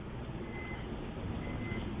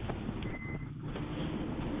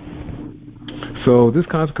 So this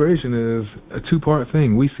consecration is a two-part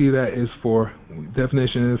thing. We see that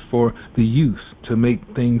definition is for the use, to make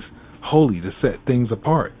things holy, to set things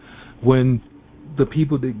apart. When the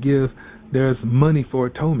people that give, there's money for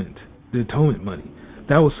atonement, the atonement money.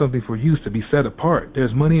 That was something for use, to be set apart.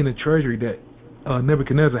 There's money in the treasury that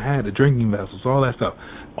Nebuchadnezzar had, the drinking vessels, all that stuff.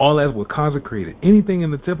 All that was consecrated. Anything in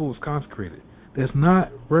the temple was consecrated. That's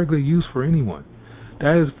not regular use for anyone.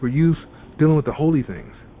 That is for use dealing with the holy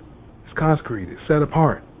things. It's consecrated, set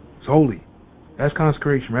apart. It's holy. That's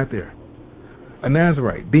consecration right there. A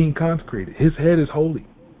Nazarite being consecrated. His head is holy.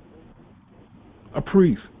 A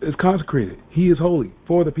priest is consecrated. He is holy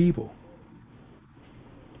for the people.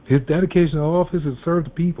 His dedication to office is to serve the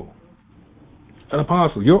people. An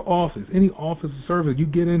apostle, your office, any office of service you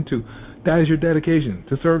get into, that is your dedication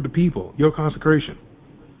to serve the people, your consecration.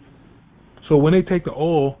 So when they take the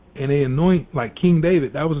oil and they anoint, like King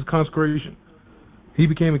David, that was his consecration. He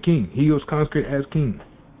became a king. He was consecrated as king.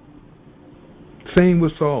 Same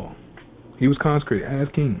with Saul. He was consecrated as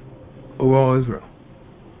king over all Israel.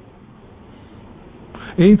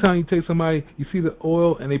 Anytime you take somebody, you see the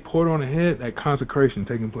oil and they pour it on the head, that consecration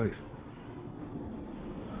taking place.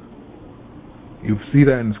 You see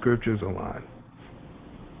that in the scriptures a lot.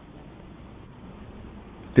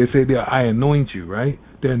 They say that I anoint you, right?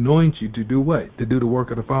 They anoint you to do what? To do the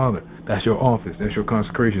work of the Father. That's your office. That's your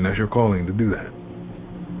consecration. That's your calling to do that.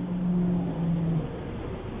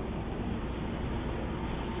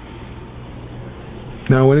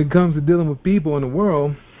 Now, when it comes to dealing with people in the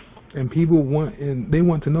world, and they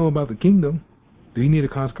want to know about the kingdom, do you need a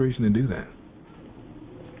consecration to do that?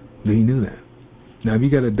 Do you do that? Now, if you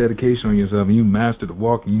got a dedication on yourself and you master the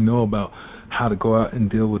walk and you know about how to go out and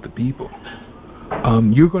deal with the people,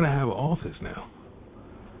 you're going to have an office now.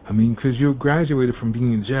 I mean, because you're graduated from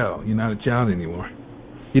being in jail. You're not a child anymore.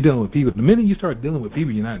 You're dealing with people. The minute you start dealing with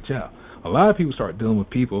people, you're not a child. A lot of people start dealing with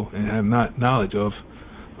people and have not knowledge of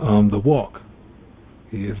the walk.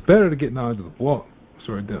 It's better to get knowledge of the walk,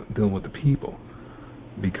 start dealing with the people,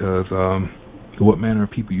 because what manner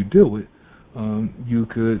of people you deal with,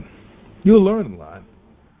 you'll learn a lot.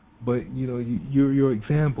 But you're your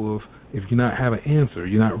example of, if you're not have an answer,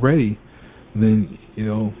 you're not ready, then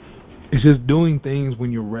it's just doing things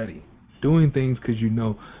when you're ready, doing things because you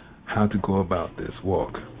know how to go about this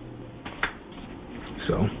walk.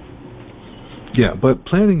 So yeah, but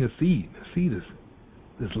planting a seed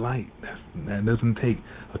is light. That doesn't take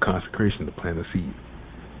a consecration to plant a seed.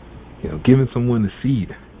 Giving someone a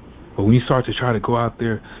seed. But when you start to try to go out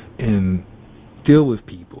there and deal with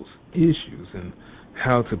people's issues and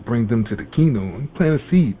how to bring them to the kingdom, when you plant a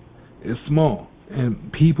seed, it's small.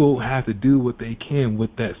 And people have to do what they can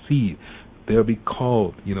with that seed. They'll be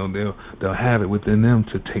called, they'll have it within them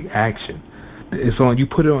to take action. It's on you,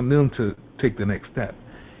 put it on them to take the next step.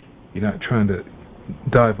 You're not trying to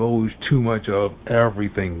divulge too much of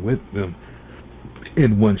everything with them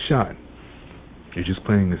in one shot. You're just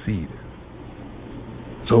planting the seed.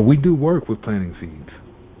 So we do work with planting seeds.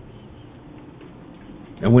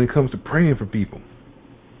 And when it comes to praying for people,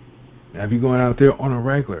 now if you're going out there on a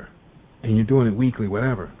regular and you're doing it weekly,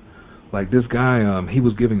 whatever, like this guy, he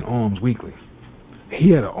was giving alms weekly.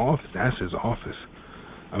 He had an office. That's his office.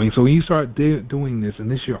 I mean, so when you start doing this,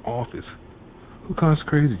 and this is your office, who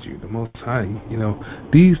consecrated you? The Most High.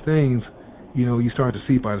 These things, you start to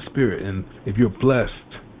see by the Spirit. And if you're blessed,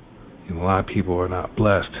 a lot of people are not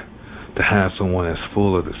blessed to have someone that's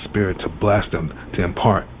full of the Spirit to bless them, to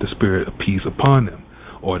impart the Spirit of peace upon them,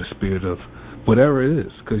 or the Spirit of whatever it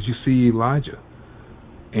is. Because you see Elijah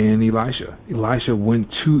and Elisha. Elisha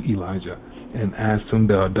went to Elijah and asked him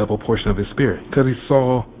the double portion of his Spirit, because he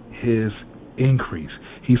saw his increase.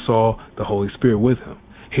 He saw the Holy Spirit with him.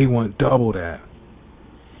 He wanted double that.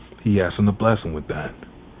 He asked him to bless him with that.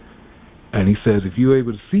 And he says, if you're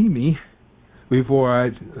able to see me before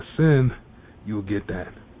I ascend, you'll get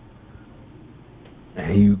that.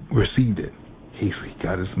 And he received it. He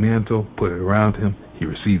got his mantle, put it around him, he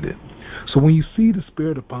received it. So when you see the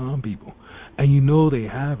Spirit upon people, and you know they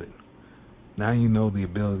have it, now you know the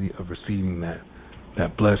ability of receiving that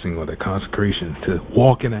blessing or that consecration to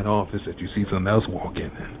walk in that office that you see someone else walk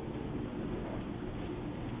in.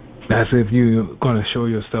 That's if you're going to show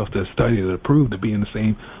yourself to study to prove to be in the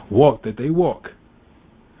same walk that they walk.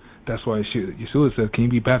 That's why Yeshua says, can you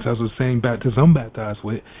be baptized with the same baptism I'm baptized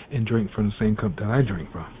with and drink from the same cup that I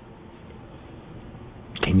drink from?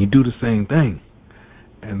 Can you do the same thing?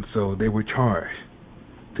 And so they were charged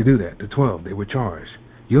to do that. The 12, they were charged.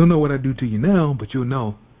 You don't know what I do to you now, but you'll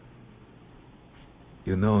know.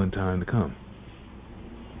 You'll know in time to come.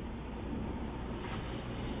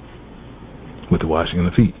 With the washing of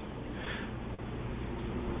the feet.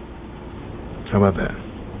 How about that?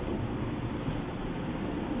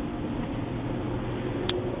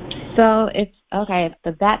 So if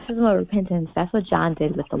the baptism of repentance, that's what John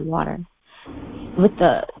did with the water. With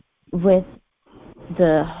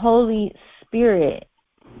the Holy Spirit,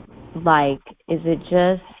 like, is it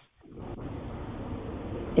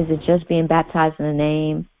just being baptized in the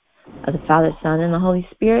name of the Father, Son, and the Holy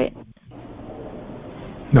Spirit?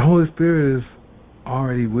 The Holy Spirit is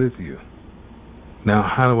already with you. Now,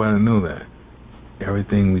 how do I know that?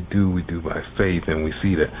 Everything we do by faith, and we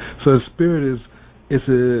see that. So the Spirit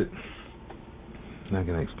I'm not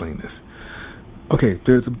going to explain this. Okay,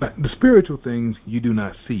 the spiritual things you do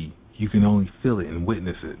not see. You can only feel it and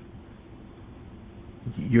witness it.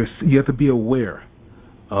 You have to be aware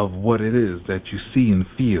of what it is that you see and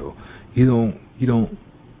feel.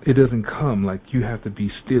 It doesn't come. Like, you have to be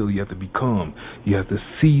still, you have to be calm. You have to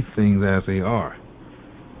see things as they are.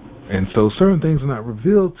 And so certain things are not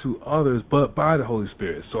revealed to others but by the Holy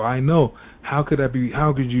Spirit. So I know, how could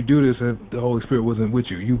you do this if the Holy Spirit wasn't with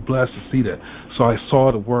you? You blessed to see that. So I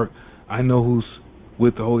saw the work. I know who's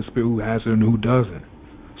with the Holy Spirit, who has it and who doesn't.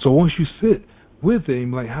 So once you sit with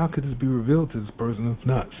him, like, how could this be revealed to this person if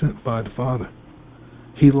not sent by the Father?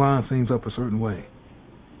 He lines things up a certain way.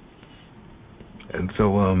 And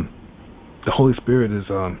so the Holy Spirit is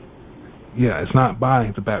it's not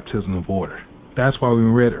by the baptism of water. That's why we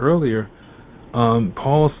read earlier,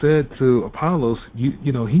 Paul said to Apollos,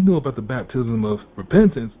 you know, he knew about the baptism of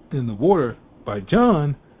repentance in the water by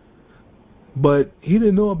John, but he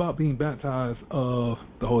didn't know about being baptized of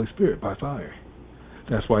the Holy Spirit by fire.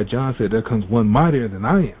 That's why John said, there comes one mightier than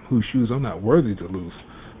I am, whose shoes I'm not worthy to loose.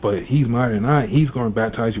 But he's mightier than I. He's going to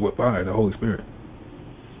baptize you with fire, the Holy Spirit.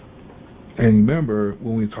 And remember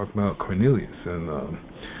when we talked about Cornelius and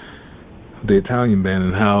the Italian band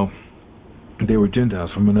and how they were Gentiles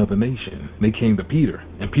from another nation. They came to Peter,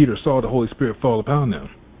 and Peter saw the Holy Spirit fall upon them.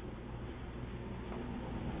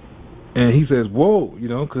 And he says, "Whoa, you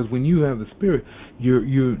know, because when you have the Spirit, you're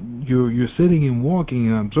sitting and walking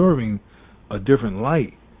and observing a different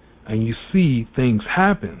light, and you see things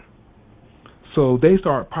happen." So they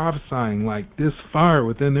start prophesying like this fire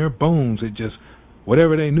within their bones. It just,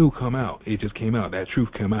 whatever they knew come out. It just came out. That truth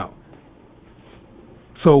came out.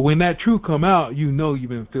 So when that truth come out, you know you've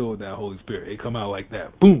been filled with that Holy Spirit. It come out like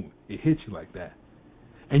that. Boom. It hits you like that.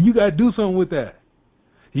 And you got to do something with that.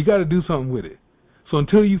 You got to do something with it. So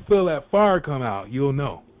until you feel that fire come out, you'll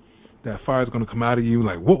know that fire is going to come out of you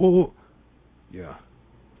like, whoa, whoa, whoa. Yeah.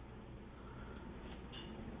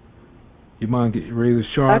 Your mind get razor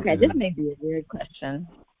sharp. Okay, this may be a weird question,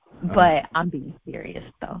 but I'm being serious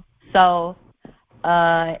though. So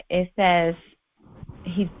it says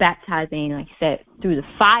he's baptizing, like you said, through the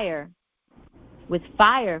fire, with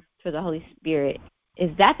fire for the Holy Spirit. Is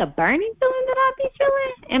that the burning feeling that I be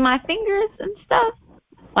feeling in my fingers and stuff?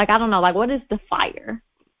 Like, I don't know, like, what is the fire?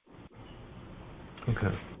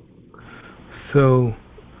 Okay. So,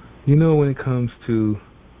 you know, when it comes to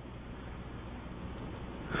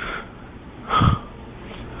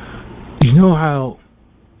you know how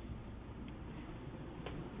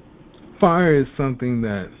fire is something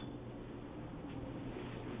that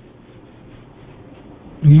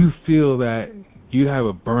you feel that you have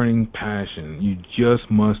a burning passion. You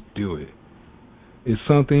just must do it. It's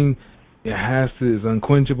something, it has to, it's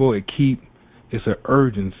unquenchable. It's an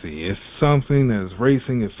urgency. It's something that is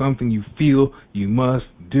racing. It's something you feel you must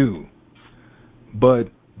do. But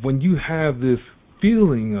when you have this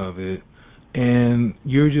feeling of it, and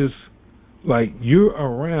you're just like you're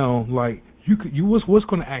around, like what's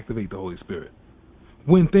going to activate the Holy Spirit?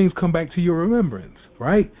 When things come back to your remembrance,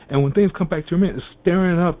 right? And when things come back to your remembrance, it's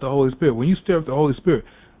stirring up the Holy Spirit. When you stir up the Holy Spirit,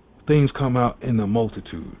 things come out in a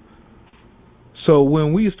multitude. So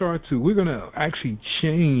when we start to, we're going to actually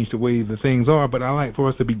change the way the things are, but I like for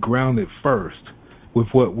us to be grounded first with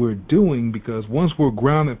what we're doing, because once we're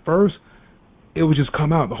grounded first, it will just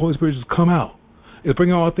come out. The Holy Spirit just come out. It'll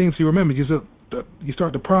bring all things to you. Remember, you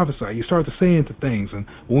start to prophesy. You start to say into things. And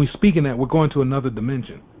when we speak in that, we're going to another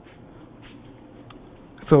dimension.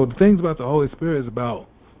 So the things about the Holy Spirit is about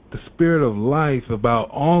the spirit of life, about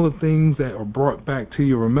all the things that are brought back to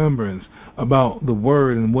your remembrance, about the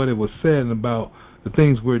word and what it was said, and about the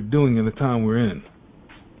things we're doing in the time we're in,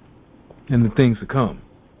 and the things to come.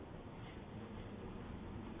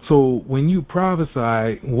 So when you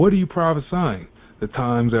prophesy, what are you prophesying? The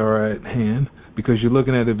times that are at hand, because you're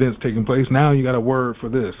looking at events taking place. Now you got a word for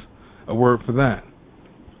this, a word for that.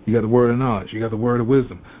 You got the word of knowledge. You got the word of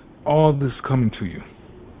wisdom. All this coming to you.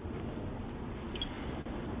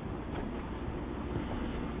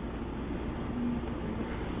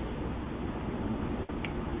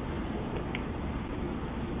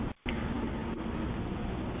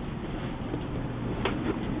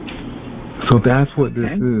 So that's what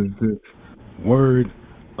this is, this word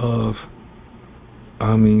of,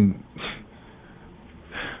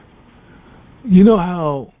 you know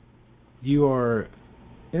how you are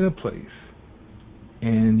in a place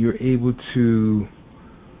and you're able to,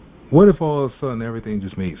 what if all of a sudden everything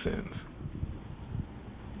just made sense?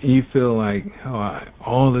 And you feel like,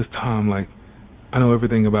 all this time, like, I know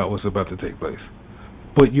everything about what's about to take place.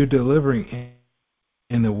 But you're delivering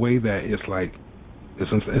in a way that it's like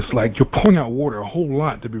you're pouring out water, a whole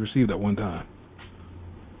lot to be received at one time.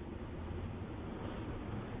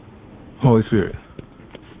 Holy Spirit.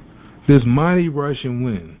 This mighty rushing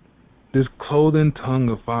wind, this clothing tongue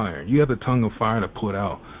of fire. You have the tongue of fire to put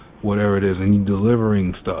out whatever it is, and you're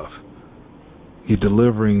delivering stuff. You're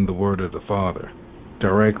delivering the word of the Father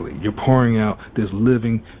directly. You're pouring out this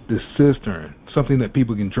cistern, something that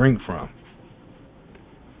people can drink from.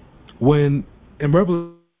 When in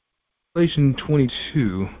Revelation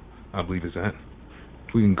 22, I believe is that.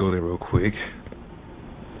 We can go there real quick.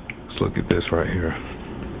 Let's look at this right here.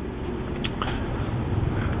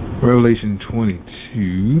 Revelation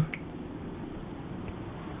 22.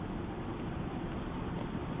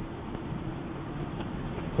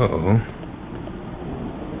 Uh-oh.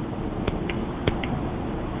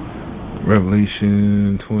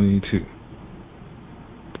 Revelation 22.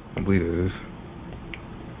 I believe it is.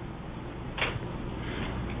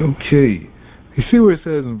 Okay. You see where it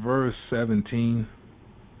says in verse 17?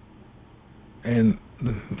 And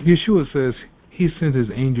Yeshua says he sent his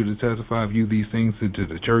angel to testify of you these things into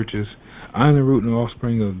the churches. I am the root and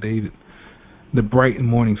offspring of David, the bright and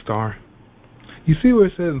morning star. You see where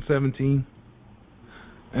it says in 17?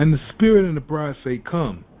 And the Spirit and the bride say,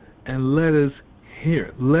 come, and let us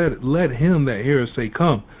hear. Let him that heareth say,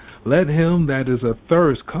 come. Let him that is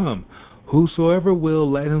athirst come. Whosoever will,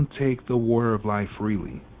 let him take the water of life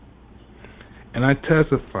freely. And I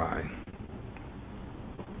testify.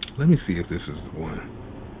 Let me see if this is the one.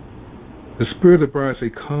 The Spirit of the bride say,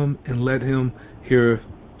 come, and let him hear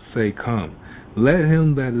say, come. Let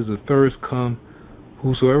him that is athirst come.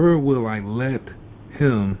 Whosoever will, I let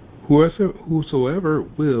him. Whosoever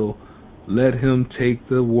will, let him take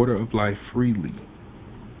the water of life freely.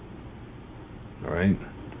 All right.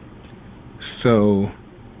 So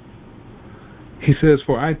he says,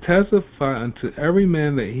 for I testify unto every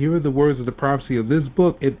man that heareth the words of the prophecy of this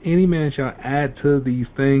book, if any man shall add to these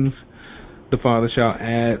things, the Father shall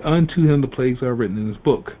add unto him the plagues that are written in this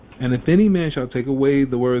book. And if any man shall take away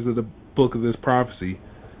the words of the book of this prophecy,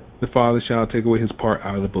 the Father shall take away his part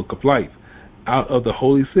out of the book of life, out of the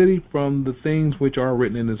holy city, from the things which are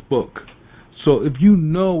written in this book. So if you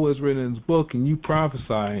know what's written in this book and you prophesy,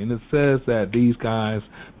 and it says that these guys,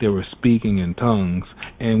 they were speaking in tongues,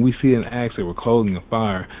 and we see in Acts they were clothing of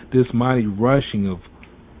fire, this mighty rushing of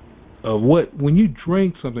what, when you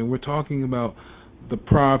drink something, we're talking about the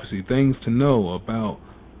prophecy, things to know about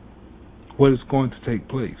what is going to take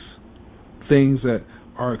place, things that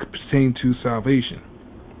are pertaining to salvation.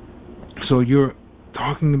 So you're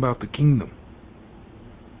talking about the kingdom.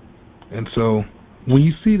 And so when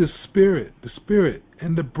you see the Spirit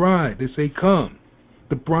and the bride, they say, come.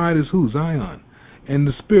 The bride is who? Zion. And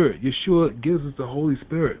the Spirit, Yeshua gives us the Holy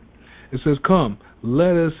Spirit. It says, come.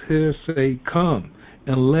 Let us here say, come.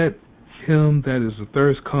 And let him that is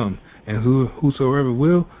athirst come. And whosoever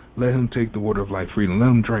will, let him take the water of life freely. Let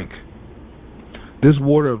him drink. This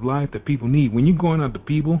water of life that people need. When you're going out to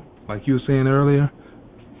people, like you were saying earlier,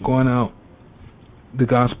 going out the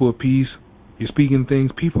gospel of peace, you're speaking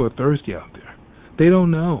things, people are thirsty out there. They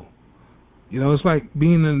don't know. You know, it's like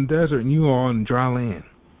being in the desert and you are on dry land.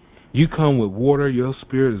 You come with water, your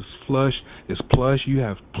spirit is flush, it's plush, you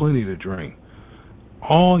have plenty to drink.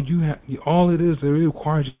 All it is, it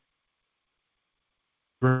requires you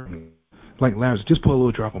to drink. Like Lazarus, just put a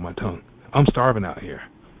little drop on my tongue. I'm starving out here.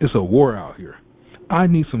 It's a war out here. I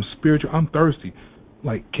need some spiritual, I'm thirsty.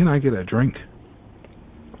 Like, can I get a drink?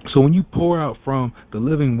 So when you pour out from the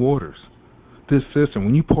living waters, this system,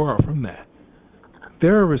 when you pour out from that,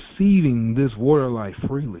 they're receiving this water life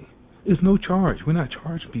freely. It's no charge. We're not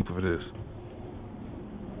charging people for this.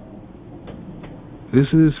 This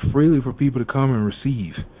is freely for people to come and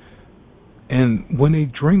receive. And when they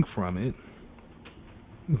drink from it,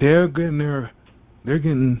 they're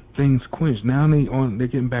getting things quenched. Now they're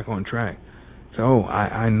getting back on track. So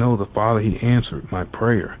I know the Father, he answered my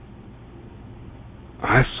prayer.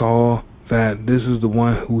 I saw that this is the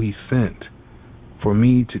one who he sent for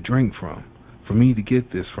me to drink from, for me to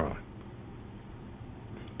get this from.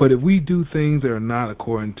 But if we do things that are not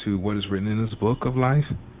according to what is written in this book of life,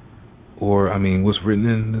 or, what's written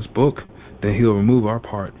in this book, then he'll remove our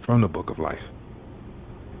part from the book of life.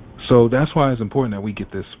 So that's why it's important that we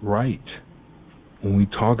get this right when we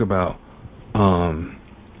talk about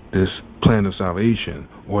this plan of salvation,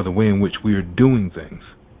 or the way in which we are doing things.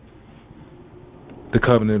 The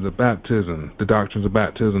covenant of baptism, the doctrines of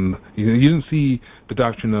baptism. You didn't see the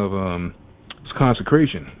doctrine of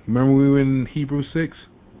consecration. Remember we were in Hebrews 6?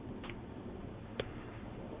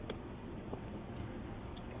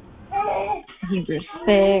 Hebrews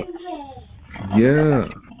 6. Yeah.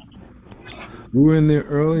 We were in there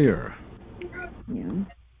earlier. Yeah.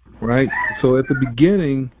 Right? So at the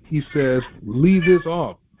beginning, he says, leave this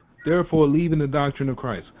off. Therefore, leaving the doctrine of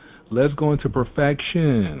Christ. Let's go into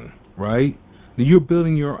perfection. Right? Now you're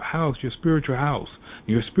building your house, your spiritual house.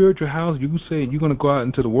 Your spiritual house, you say you're going to go out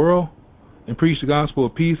into the world and preach the gospel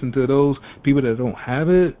of peace into those people that don't have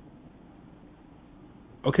it.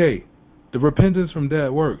 Okay, the repentance from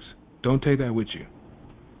dead works. Don't take that with you.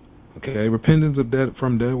 Okay, repentance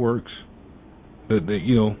from dead works.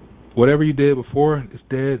 Whatever you did before is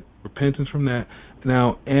dead. Repentance from that.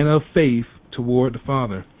 Now, and of faith toward the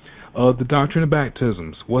Father. The doctrine of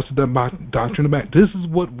baptisms. What's the doctrine of baptism? This is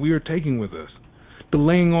what we're taking with us. The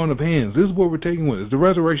laying on of hands. This is what we're taking with us. The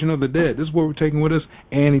resurrection of the dead. This is what we're taking with us.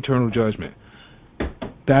 And eternal judgment.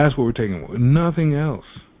 That's what we're taking. Nothing else.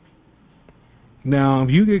 Now, if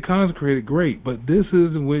you get consecrated, great, but this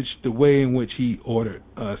is the way in which He ordered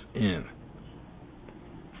us in.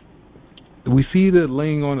 We see the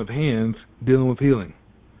laying on of hands dealing with healing.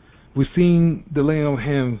 We're seeing the laying on of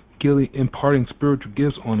hands imparting spiritual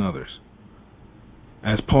gifts on others,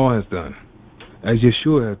 as Paul has done, as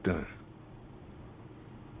Yeshua has done.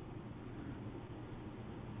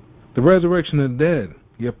 The resurrection of the dead,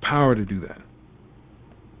 you have power to do that.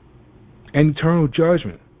 And eternal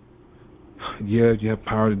judgment, yeah, you have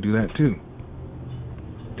power to do that too.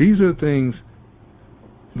 These are the things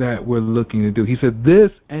that we're looking to do. He said, this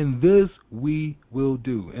and this we will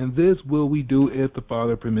do. And this will we do if the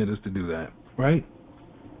Father permit us to do that. Right?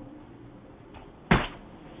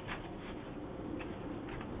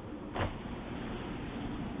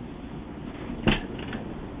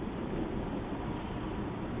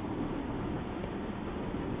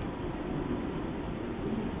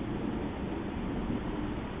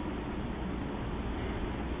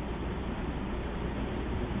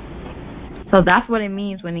 So that's what it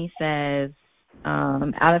means when he says,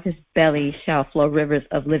 out of his belly shall flow rivers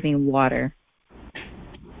of living water.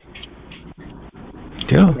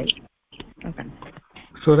 Yeah. Okay.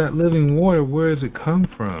 So that living water, where does it come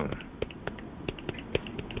from?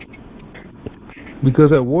 Because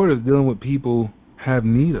that water is dealing with people have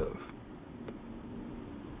need of.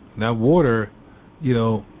 That water,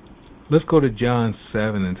 let's go to John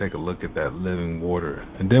 7 and take a look at that living water.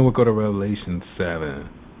 And then we'll go to Revelation 7.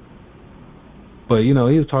 But, he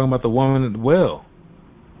was talking about the woman at the well.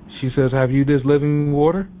 She says, have you this living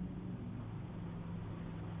water?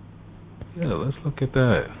 Yeah, let's look at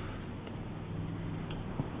that.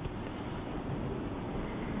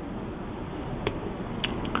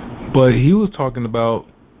 But he was talking about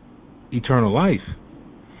eternal life.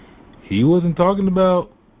 He wasn't talking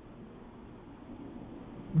about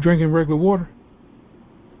drinking regular water.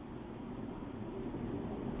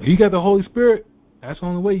 If you got the Holy Spirit, that's the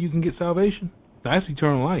only way you can get salvation. That's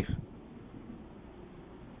eternal life.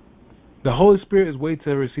 The Holy Spirit is way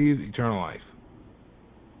to receive eternal life.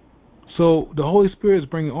 So the Holy Spirit is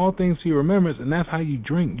bringing all things to your remembrance, and that's how you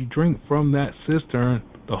drink. You drink from that cistern.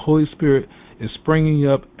 The Holy Spirit is springing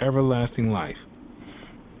up everlasting life.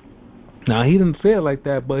 Now, he didn't say it like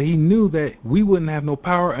that, but he knew that we wouldn't have no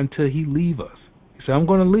power until he leave us. He said, I'm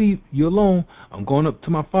going to leave you alone. I'm going up to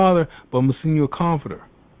my Father, but I'm going to send you a comforter.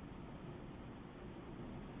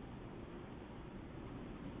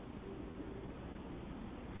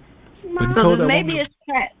 So this may be a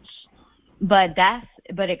stretch,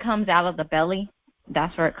 but it comes out of the belly.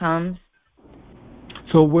 That's where it comes.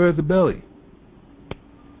 So where's the belly?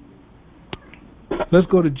 Let's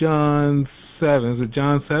go to John 7. Is it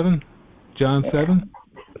John 7? John 7?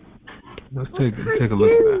 Let's take a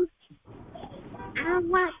look at that.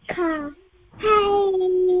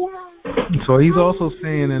 So he's also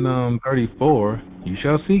saying in 34, you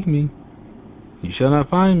shall seek me, you shall not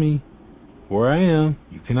find me. Where I am,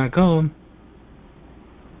 you cannot come.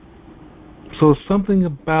 So something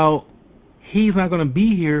about he's not going to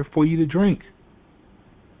be here for you to drink.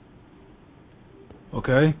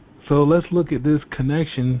 Okay? So let's look at this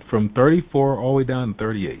connection from 34 all the way down to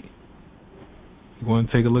 38. You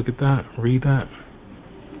want to take a look at that? Read that.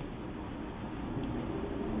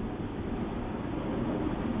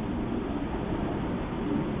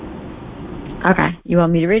 Okay. You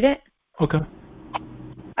want me to read it? Okay.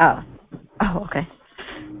 Oh, okay.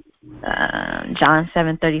 John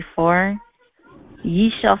 7:34.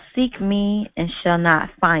 Ye shall seek me and shall not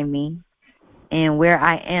find me, and where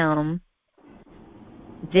I am,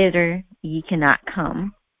 thither ye cannot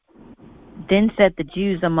come. Then said the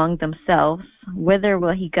Jews among themselves, whither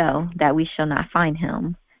will he go, that we shall not find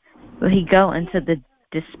him? Will he go into the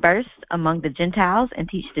dispersed among the Gentiles and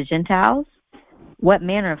teach the Gentiles? What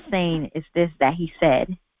manner of saying is this that he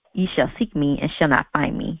said, Ye shall seek me and shall not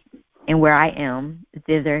find me, and where I am,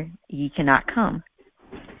 thither ye cannot come?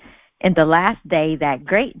 In the last day, that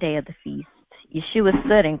great day of the feast, Yeshua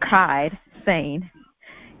stood and cried, saying,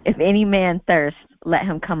 If any man thirst, let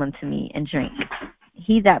him come unto me and drink.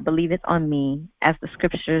 He that believeth on me, as the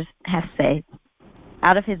scriptures have said,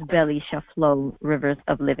 out of his belly shall flow rivers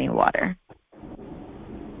of living water.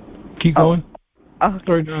 Keep going.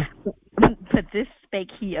 Okay. But this spake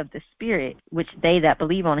he of the Spirit, which they that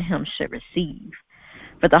believe on him should receive.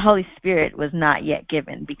 But the Holy Spirit was not yet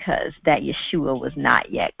given, because that Yeshua was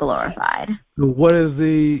not yet glorified. So what is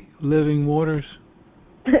the living waters?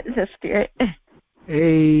 The Spirit.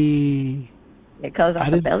 It goes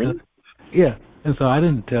off the belly? Yeah. And so I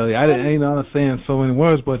didn't tell you. I was saying so many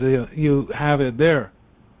words, but you have it there.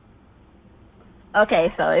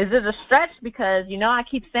 Okay, so is it a stretch? Because, I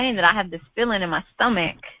keep saying that I have this feeling in my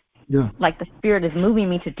stomach, Yeah. like the spirit is moving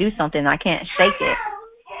me to do something. I can't shake it.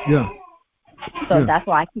 Yeah. So Yeah. that's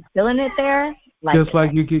why I keep feeling it there. Just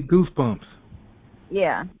like you get goosebumps.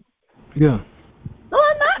 Yeah. Yeah. So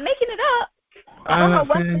I'm not making it up. I don't I'm know not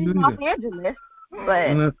what's saying you in Los either. Angeles, I'm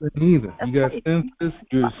but not saying either. that's You got crazy. senses.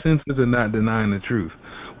 Your senses are not denying the truth.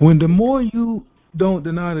 When the more you don't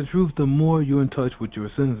deny the truth, the more you're in touch with your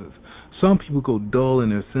senses. Some people go dull in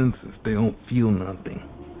their senses. They don't feel nothing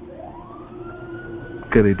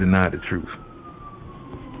because they deny the truth.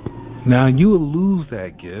 Now you will lose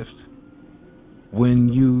that gift when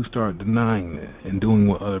you start denying it and doing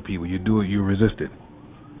what other people. You do it, you resist it.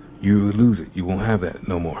 You lose it. You won't have that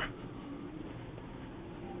no more.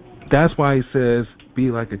 That's why he says,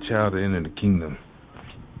 be like a child to enter the kingdom.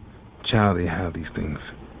 Child, they have these things.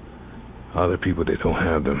 Other people, they don't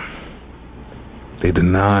have them. They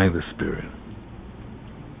deny the Spirit.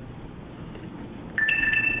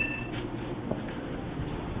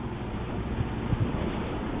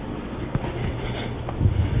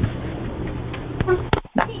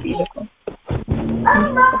 That's beautiful.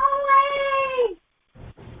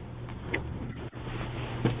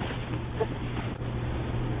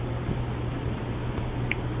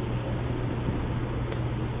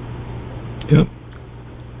 Yep.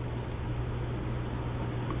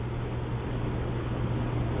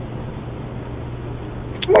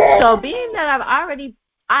 So being that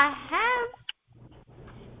I have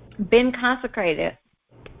been consecrated.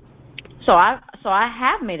 So I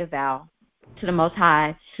have made a vow to the Most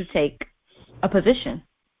High to take a position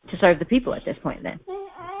to serve the people at this point then.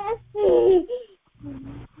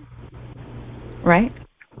 Right?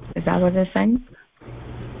 Is that what they're saying?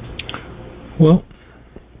 Well,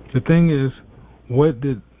 the thing is, what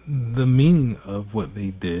did the meaning of what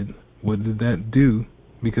they did, what did that do?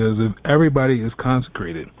 Because if everybody is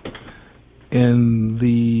consecrated in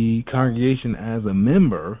the congregation as a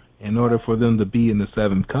member, in order for them to be in the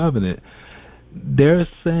seventh covenant, they're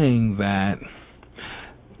saying that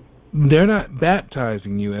they're not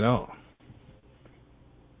baptizing you at all.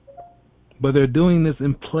 But they're doing this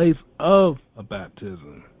in place of a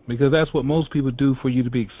baptism. Because that's what most people do for you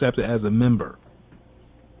to be accepted as a member.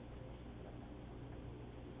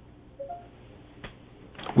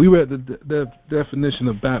 We read the definition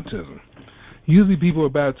of baptism. Usually people are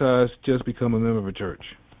baptized just to become a member of a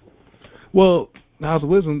church. Well, House of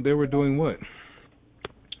Wisdom, they were doing what?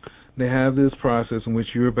 They have this process in which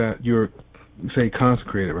you're say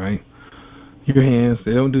consecrated, right? Your hands,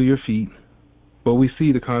 they don't do your feet. But we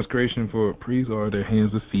see the consecration for priests are their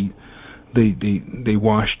hands and feet. They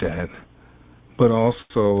wash that. But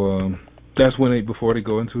also that's when before they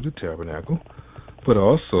go into the tabernacle. But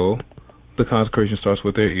also the consecration starts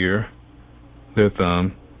with their ear, their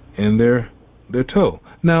thumb, and their toe.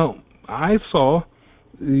 Now I saw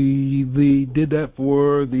they did that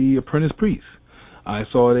for the apprentice priests. I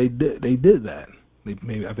saw they did that.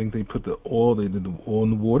 I think they put the oil. They did the oil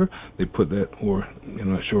in the water. They put that, or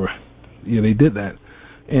I'm not sure. Yeah, they did that,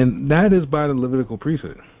 and that is by the Levitical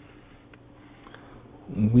priesthood.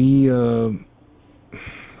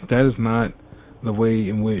 That is not the way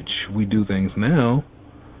in which we do things now.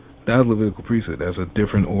 That is Levitical priesthood. That's a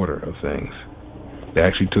different order of things. They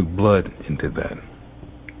actually took blood and did that.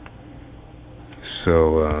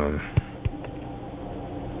 So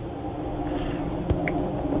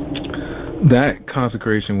that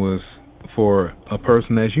consecration was for a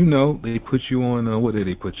person, as you know. They put you on what did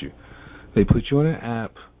they put you? They put you on an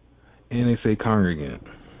app, and they say congregant.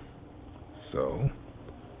 So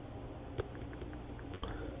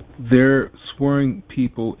they're swearing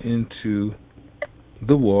people into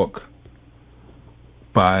the walk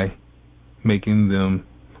by making them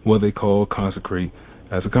what they call consecrate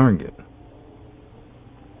as a congregant.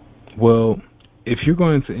 Well, if you're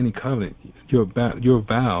going into any covenant, your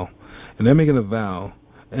vow, and they're making a vow,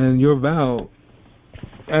 and your vow,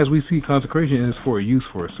 as we see, consecration is for a use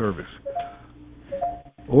for a service,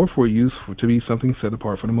 or for use to be something set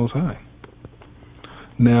apart for the Most High.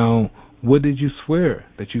 Now, what did you swear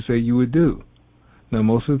that you say you would do? Now,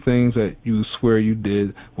 most of the things that you swear you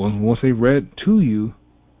did, once they read to you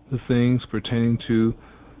the things pertaining to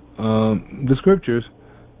the scriptures,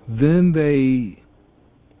 then they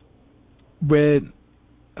read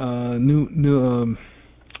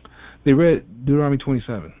they read Deuteronomy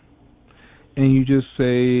 27, and you just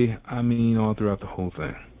say, I mean, all throughout the whole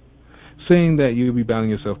thing, saying that you'll be bounding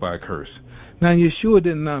yourself by a curse. Now, Yeshua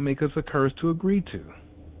did not make us a curse to agree to.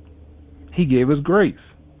 He gave us grace.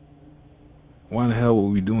 Why in the hell were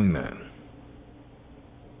we doing that?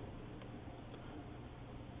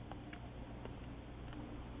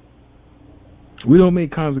 We don't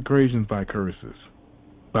make consecrations by curses,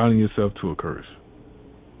 binding yourself to a curse.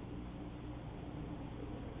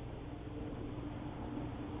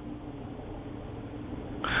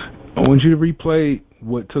 I want you to replay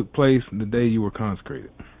what took place the day you were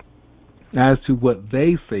consecrated, as to what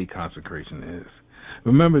they say consecration is.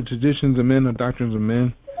 Remember, traditions of men are doctrines of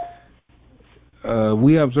men.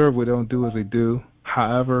 We observe what they don't do as they do.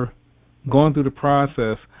 However, going through the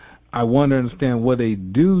process, I want to understand what they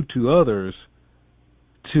do to others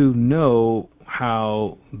to know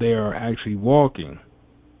how they are actually walking.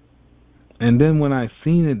 And then when I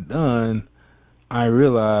seen it done, I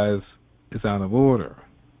realize it's out of order.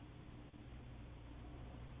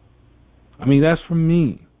 I mean, that's from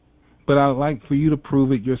me. But I'd like for you to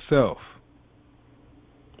prove it yourself.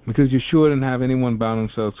 Because Yeshua didn't have anyone bound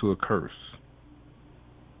themselves to a curse.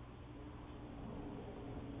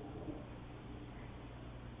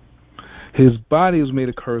 His body was made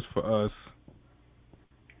a curse for us,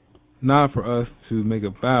 not for us to make a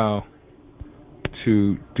vow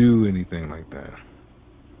to do anything like that.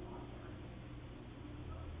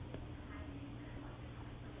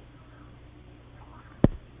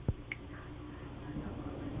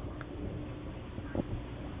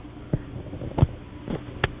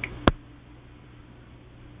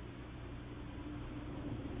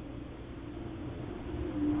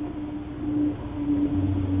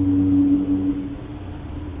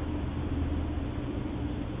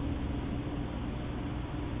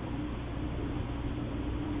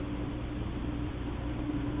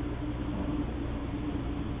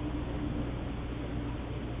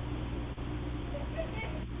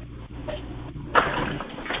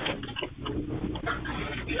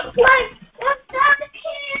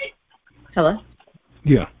 Hello?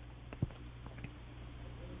 Yeah.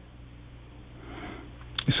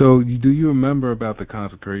 So, do you remember about the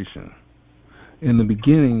consecration? In the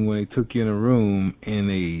beginning, when they took you in a room and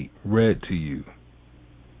they read to you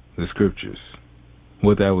the scriptures,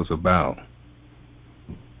 what that was about.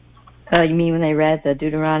 You mean when they read the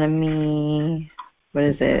Deuteronomy, what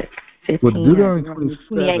is it, 15 Well, or Deuteronomy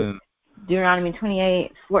 28? 27. Deuteronomy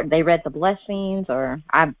 28, they read the blessings, or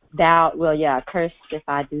I doubt, well, yeah, cursed if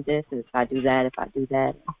I do this, if I do that, if I do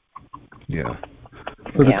that. Yeah.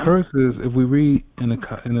 So the curses, if we read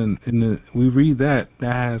we read that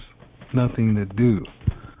has nothing to do.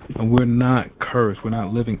 And we're not cursed. We're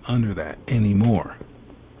not living under that anymore.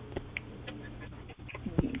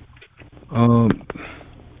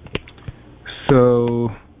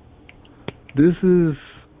 So this is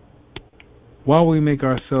while we make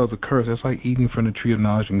ourselves a curse. That's like eating from the tree of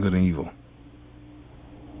knowledge and good and evil.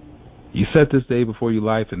 You set this day before you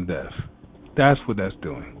life and death. That's what that's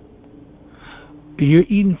doing. If you're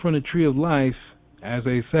eating from the tree of life, as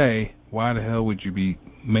they say, why the hell would you be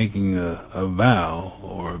making a vow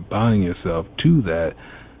or binding yourself to that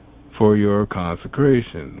for your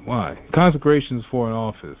consecration? Why? Consecration is for an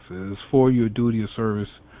office. It is for your duty of service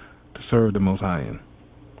to serve the Most High in.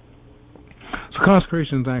 So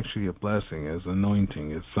consecration is actually a blessing. It's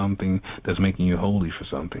anointing. It's something that's making you holy for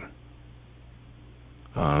something.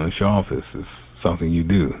 It's your office. It's something you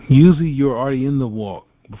do. Usually you're already in the walk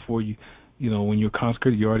before when you're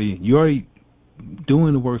consecrated, you're already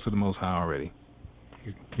doing the works of the Most High already.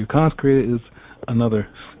 You're consecrated is another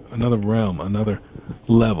realm, another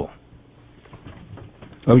level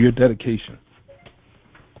of your dedication.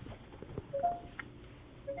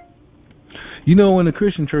 In the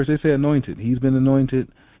Christian church, they say anointed. He's been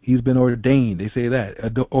anointed. He's been ordained. They say that.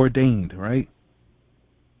 Ordained, right?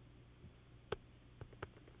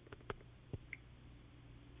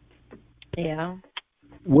 Yeah.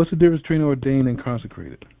 What's the difference between ordained and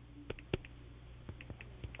consecrated?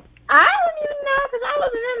 I don't even know because I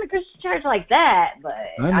wasn't in the Christian church like that, but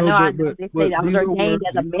I know they say I was ordained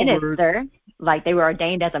as a minister. Like they were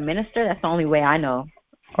ordained as a minister. That's the only way I know.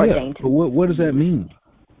 Ordained. Yeah, but what does that mean?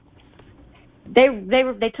 They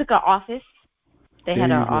took an office. They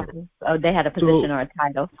had an office. Oh, they had a position or a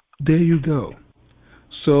title. There you go.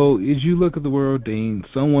 So as you look at the word ordained,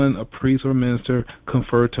 someone, a priest or minister,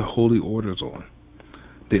 conferred to holy orders on.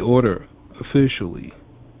 They order officially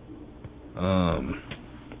to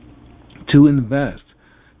invest,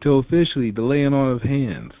 to officially the laying on of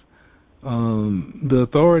hands, the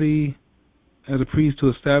authority as a priest to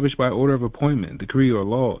establish by order of appointment, decree or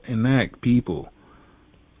law, enact people,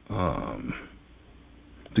 to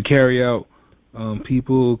carry out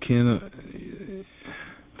people can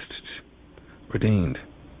ordained.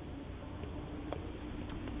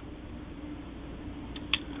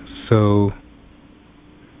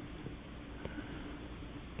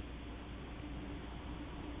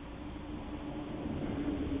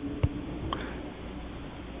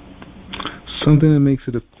 Something that makes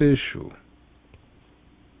it official.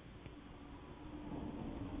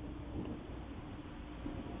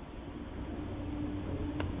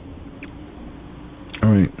 All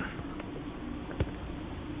right.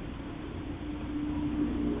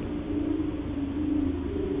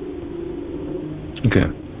 Okay.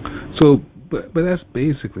 So, but that's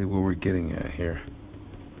basically what we're getting at here.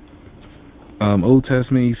 Old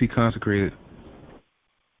Testament, you see consecrated.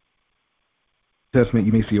 Testament,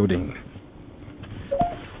 you may see ordained.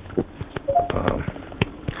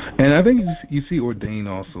 And I think you see ordained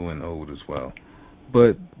also in Old as well.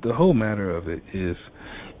 But the whole matter of it is,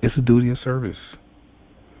 it's a duty of service.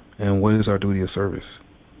 And what is our duty of service?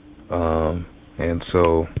 And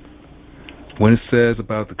so, when it says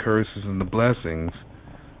about the curses and the blessings,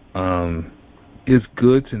 it's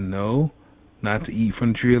good to know not to eat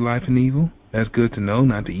from the tree of life and evil. That's good to know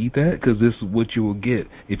not to eat that, because this is what you will get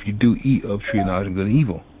if you do eat of tree of knowledge of good and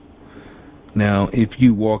evil. Now, if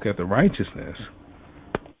you walk after righteousness,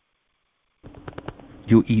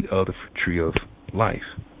 you'll eat of the tree of life.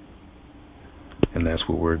 And that's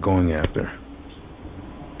what we're going after.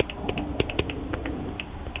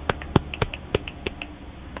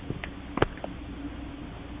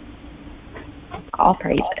 All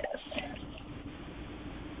praises.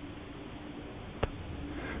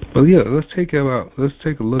 But yeah, let's take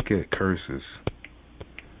a look at curses.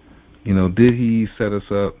 You know, did he set us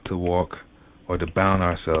up to walk or to bound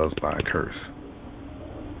ourselves by a curse?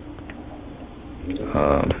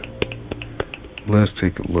 Let's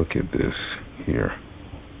take a look at this here.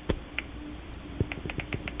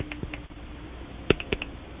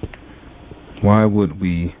 Why would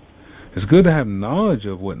we? It's good to have knowledge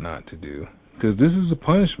of what not to do, because this is a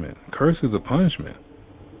punishment. Curse is a punishment.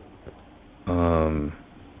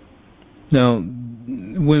 Now,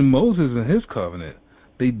 when Moses and his covenant,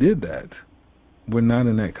 they did that. We're not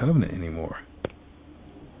in that covenant anymore.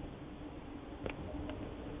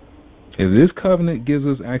 If this covenant gives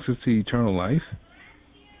us access to eternal life,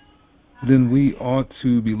 then we ought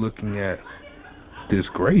to be looking at this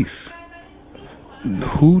grace.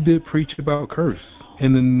 Who did preach about curse?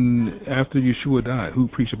 And then after Yeshua died, who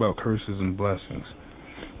preached about curses and blessings?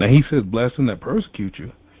 Now he says, bless them that persecute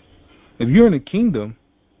you. If you're in the kingdom,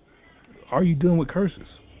 are you dealing with curses?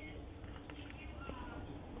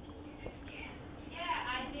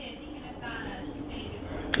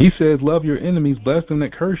 He says, love your enemies, bless them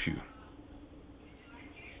that curse you.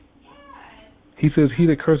 He says, he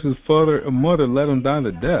that curses father or mother, let him die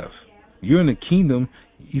to death. You're in the kingdom.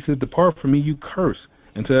 He said, depart from me, you curse,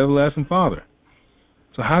 into everlasting Father.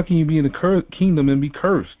 So how can you be in the kingdom and be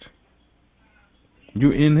cursed?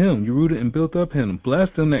 You're in him. You're rooted and built up in him. Bless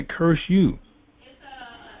them that curse you.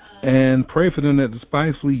 And pray for them that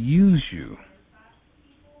despitefully use you.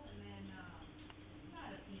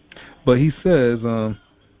 But he says,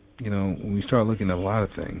 you know, when we start looking at a lot of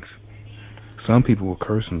things, some people will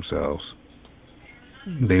curse themselves.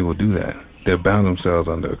 They will do that. They'll bound themselves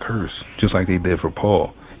under a curse, just like they did for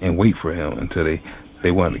Paul, and wait for him until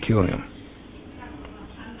they wanted to kill him.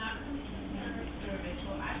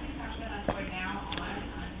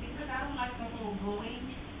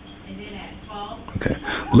 Okay.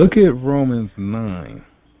 Look at Romans 9.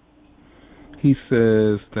 He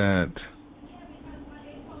says that,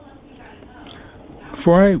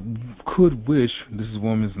 for I could wish, this is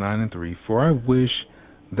Romans 9:3, for I wish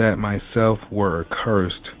that myself were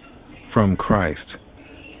accursed from Christ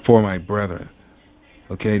for my brethren.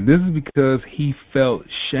 Okay, this is because he felt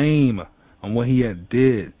shame on what he had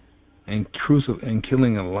did and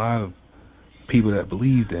killing a lot of people that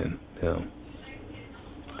believed in him.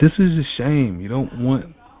 This is a shame. You don't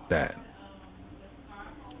want that.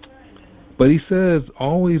 But he says,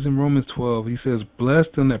 always in Romans 12, he says, bless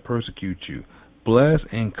them that persecute you. Bless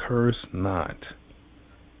and curse not.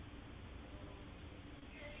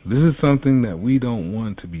 This is something that we don't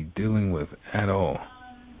want to be dealing with at all.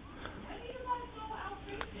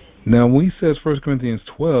 Now, when he says 1 Corinthians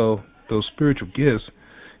 12, those spiritual gifts,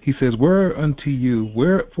 he says,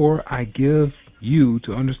 wherefore I give you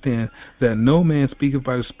to understand that no man speaketh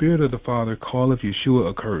by the Spirit of the Father calleth Yeshua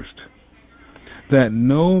accursed. That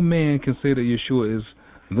no man can say that Yeshua is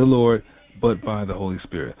the Lord but by the Holy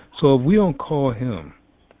Spirit. So if we don't call him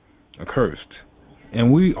accursed,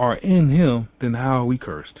 and we are in him, then how are we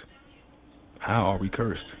cursed? How are we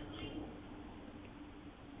cursed?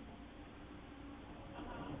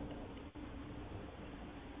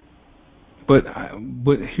 But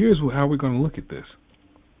here's how we're going to look at this.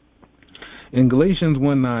 In Galatians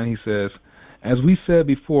 1:9, he says, as we said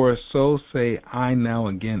before, so say I now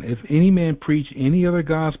again, if any man preach any other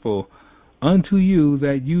gospel unto you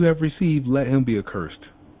that you have received, let him be accursed.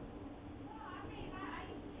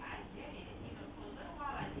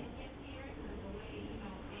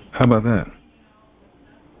 How about that?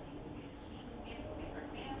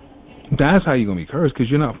 That's how you're going to be cursed, because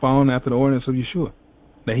you're not following after the ordinance of Yeshua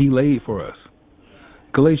that he laid for us.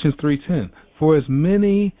 Galatians 3:10.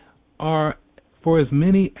 Are for as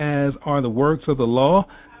many as are the works of the law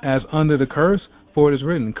as under the curse, for it is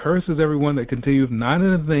written, Cursed is everyone that continueth not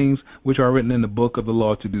in the things which are written in the book of the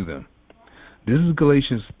law to do them. This is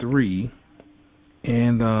Galatians 3,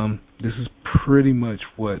 and this is pretty much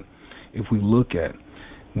what, if we look at,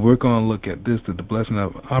 we're going to look at this, that the blessing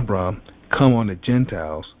of Abraham come on the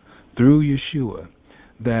Gentiles through Yeshua,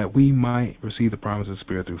 that we might receive the promise of the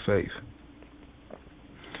Spirit through faith.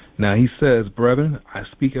 Now he says, Brethren, I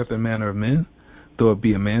speak after the manner of men, though it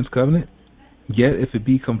be a man's covenant, yet if it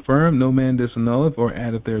be confirmed, no man disannulleth or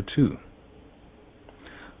addeth thereto.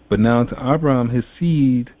 But now to Abraham his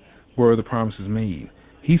seed were the promises made.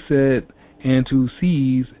 He said, and to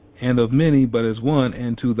seeds, and of many, but as one,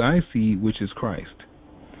 and to thy seed, which is Christ.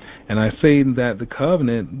 And I say that the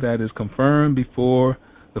covenant that is confirmed before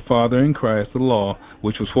the Father in Christ, the law,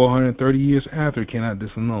 which was 430 years after, cannot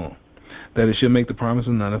disannul, that it should make the promise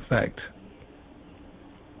of none effect.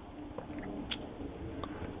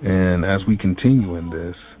 And as we continue in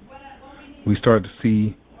this, we start to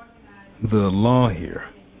see the law here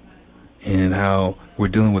and how we're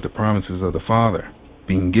dealing with the promises of the Father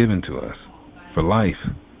being given to us for life.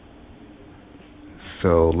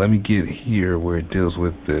 So let me get here where it deals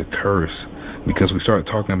with the curse, because we started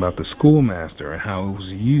talking about the schoolmaster and how it was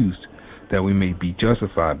used that we may be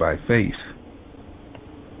justified by faith.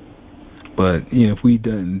 But if we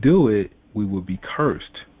didn't do it, we would be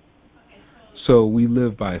cursed. So we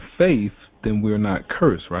live by faith, then we're not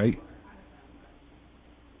cursed, right?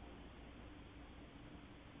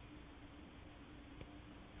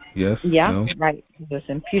 Yes? Yeah, No? right. It was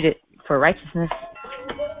imputed for righteousness.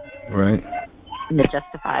 Right? And the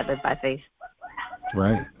justified live by faith.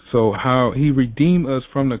 Right. So how he redeemed us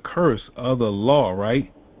from the curse of the law,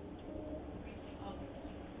 right?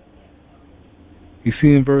 You see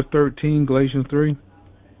in verse 13, Galatians 3?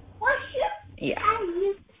 Yeah.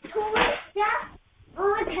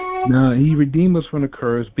 Now he redeemed us from the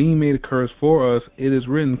curse, being made a curse for us. It is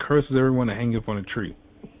written, Curses everyone that hangeth on a tree.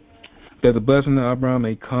 That the blessing of Abraham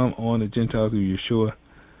may come on the Gentiles through Yeshua,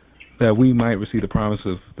 that we might receive the promise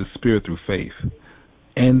of the Spirit through faith.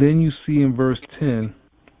 And then you see in verse 10,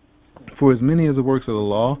 For as many as the works of the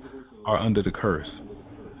law are under the curse.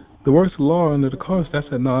 The works of the law are under the curse. That's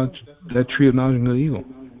that tree of knowledge of good and evil.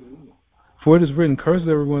 For it is written, Curses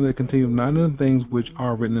everyone that continueth not in the things which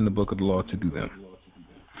are written in the book of the law to do them.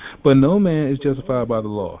 But no man is justified by the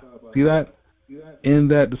law. See that? In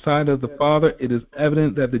that the sight of the Father, it is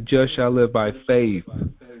evident that the just shall live by faith.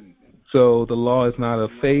 So the law is not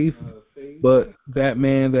of faith, but that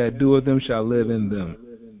man that doeth them shall live in them.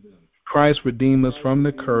 Christ redeemed us from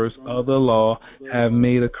the curse of the law, have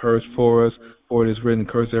made a curse for us, for it is written,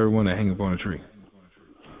 Curse everyone that hangeth on a tree.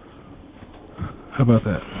 How about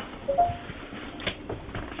that?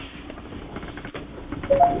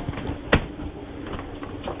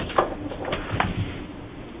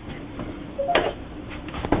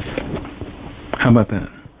 How about that?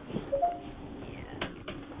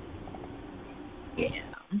 Yeah.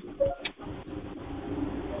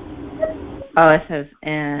 Oh, it says,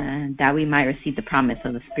 and that we might receive the promise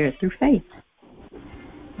of the Spirit through faith.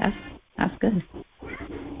 That's good.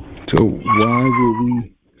 So why would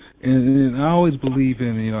we? And I always believe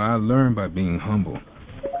in, I learn by being humble.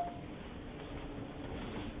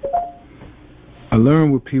 I learn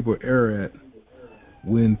where people err at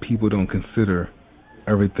when people don't consider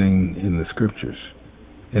everything in the scriptures,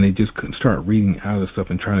 and they just start reading out of stuff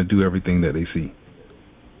and trying to do everything that they see.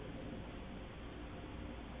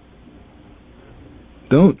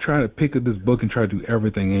 Don't try to pick up this book and try to do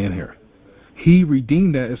everything in here. He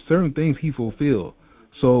redeemed that. As certain things he fulfilled.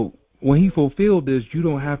 So when he fulfilled this, you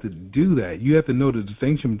don't have to do that. You have to know the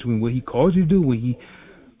distinction between what he calls you to do, what he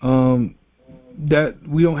that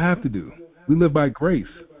we don't have to do. We live by grace.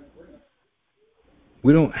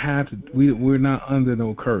 We don't have to. We're not under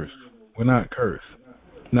no curse. We're not cursed.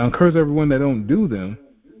 Now curse everyone that don't do them.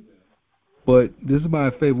 But this is by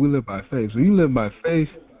faith. We live by faith. So you live by faith.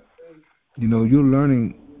 You're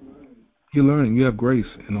learning. You're learning. You have grace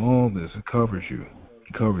in all this. It covers you.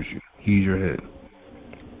 He covers you. He's your head.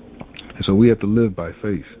 And so we have to live by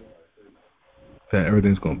faith that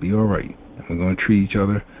everything's going to be all right. And we're going to treat each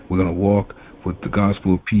other. We're going to walk with the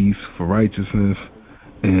gospel of peace for righteousness.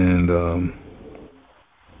 And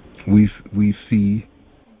we see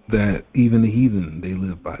that even the heathen, they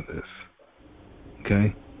live by this.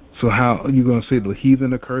 Okay? So how are you going to say the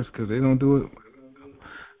heathen are cursed because they don't do it?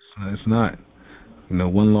 So it's not.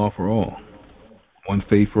 One law for all. One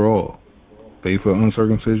faith for all. Faith for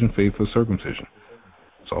uncircumcision, faith for circumcision.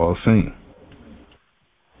 It's all the same.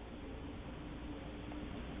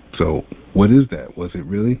 So, what is that? Was it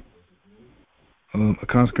really a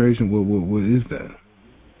consecration? What is that?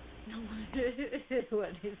 What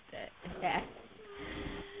is that?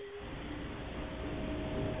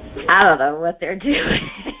 I don't know what they're doing,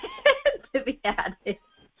 to be honest.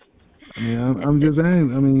 I mean, I'm just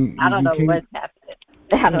saying. I mean, I don't know what's happening.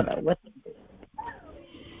 I don't know what they're doing.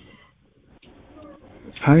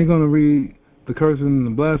 How are you going to read the curses and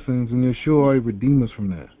the blessings and you're sure you redeem us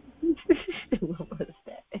from that? What was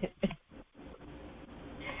that?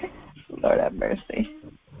 Lord have mercy.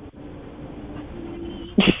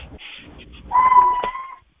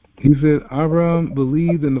 He said, Abraham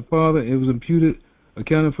believed in the Father, it was imputed,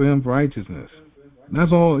 accounted for him for righteousness.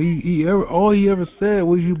 That's all he ever said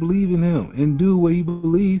was you believe in him and do what he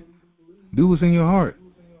believed. Do what's in your heart.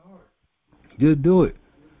 Just do it.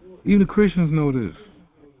 Even the Christians know this.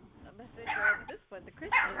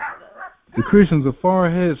 The Christians are far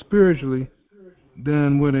ahead spiritually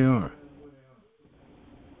than where they are.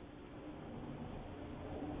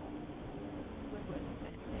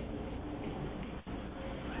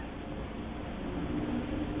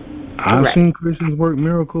 I've seen Christians work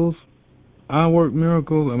miracles. I work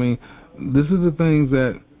miracles. I mean, this is the things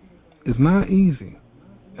that it's not easy.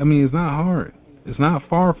 I mean, it's not hard. It's not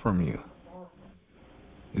far from you.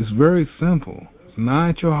 It's very simple. It's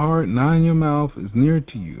nigh at your heart, nigh in your mouth. It's near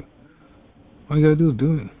to you. All you gotta do is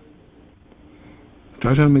do it.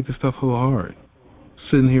 Try trying to make this stuff so hard.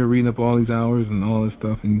 Sitting here reading up all these hours and all this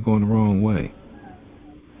stuff, and you're going the wrong way.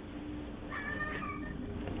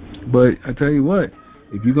 But I tell you what,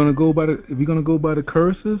 if you're gonna go by the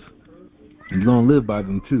curses, you're gonna live by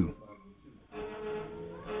them too.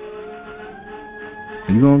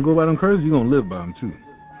 If you're gonna go by them curses, you're gonna live by them too.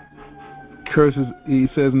 Curses, he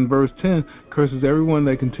says in verse 10, curses everyone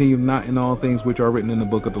that continue not in all things which are written in the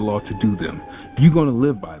book of the law to do them. You're gonna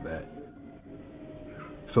live by that.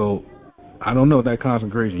 So I don't know that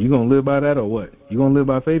consecration. You gonna live by that or what? You gonna live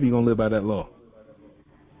by faith or you gonna live by that law?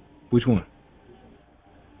 Which one?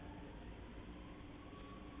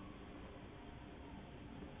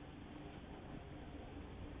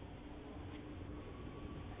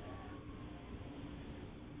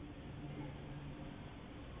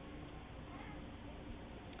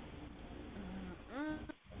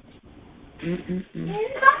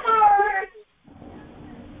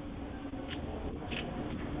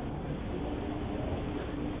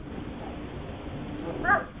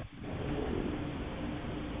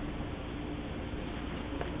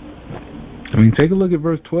 I mean, take a look at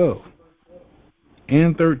verse 12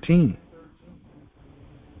 and 13.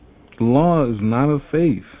 The law is not of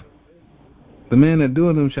faith. The man that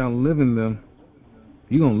doeth them shall live in them.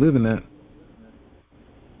 You're going to live in that.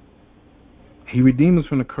 He redeemed us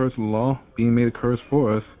from the curse of the law, being made a curse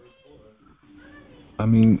for us. I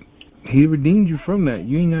mean, he redeemed you from that.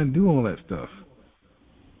 You ain't got to do all that stuff.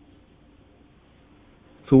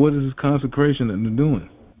 So what is this consecration that they're doing?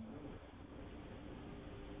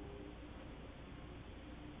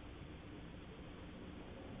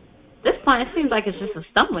 At this point, it seems like it's just a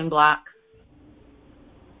stumbling block.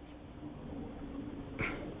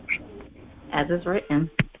 As is written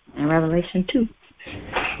in Revelation 2.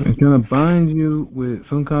 It's going to bind you with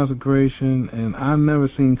some consecration, and I've never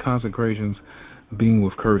seen consecrations being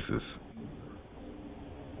with curses.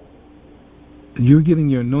 You're getting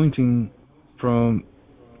your anointing from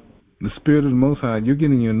the Spirit of the Most High. You're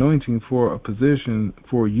getting your anointing for a position,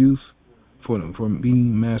 for use, for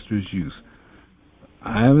being master's use.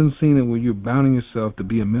 I haven't seen it where you're bounding yourself to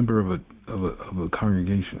be a member of a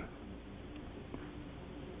congregation.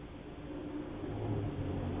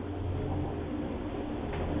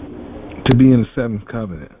 To be in the seventh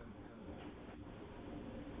covenant.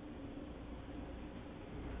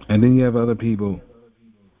 And then you have other people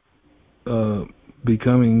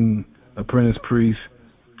becoming apprentice priests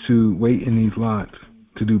to wait in these lots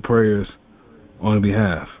to do prayers on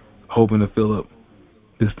behalf, hoping to fill up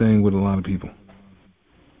this thing with a lot of people.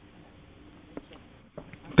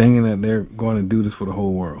 Thinking that they're going to do this for the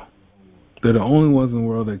whole world. They're the only ones in the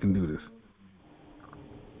world that can do this.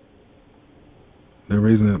 They're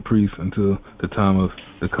raising up priests until the time of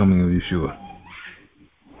the coming of Yeshua.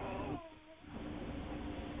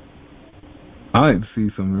 I like to see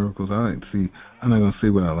some miracles. I'm not going to say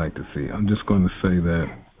what I like to see. I'm just going to say that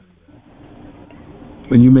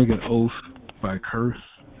when you make an oath by curse,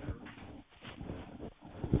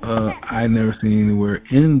 I never seen anywhere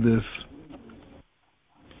in this.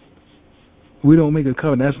 We don't make a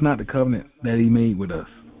covenant. That's not the covenant that he made with us.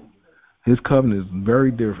 His covenant is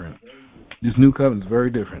very different. This new covenant is very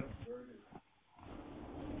different.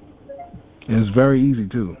 And it's very easy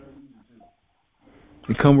too.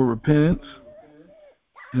 It comes with repentance,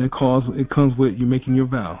 and it comes with you making your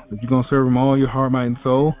vow. If you're gonna serve him all your heart, mind, and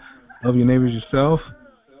soul, love your neighbors yourself,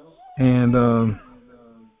 and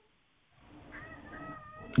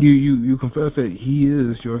you confess that he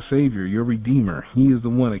is your savior, your redeemer. He is the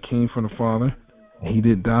one that came from the Father. And he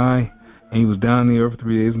did die, and he was down in the earth for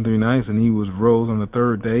 3 days and 3 nights, and he was rose on the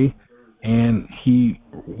third day, and he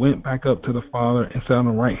went back up to the Father and sat on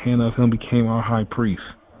the right hand of him, became our high priest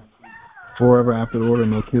forever after the order of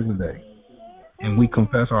Melchizedek. And we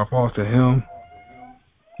confess our faults to him,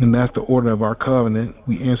 and that's the order of our covenant.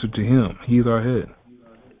 We answer to him. He is our head.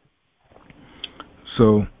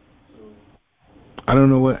 So I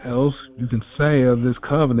don't know what else you can say of this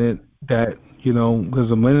covenant that, because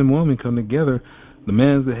the man and woman come together. The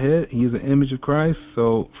man is the head. He is the image of Christ.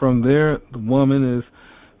 So from there, the woman is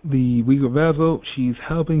the weaker vessel. She's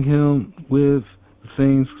helping him with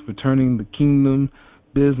things pertaining the kingdom,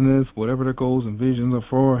 business, whatever their goals and visions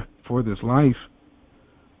are for this life.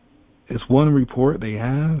 It's one report they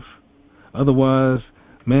have. Otherwise,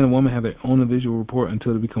 man and woman have their own individual report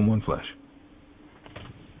until they become one flesh.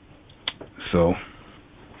 So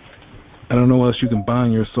I don't know what else you can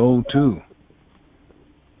bind your soul to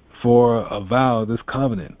for a vow, this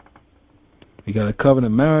covenant. You got a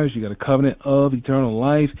covenant marriage, you got a covenant of eternal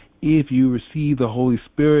life. If you receive the Holy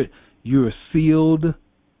Spirit, you are sealed.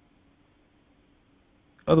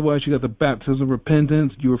 Otherwise, you got the baptism of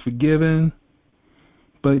repentance, you are forgiven.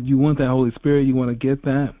 But you want that Holy Spirit, you want to get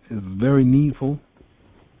that. It's very needful.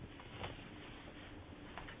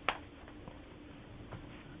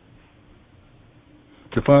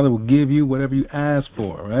 The Father will give you whatever you ask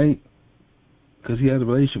for, right? Because he has a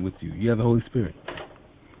relationship with you. You have the Holy Spirit.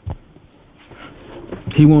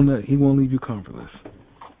 He won't leave you comfortless.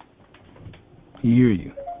 He hears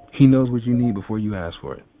you. He knows what you need before you ask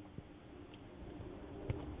for it.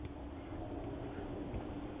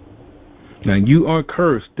 Now, you are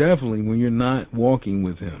cursed, definitely, when you're not walking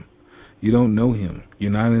with him. You don't know him. You're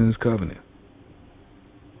not in his covenant.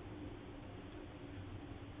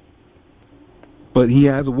 But he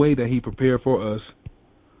has a way that he prepared for us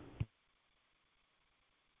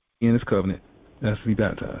in his covenant. That's to be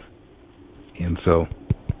baptized. And so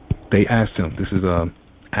they asked him. This is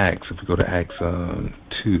Acts. If we go to Acts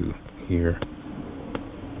 2 here.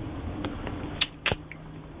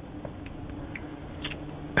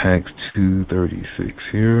 Acts 2:36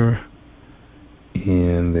 here.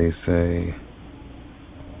 And they say,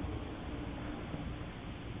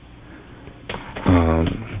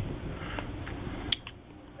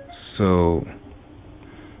 so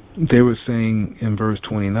they were saying in verse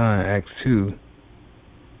 29, Acts 2,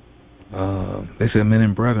 they said, men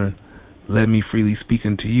and brethren, let me freely speak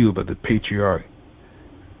unto you about the patriarch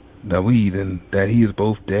David, and that he is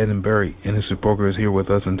both dead and buried, and his sepulchre is here with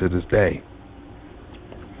us unto this day.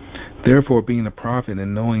 Therefore, being a prophet,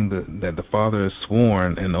 and knowing that the Father has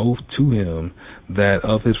sworn an oath to him, that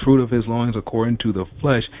of his fruit of his loins, according to the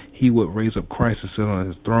flesh, he would raise up Christ to sit on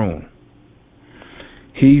his throne.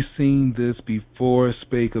 He, seeing this before,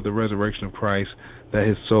 spake of the resurrection of Christ, that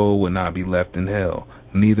his soul would not be left in hell,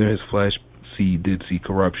 neither his flesh did see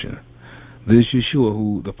corruption. This Yeshua,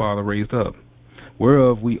 who the Father raised up,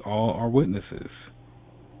 whereof we all are witnesses.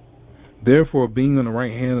 Therefore, being on the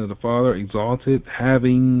right hand of the Father, exalted,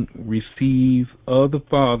 having received of the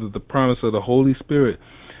Father the promise of the Holy Spirit,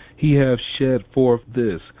 he hath shed forth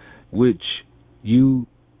this, which you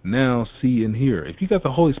now see and hear. If you got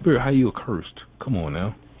the Holy Spirit, how are you accursed? Come on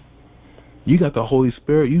now. You got the Holy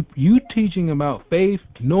Spirit. You teaching about faith,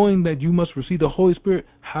 knowing that you must receive the Holy Spirit.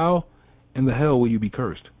 How in the hell will you be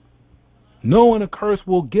cursed? No one accursed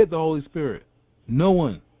will get the Holy Spirit. No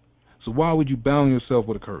one. So why would you bound yourself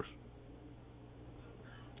with a curse?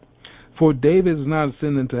 For David is not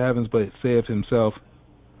ascended into heavens, but saith himself,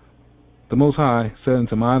 the Most High said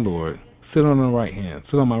unto my Lord, sit on the right hand,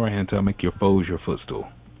 sit on my right hand till I make your foes your footstool.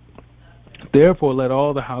 Therefore let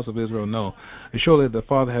all the house of Israel know, and surely the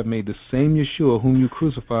Father hath made the same Yeshua whom you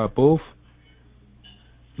crucified, both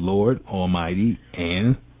Lord Almighty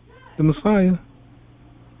and the Messiah.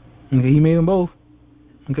 Okay, he made them both.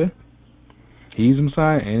 Okay? He's the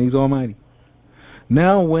Messiah and he's Almighty.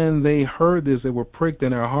 Now when they heard this, they were pricked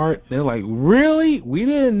in their heart. They're like, really? We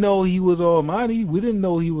didn't know he was Almighty. We didn't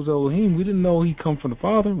know he was Elohim. We didn't know he come from the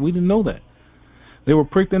Father. We didn't know that. They were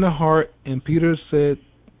pricked in their heart, and Peter said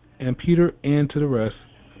unto the rest,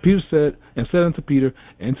 Peter said unto Peter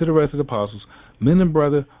and to the rest of the apostles, men and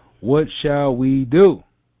brethren, what shall we do?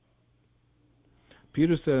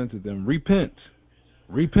 Peter said unto them, repent.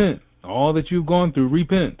 All that you've gone through,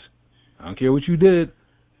 repent. I don't care what you did.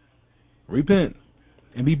 Repent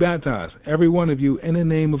and be baptized, every one of you, in the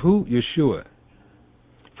name of who? Yeshua,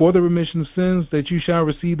 for the remission of sins, that you shall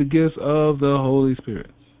receive the gifts of the Holy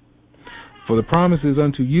Spirit. For the promise is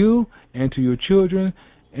unto you and to your children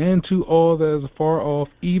and to all that is far off,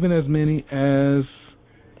 even as many as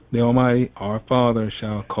the Almighty our Father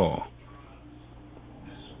shall call.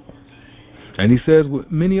 And he says,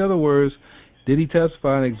 with many other words, did he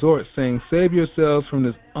testify and exhort, saying, save yourselves from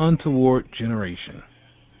this untoward generation.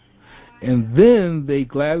 And then they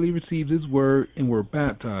gladly received his word and were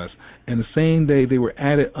baptized. And the same day they were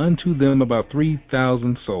added unto them about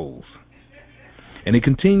 3,000 souls. And they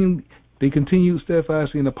continued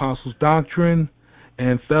steadfastly in the apostles' doctrine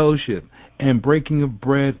and fellowship and breaking of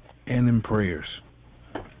bread and in prayers.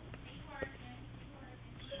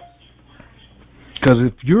 Because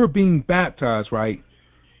if you're being baptized, right,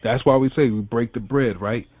 that's why we say we break the bread,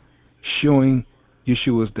 right? Showing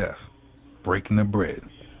Yeshua's death, breaking the bread.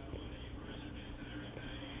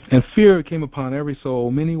 And fear came upon every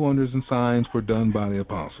soul. Many wonders and signs were done by the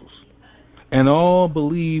apostles. And all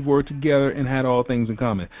believed, were together, and had all things in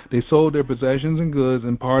common. They sold their possessions and goods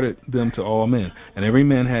and parted them to all men. And every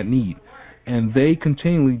man had need. And they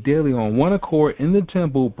continually daily on one accord in the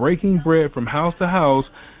temple, breaking bread from house to house,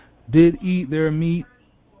 did eat their meat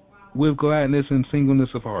with gladness and singleness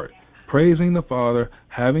of heart, praising the Father,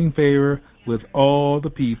 having favor with all the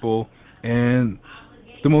people, and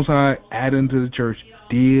the Most High adding to the church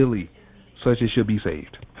daily such as should be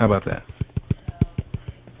saved. How about that?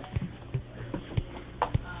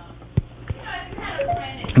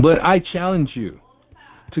 But I challenge you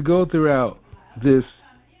to go throughout this,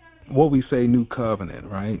 what we say, New Covenant,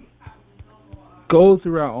 right? Go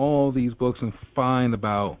throughout all these books and find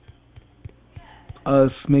about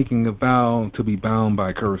us making a vow to be bound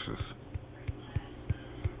by curses.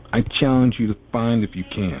 I challenge you to find if you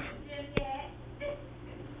can.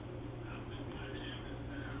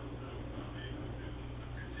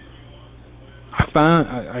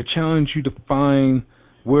 I challenge you to find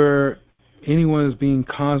where anyone is being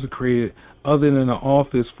consecrated other than an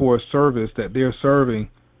office for a service that they're serving,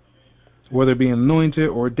 whether being anointed,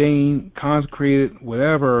 ordained, consecrated,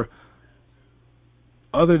 whatever,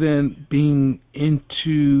 other than being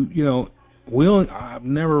into, willing. I've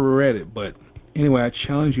never read it, but anyway, I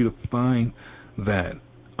challenge you to find that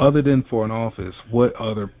other than for an office,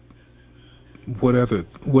 whatever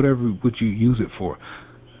would you use it for?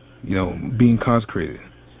 Being consecrated.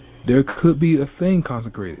 There could be a thing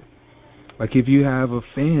consecrated. Like if you have a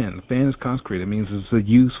fan is consecrated. It means it's a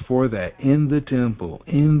use for that in the temple,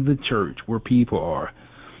 in the church where people are.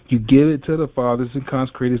 You give it to the fathers and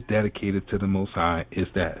consecrate it, dedicated to the Most High. Is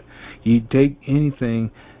that you take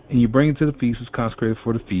anything and you bring it to the feast? It's consecrated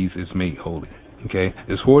for the feast. It's made holy. Okay,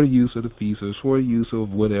 it's for the use of the feast. It's for the use of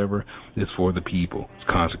whatever. It's for the people. It's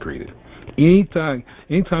consecrated. Anytime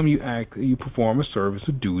you perform a service,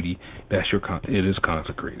 a duty, it is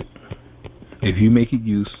consecrated. If you make it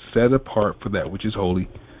use, set apart for that which is holy,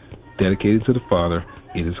 dedicated to the Father,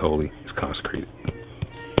 it is holy. It's consecrated.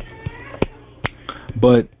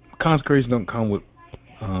 But consecration don't come with.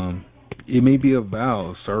 It may be a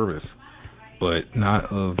vow of service, but not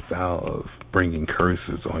a vow of bringing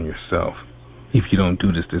curses on yourself. If you don't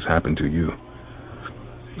do this, this happened to you.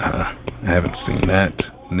 I haven't seen that.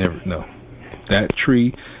 Never. No. That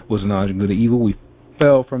tree was knowledge of good and evil. We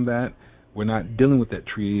fell from that. We're not dealing with that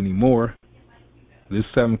tree anymore. This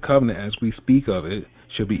seventh covenant, as we speak of it,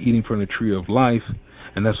 should be eating from the tree of life,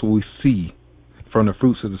 and that's what we see from the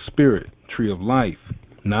fruits of the Spirit, tree of life,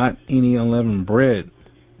 not any unleavened bread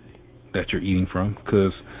that you're eating from,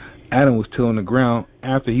 because Adam was tilling the ground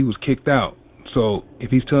after he was kicked out. So if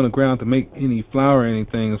he's tilling the ground to make any flour or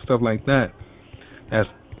anything and stuff like that, that's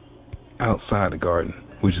outside the garden,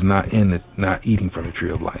 which is not eating from the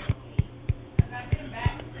tree of life.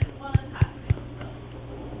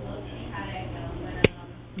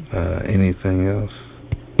 Anything else?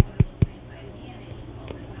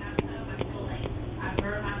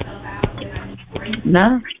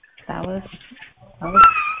 No, that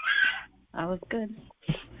was good.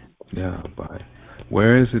 Yeah, but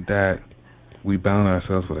where is it that we bound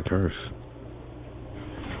ourselves with a curse?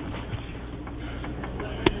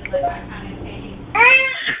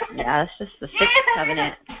 Yeah, it's just the sixth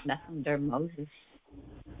covenant that's under Moses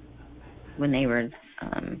when they were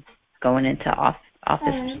going into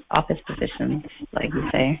office positions, like you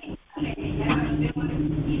say.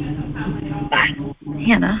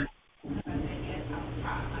 Hannah.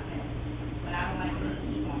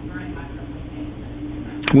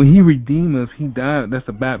 When he redeemed us, he died. That's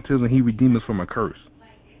a baptism. He redeemed us from a curse.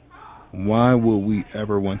 Why would we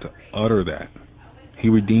ever want to utter that? He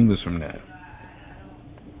redeemed us from that.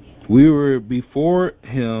 We were before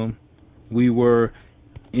him. We were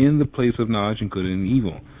in the place of knowledge and good and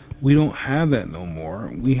evil. We don't have that no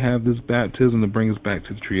more. We have this baptism to bring us back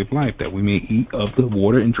to the tree of life, that we may eat of the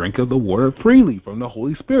water and drink of the water freely from the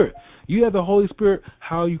Holy Spirit. You have the Holy Spirit,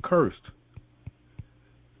 how are you cursed?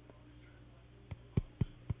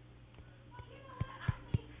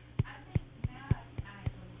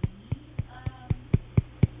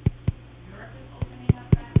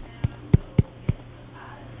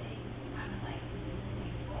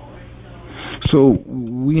 So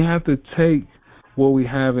we have to take what we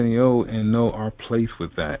have in the old and know our place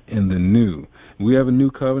with that in the new. We have a new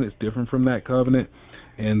covenant, it's different from that covenant.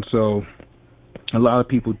 And so a lot of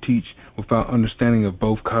people teach without understanding of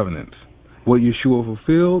both covenants. What Yeshua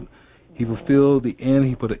fulfilled, he fulfilled the end,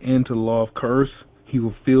 he put an end to the law of curse. He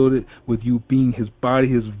fulfilled it with you being his body,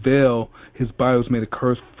 his veil. His body was made a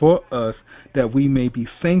curse for us that we may be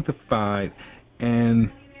sanctified and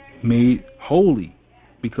made holy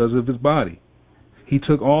because of his body. He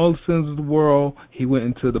took all the sins of the world. He went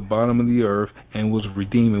into the bottom of the earth and was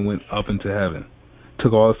redeemed and went up into heaven.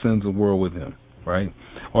 Took all the sins of the world with him, right?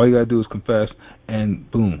 All you got to do is confess and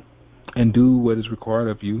boom. And do what is required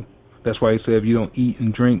of you. That's why he said, if you don't eat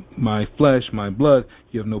and drink my flesh, my blood,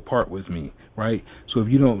 you have no part with me, right? So if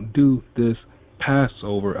you don't do this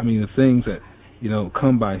Passover, the things that,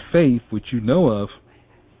 come by faith, which you know of,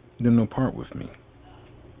 you have no part with me.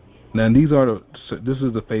 Now, this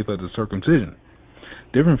is the faith of the circumcision.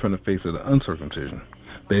 Different from the faith of the uncircumcision.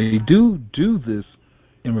 They do this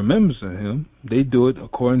in remembrance of him. They do it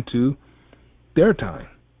according to their time.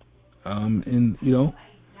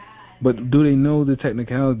 But do they know the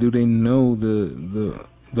technicality? Do they know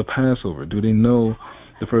the Passover? Do they know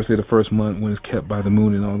the first day of the first month when it's kept by the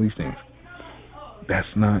moon and all these things?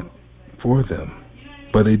 That's not for them.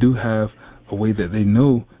 But they do have a way that they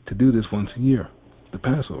know to do this once a year, the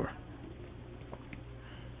Passover.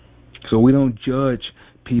 So we don't judge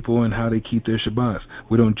people in how they keep their Shabbats.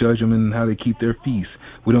 We don't judge them in how they keep their feasts.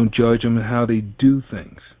 We don't judge them in how they do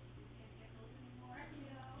things.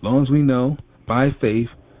 As long as we know, by faith,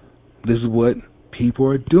 this is what people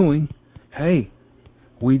are doing, hey,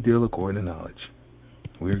 we deal according to knowledge.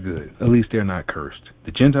 We're good. At least they're not cursed.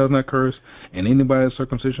 The Gentiles not cursed, and anybody that's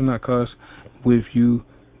circumcision not cursed, if you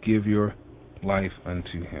give your life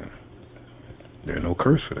unto him. There's no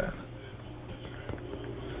curse for that.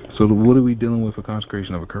 So what are we dealing with for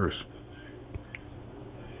consecration of a curse?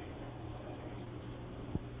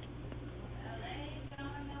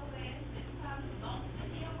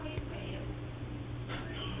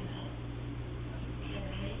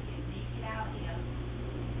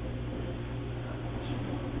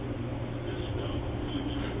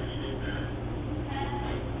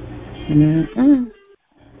 Mm-mm.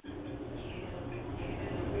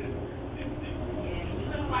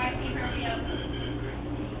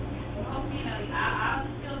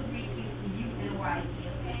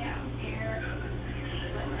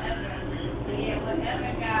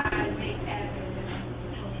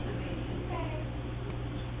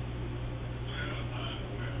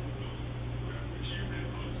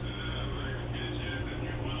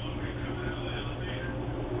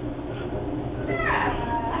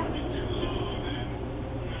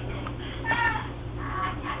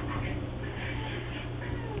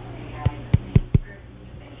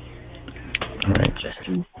 All right.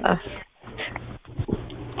 Interesting stuff.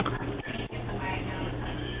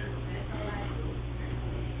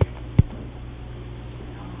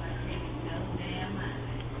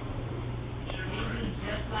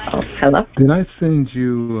 Oh, hello? Did I send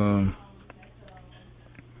you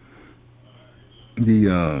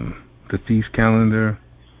the feast calendar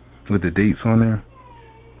with the dates on there?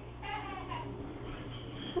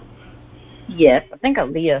 Yes, I think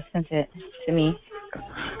Aaliyah sent it to me.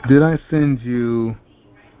 Did I send you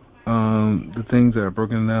the things that are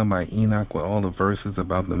broken down by Enoch with all the verses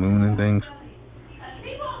about the moon and things?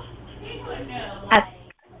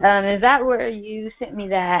 Is that where you sent me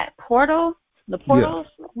that portal? The portals?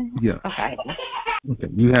 Yeah. Okay. Okay.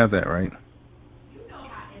 You have that, right?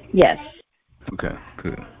 Yes. Okay,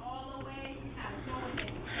 good.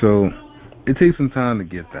 So it takes some time to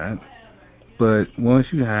get that, but once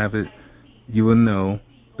you have it, you will know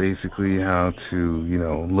basically how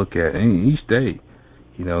to, look at each day.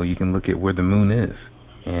 You can look at where the moon is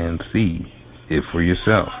and see it for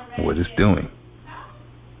yourself, what it's doing.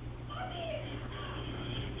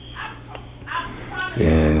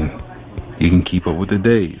 And you can keep up with the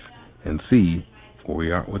days and see where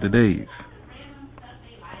we are with the days.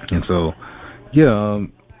 And so, yeah,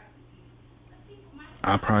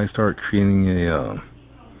 I'll probably start creating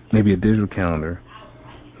maybe a digital calendar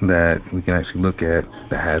that we can actually look at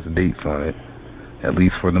that has dates on it, at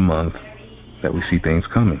least for the month that we see things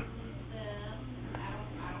coming.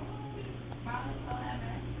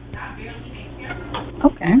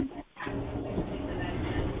 Okay.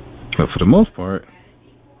 But for the most part,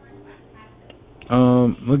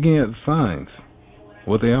 looking at the signs,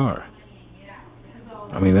 what they are.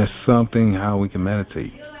 I mean, that's something how we can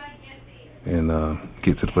meditate and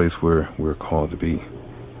get to the place where we're called to be.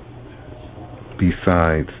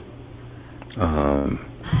 Besides,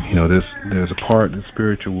 there's a part that's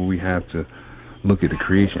spiritual where we have to look at the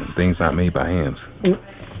creation, things not made by hands.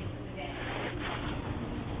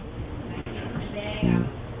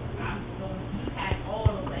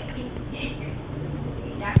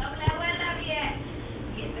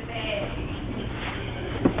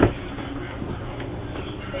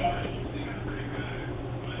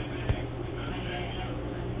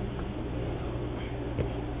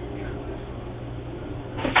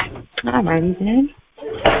 Alrighty then.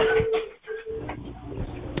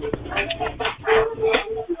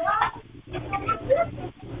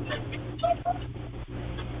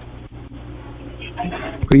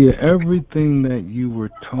 But yeah, everything that you were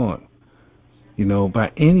taught,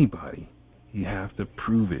 by anybody, you have to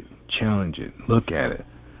prove it, challenge it, look at it.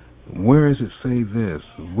 Where does it say this?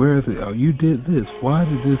 Where is it? Oh, you did this. Why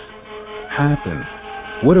did this happen?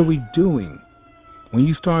 What are we doing? When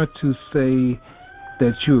you start to say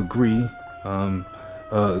that you agree,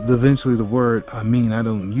 eventually the word I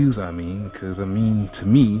don't use because to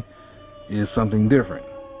me is something different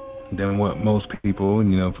than what most people, a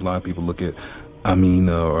lot of people look at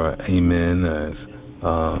or amen as,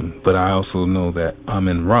 but I also know that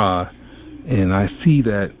Amen Ra, and I see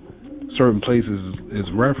that certain places is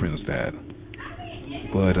referenced that.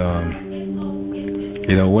 But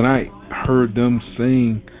when I heard them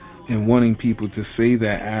saying and wanting people to say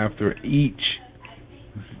that after each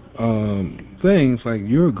things, like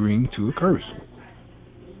you're agreeing to a curse.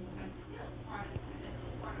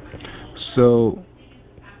 So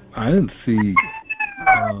I didn't see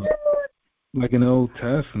like in the Old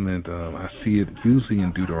Testament. I see it usually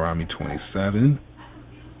in Deuteronomy 27.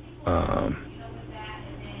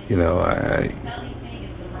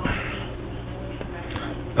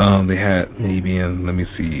 They had maybe in, let me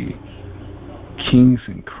see, Kings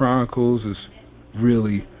and Chronicles is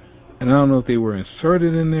really, and I don't know if they were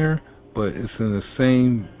inserted in there, but it's in the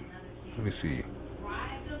same. Let me see.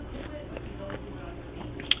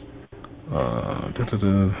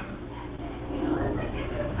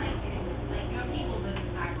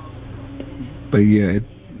 But yeah,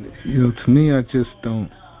 to me, I just don't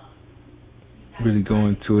really go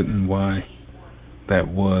into it and why that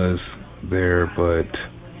was there. But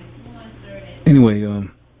anyway,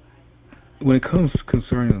 when it comes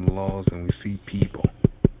concerning the laws and we see people,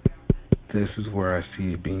 this is where I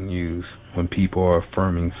see it being used when people are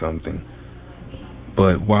affirming something.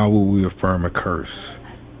 But why would we affirm a curse?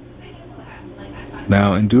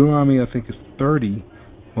 Now, in Deuteronomy, I think it's 30,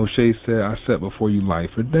 Moshe said, I set before you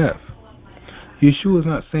life or death. Yeshua is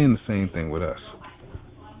not saying the same thing with us.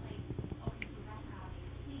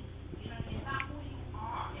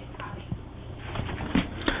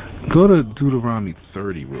 Go to Deuteronomy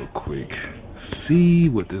 30 real quick. See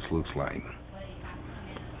what this looks like.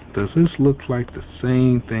 Does this look like the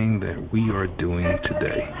same thing that we are doing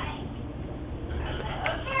today?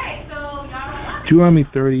 Deuteronomy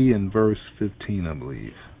 30 and verse 15, I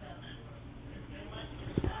believe.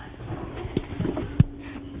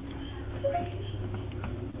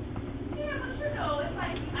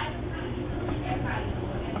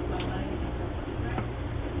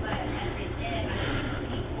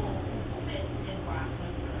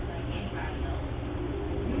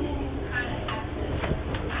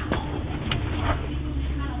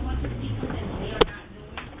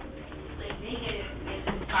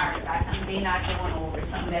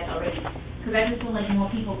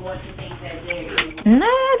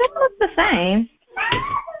 No, they look the same.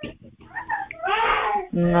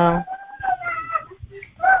 No.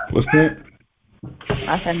 What's that?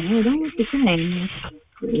 I said, no, they look the same.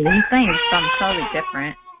 These things something totally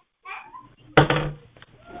different.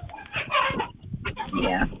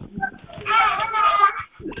 Yeah.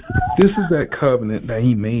 This is that covenant that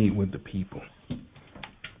he made with the people.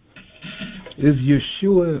 Is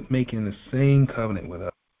Yeshua making the same covenant with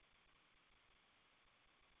us?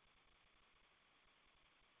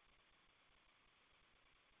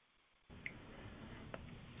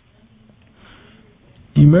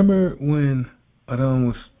 You remember when Adam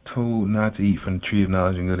was told not to eat from the tree of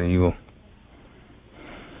knowledge of good and evil?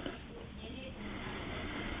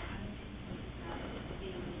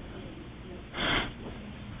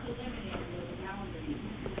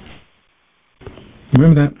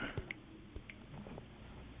 Remember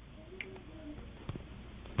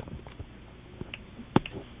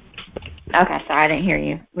that? Okay, sorry, I didn't hear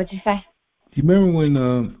you. What'd you say? Do you remember when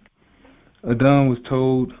Adam was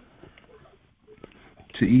told not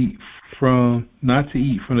to eat from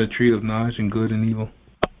the tree of knowledge and good and evil?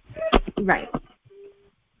 Right.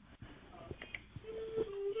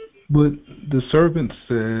 But the serpent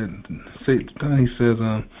said, he says,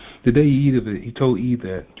 the day you eat of it, he told Eve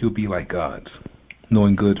that you'll be like gods,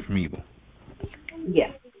 knowing good from evil.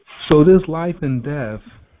 Yeah. So this life and death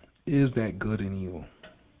is that good and evil.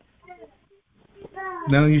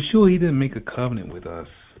 Now, Yeshua, he didn't make a covenant with us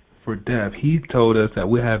for death. He told us that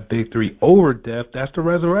we have victory over death. That's the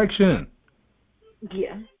resurrection.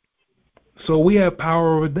 Yeah. So we have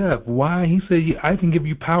power over death. Why? He said, I can give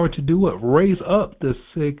you power to do what? Raise up the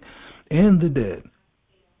sick and the dead.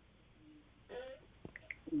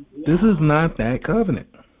 This is not that covenant.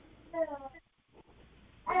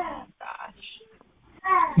 Gosh.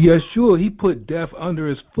 Yeshua, he put death under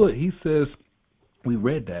his foot. He says, we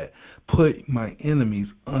read that, put my enemies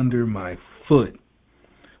under my foot.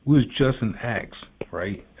 We was just in Acts,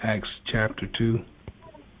 right? Acts chapter 2.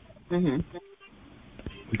 Mhm.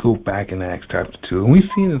 We go back in Acts chapter 2. And we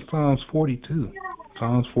see it in Psalms 42.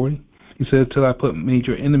 Psalms 40. He said, till I made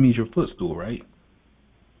your enemies your footstool, right?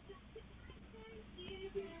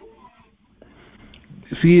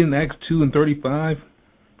 See in Acts 2 and 35?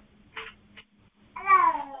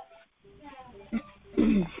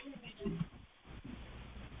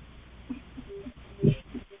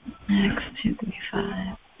 Acts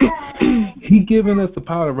 2:35. He given us the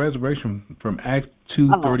power of resurrection from Acts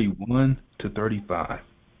 2:31 to 35.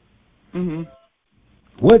 Mhm.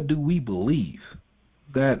 What do we believe?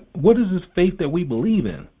 What is this faith that we believe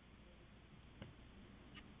in?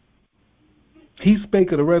 He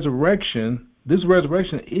spake of the resurrection. This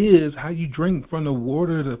resurrection is how you drink from the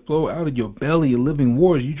water that flow out of your belly, living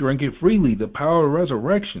waters. You drink it freely, the power of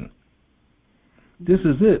resurrection. This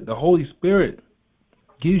is it. The Holy Spirit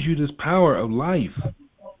gives you this power of life.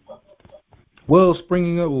 Wells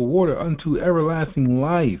springing up with water unto everlasting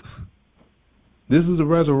life. This is the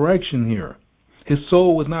resurrection here. His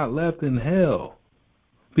soul was not left in hell.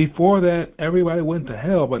 Before that, everybody went to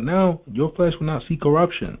hell, but now your flesh will not see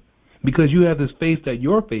corruption. Because you have this faith that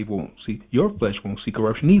your flesh won't see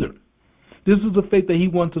corruption either. This is the faith that he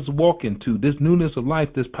wants us to walk into, this newness of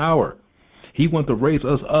life, this power. He wants to raise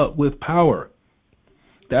us up with power.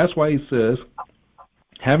 That's why he says,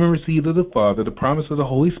 having received of the Father the promise of the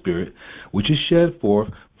Holy Spirit, which is shed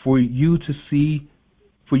forth for you to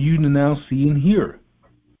now see and hear.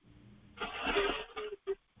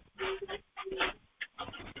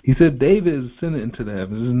 He said, David is ascended into the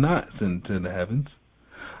heavens, is not ascended into the heavens,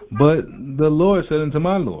 but the Lord said unto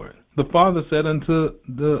my Lord. The Father said unto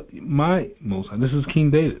my Most High. This is King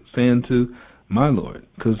David saying to my Lord,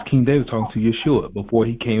 because King David talking to Yeshua before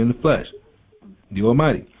he came in the flesh, the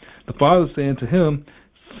Almighty. The Father saying to him,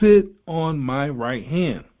 sit on my right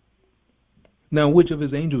hand. Now, which of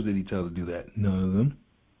his angels did he tell to do that? None of them.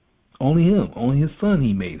 Only him. Only his son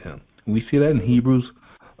he made him. We see that in Hebrews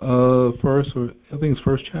first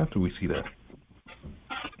chapter we see that.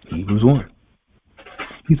 Hebrews 1.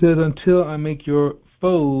 He says, until I make your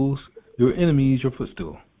foes, your enemies, your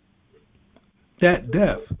footstool. That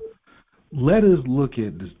death. Let us look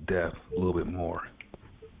at this death a little bit more.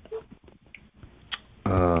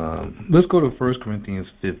 Let's go to 1 Corinthians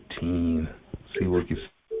 15. See what gets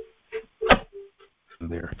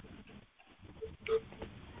there.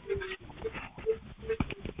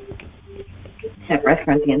 Is 1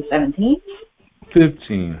 Corinthians 17?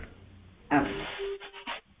 15. Oh.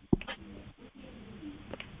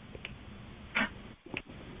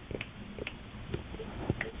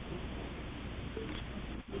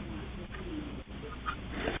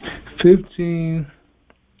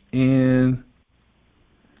 And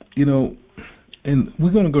and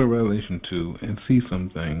we're going to go to Revelation 2 and see some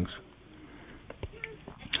things.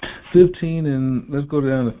 15 and let's go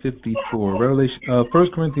down to 54.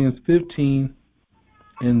 1 Corinthians 15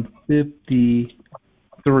 and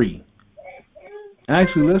 53.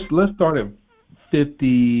 Actually, let's start at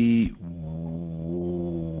 50.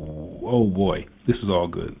 Oh boy, this is all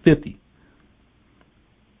good. 50.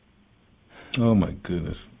 Oh my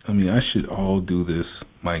goodness. I mean, I should all do this.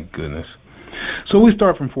 My goodness. So we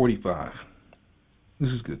start from 45. This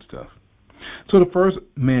is good stuff. So the first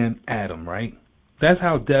man, Adam, right? That's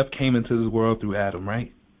how death came into this world, through Adam,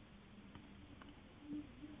 right?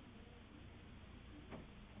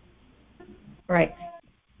 Right.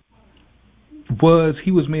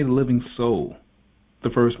 He was made a living soul, the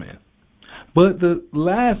first man. But the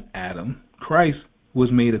last Adam, Christ,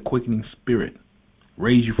 was made a quickening spirit,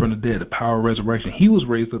 raised you from the dead, the power of resurrection. He was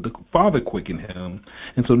raised up, the Father quickened him,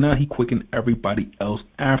 and so now he quickened everybody else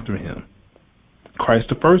after him. Christ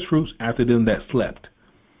the first fruits, after them that slept.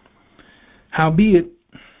 Howbeit,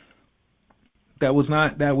 that was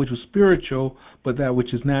not that which was spiritual, but that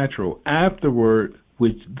which is natural. Afterward,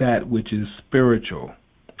 that which is spiritual,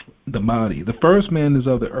 the body. The first man is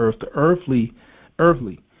of the earth, the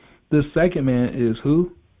earthly. The second man is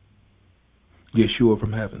who? Yeshua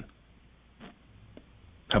from heaven.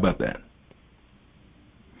 How about that?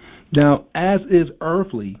 Now, as is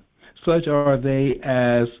earthly, such are they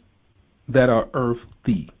as that are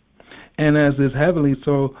earthly. And as is heavenly,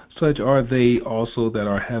 so such are they also that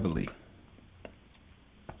are heavenly.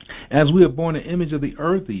 As we are born in the image of the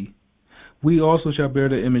earthly, we also shall bear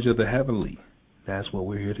the image of the heavenly. That's what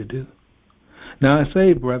we're here to do. Now I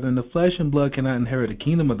say, brethren, the flesh and blood cannot inherit the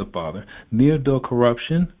kingdom of the Father, neither does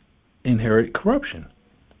corruption inherit corruption.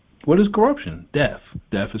 What is corruption? Death.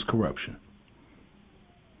 Death is corruption.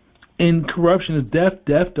 Incorruption is death.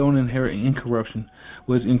 Death don't inherit incorruption.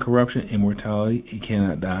 What is incorruption? Immortality. It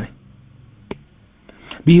cannot die.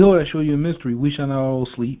 Behold, I show you a mystery. We shall not all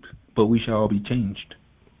sleep, but we shall all be changed.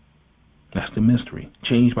 That's the mystery.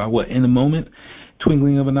 Changed by what? In a moment,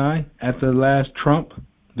 twinkling of an eye. At the last trump,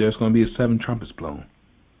 there's going to be 7 trumpets blown.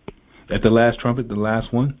 At the last trumpet, the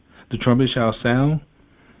last one, the trumpet shall sound,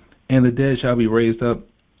 and the dead shall be raised up,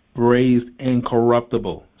 raised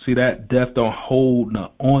incorruptible. See that? Death don't hold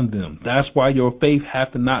on them. That's why your faith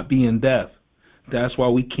have to not be in death. That's why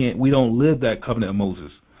we don't live that covenant of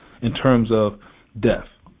Moses in terms of death.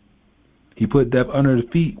 He put death under the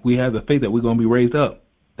feet. We have the faith that we're going to be raised up.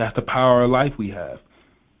 That's the power of life we have.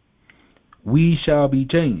 We shall be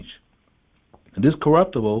changed. This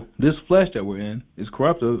corruptible, this flesh that we're in, is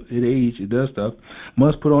corruptible. It ages, it does stuff,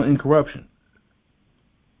 must put on incorruption.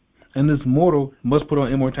 And this mortal must put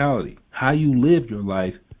on immortality. How you live your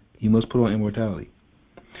life, you must put on immortality.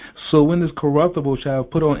 So when this corruptible shall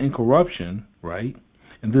put on incorruption, right,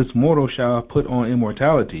 and this mortal shall put on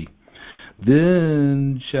immortality,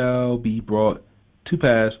 then shall be brought to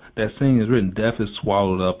pass that saying is written, death is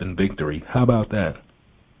swallowed up in victory. How about that?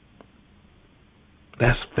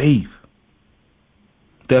 That's faith.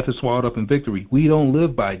 Death is swallowed up in victory. We don't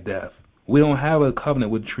live by death. We don't have a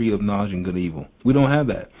covenant with the tree of knowledge and good and evil. We don't have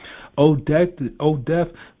that. Oh death,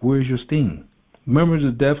 where's your sting? Remember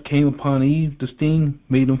the death came upon Eve, the sting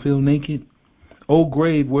made them feel naked? Oh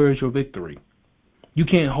grave, where is your victory? You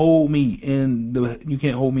can't hold me in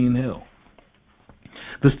hell.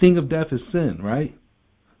 The sting of death is sin, right?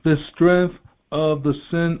 The strength of the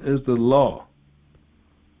sin is the law.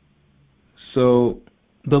 So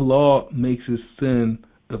the law makes his sin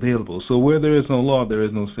available. So where there is no law, there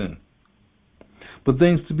is no sin. But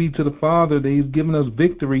thanks be to the Father that He's given us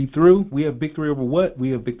victory through. We have victory over what?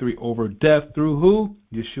 We have victory over death through who?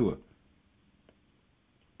 Yeshua.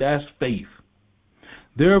 That's faith.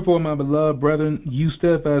 Therefore, my beloved brethren, you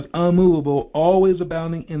steadfast, unmovable, always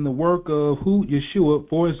abounding in the work of who? Yeshua,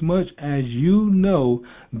 for as much as you know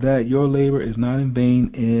that your labor is not in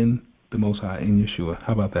vain in the Most High, in Yeshua.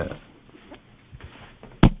 How about that?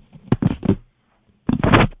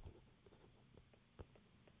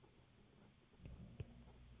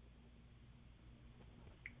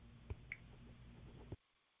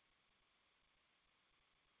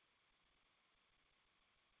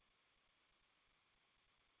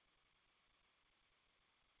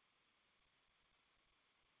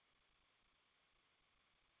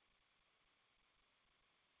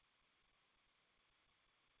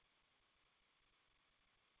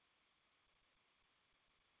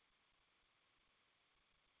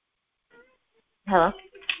 Hello?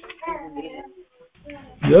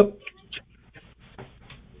 Yep.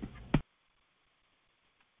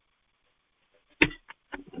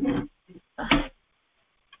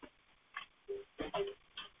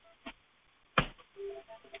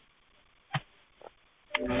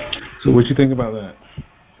 So what you think about that?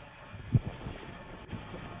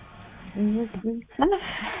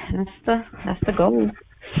 That's the goal.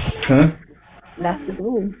 Huh? That's the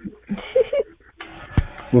goal.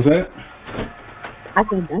 What's that? I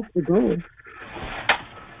said that's the goal.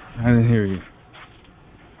 I didn't hear you.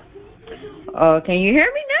 Can you hear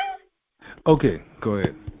me now? Okay, go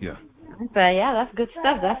ahead. Yeah. I said, yeah, that's good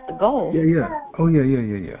stuff. That's the goal. Yeah. Oh,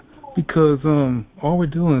 yeah. Because all we're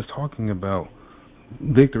doing is talking about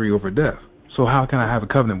victory over death. So how can I have a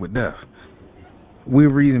covenant with death? We're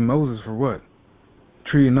reading Moses for what?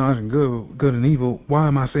 Tree of knowledge and good and evil. Why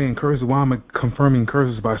am I saying curses? Why am I confirming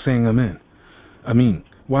curses by saying amen? I mean,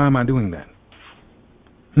 why am I doing that?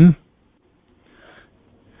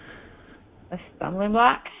 A stumbling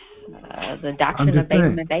block? The doctrine of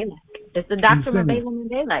Balaam and Balak. It's the I'm just doctrine of saying. Balaam and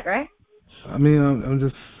Balak, right? I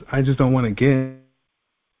mean, I just don't want to get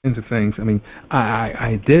into things. I mean,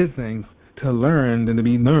 I did things to learn and to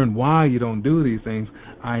be learned why you don't do these things.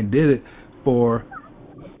 I did it for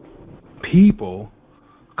people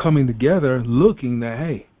coming together, looking that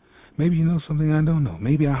hey, maybe you know something I don't know.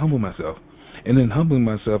 Maybe I humble myself, and in humbling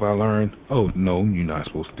myself, I learned, oh no, you're not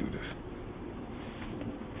supposed to do this.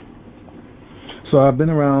 So I've been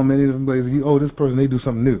around many different places. Oh, this person, they do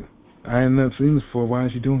something new. I ain't never seen this before. Why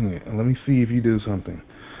is she doing it? And let me see if you do something.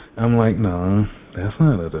 I'm like, no, that's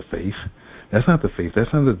not of the faith. That's not the faith.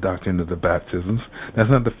 That's not the doctrine of the baptisms. That's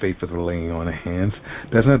not the faith of the laying on of hands.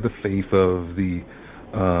 That's not the faith of the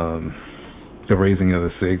raising of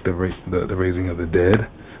the sick, the raising of the dead,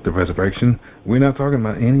 the resurrection. We're not talking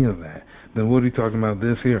about any of that. Then what are we talking about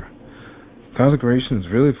this here? Consecration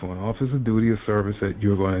is really for an office of duty or service that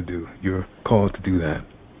you're going to do. You're called to do that.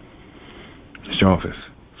 It's your office.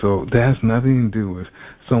 So that has nothing to do with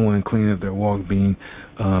someone cleaning up their walk, being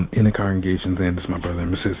in the congregation saying, this is my brother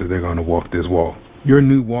and my sister, they're going to walk this walk. Your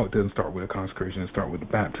new walk doesn't start with a consecration, it starts with the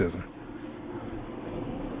baptism.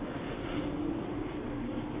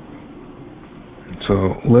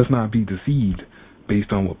 So let's not be deceived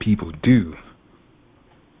based on what people do.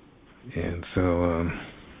 And so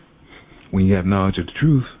when you have knowledge of the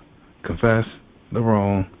truth, confess the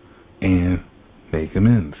wrong and make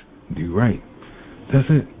amends. Do right. That's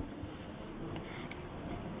it.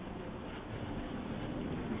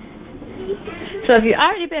 So if you've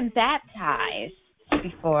already been baptized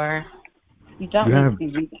before, you don't need to be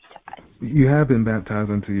rebaptized. You have been baptized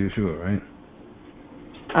unto Yeshua, right?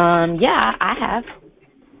 Yeah, I have.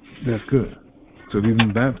 That's good. So if you've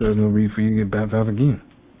been baptized, no reason for you to get baptized again.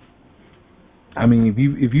 I mean,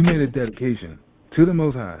 if you made a dedication to the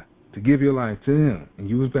Most High to give your life to Him, and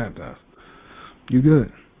you was baptized, you're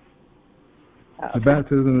good. Okay. The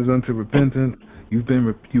baptism is unto repentance. You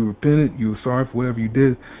repented. You were sorry for whatever you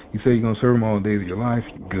did. You say you're gonna serve Him all the days of your life.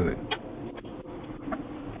 You're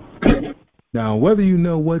good. Now, whether you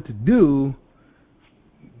know what to do,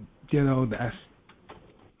 you know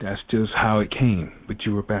that's just how it came. But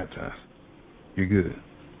you were baptized. You're good.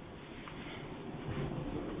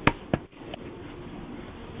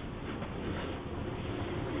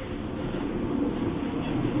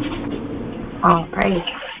 All right.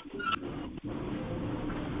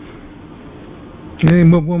 It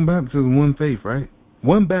ain't but one baptism, one faith, right?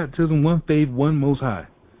 One baptism, one faith, one Most High.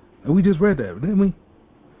 And we just read that, didn't we?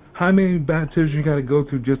 How many baptisms you got to go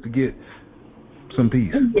through just to get some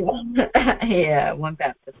peace? Yeah, one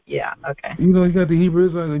baptism. Yeah, okay. You know, you got the Hebrew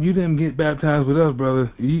Israelites. You didn't get baptized with us,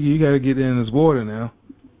 brother. You got to get in this water now.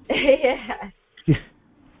 Yeah.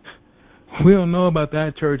 We don't know about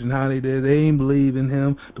that church and how they did. They ain't believe in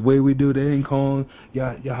Him the way we do. They ain't calling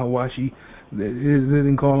Yahawashi. They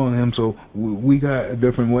didn't call on Him, so we got a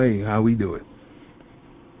different way how we do it.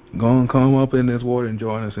 Go and come up in this water and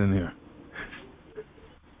join us in here.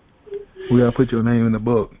 We got to put your name in the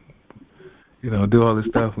book. You know, do all this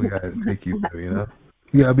stuff. We got to take you through, you know.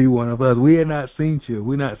 You got to be one of us. We are not saint you.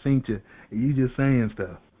 We're not saint you. You just saying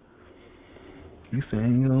stuff. You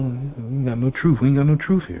saying, you know, we ain't got no truth. We ain't got no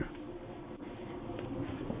truth here.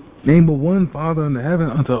 Name but one Father in heaven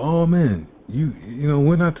unto all men. You know,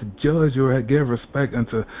 we're not to judge or give respect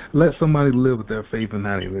unto. Let somebody live with their faith and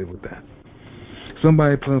how they live with that.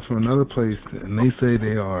 Somebody comes from another place and they say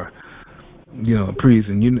they are, you know, a priest,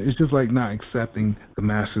 and it's just like not accepting the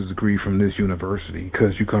master's degree from this university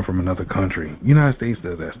because you come from another country. United States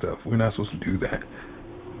does that stuff. We're not supposed to do that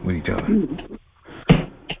with each other.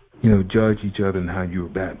 You know, judge each other and how you were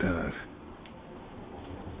baptized.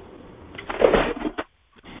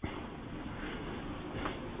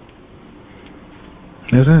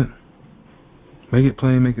 That's it. Make it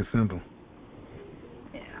plain, make it simple.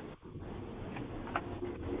 Yeah.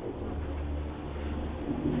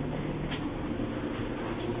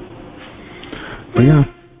 But yeah,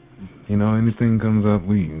 you know, anything comes up,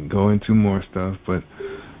 we can go into more stuff. But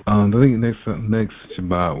I think next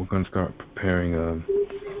Shabbat we're going to start preparing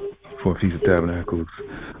for Feast of Tabernacles,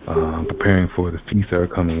 preparing for the feasts that are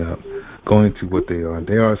coming up, going to what they are.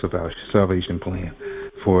 They are a salvation plan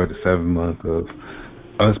for the 7th month of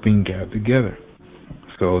us being gathered together.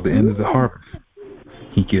 So the end of the harvest,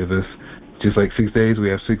 He gives us, just like 6 days, we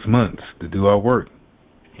have 6 months to do our work.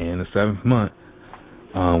 And the 7th month,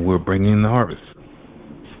 we're bringing in the harvest.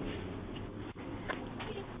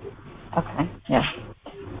 Okay, yeah.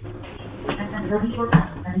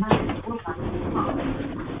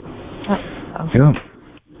 Yep.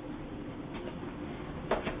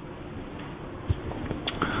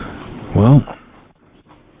 Well,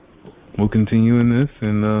 we'll continue in this,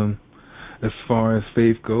 and as far as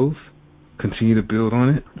faith goes, continue to build on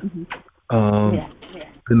it. Yeah.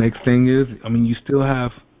 The next thing is, I mean, you still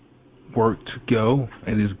have work to go,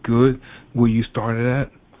 and it's good where you started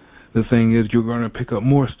at. The thing is, you're going to pick up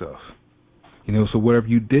more stuff. So whatever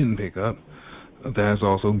you didn't pick up, that's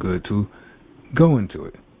also good to go into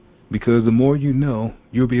it. Because the more you know,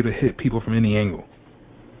 you'll be able to hit people from any angle.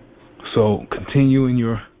 So continue in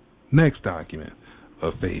your next document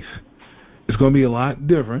of faith. It's going to be a lot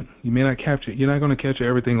different. You may not capture, you're not going to capture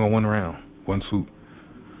everything on one round, one swoop.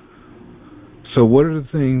 So what are the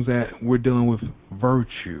things that we're dealing with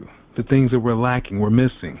virtue? The things that we're lacking, we're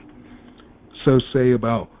missing. So say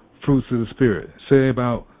about fruits of the Spirit. Say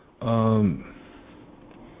about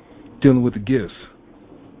dealing with the gifts.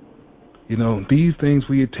 These things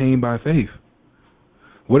we attain by faith.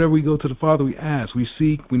 Whatever we go to the Father, we ask, we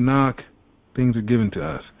seek, we knock, things are given to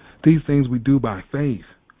us. These things we do by faith.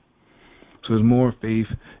 So there's more faith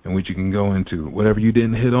in which you can go into. Whatever you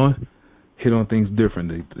didn't hit on things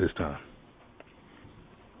differently this time.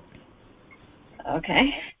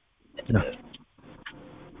 Okay. Yeah.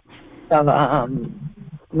 So,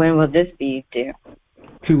 when will this be due?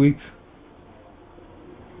 2 weeks.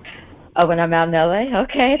 Oh, when I'm out in LA?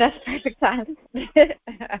 Okay, that's perfect time.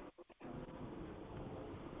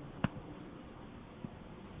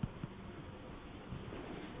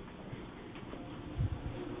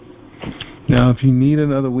 Now, if you need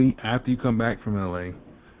another week after you come back from LA,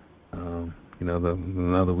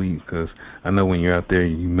 another week, because I know when you're out there,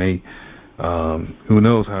 you may, who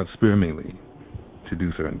knows how the Spirit may lead to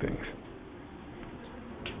do certain things.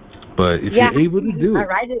 But if you're able to do it. I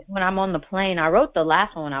write it when I'm on the plane. I wrote the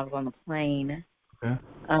last one when I was on the plane. Okay.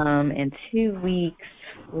 In 2 weeks,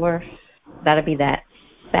 that'll be that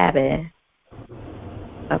Sabbath.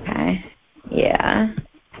 Okay. Yeah.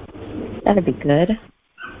 That'll be good.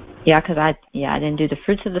 Yeah, because I didn't do the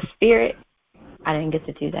fruits of the Spirit. I didn't get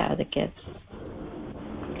to do that other gifts.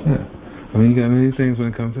 Yeah. I mean, you got many things when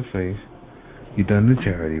it comes to faith. You've done the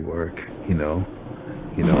charity work,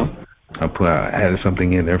 I added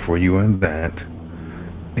something in there for you on that.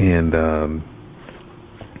 And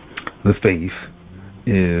the faith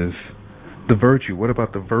is the virtue. What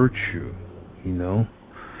about the virtue?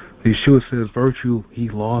 Yeshua says virtue, he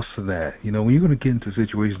lost to that. When you're going to get into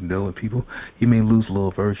situations dealing with people, you may lose a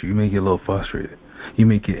little virtue. You may get a little frustrated. You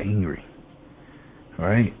may get angry. All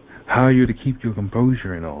right? How are you to keep your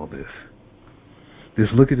composure in all this?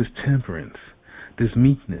 Just look at this temperance, this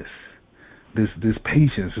meekness, this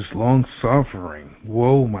patience, this long suffering.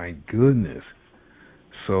 Whoa, my goodness.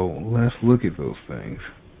 So let's look at those things.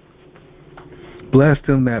 Bless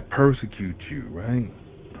them that persecute you, right?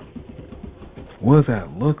 What does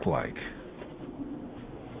that look like?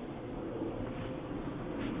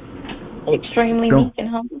 Extremely meek and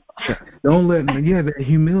humble. Don't let, that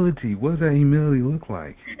humility. What does that humility look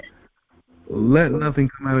like? Let nothing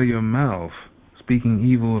come out of your mouth speaking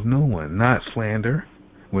evil of no one. Not slander.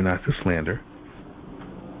 We're not to slander.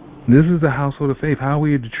 This is the household of faith. How are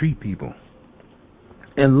we to treat people?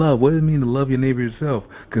 And love. What does it mean to love your neighbor yourself?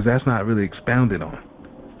 Because that's not really expounded on.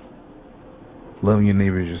 Loving your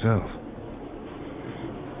neighbor as yourself.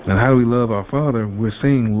 And how do we love our Father? We're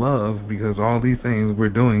saying love because all these things we're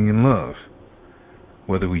doing in love.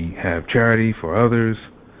 Whether we have charity for others,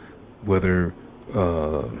 whether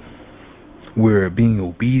we're being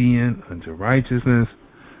obedient unto righteousness,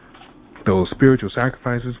 those spiritual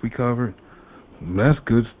sacrifices we covered, that's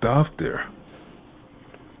good stuff there.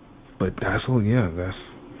 But that's all,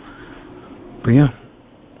 but yeah.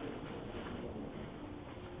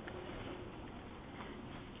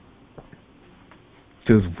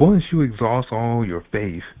 Because once you exhaust all your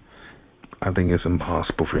faith, I think it's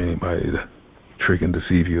impossible for anybody to trick and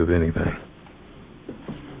deceive you of anything.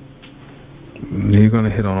 You're going to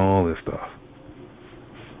hit on all this stuff.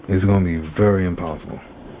 It's going to be very impossible.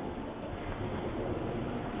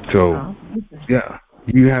 So,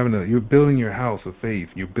 you're building your house of faith.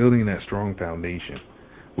 You're building that strong foundation,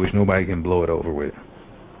 which nobody can blow it over with.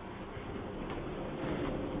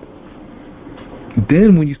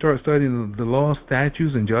 Then when you start studying the law,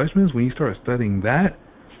 statutes, and judgments, when you start studying that,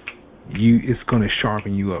 it's going to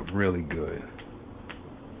sharpen you up really good.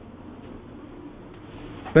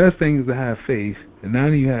 Best thing is to have faith, and now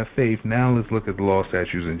that you have faith, now let's look at the law,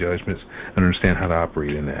 statutes, and judgments and understand how to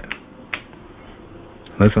operate in that.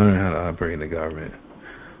 Let's learn how to operate in the government.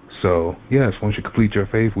 So, yes, once you complete your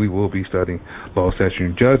faith, we will be studying law, statutes,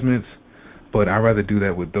 and judgments, but I'd rather do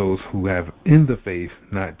that with those who have in the faith,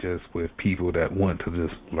 not just with people that want to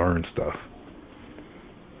just learn stuff.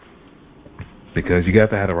 Because you got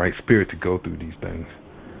to have the right spirit to go through these things.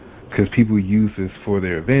 Because people use this for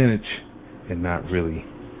their advantage and not really.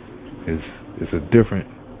 It's a different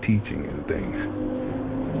teaching and things,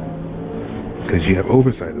 because you have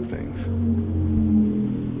oversight of things.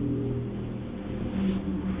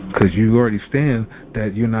 Because you already stand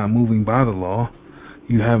that you're not moving by the law.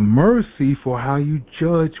 You have mercy for how you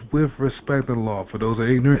judge with respect to the law, for those who are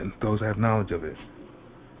ignorant and those who have knowledge of it.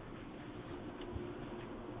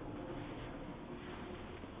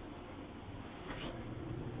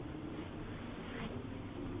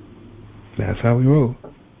 That's how we roll.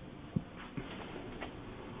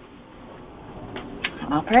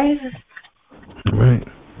 All praises. All right.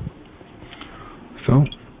 So,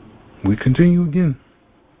 we continue again.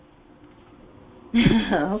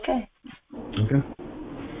 Okay. Okay.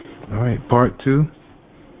 All right, part 2.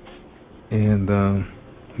 And,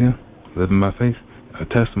 yeah, living by faith, a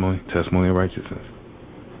testimony of righteousness.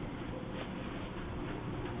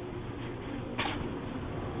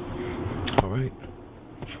 All right.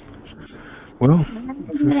 Well,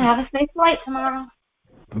 have a safe flight tomorrow.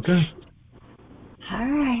 Okay. All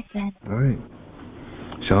right, then. All right.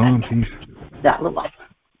 Shalom, peace. Shalom. All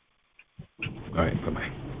right,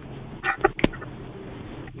 bye-bye.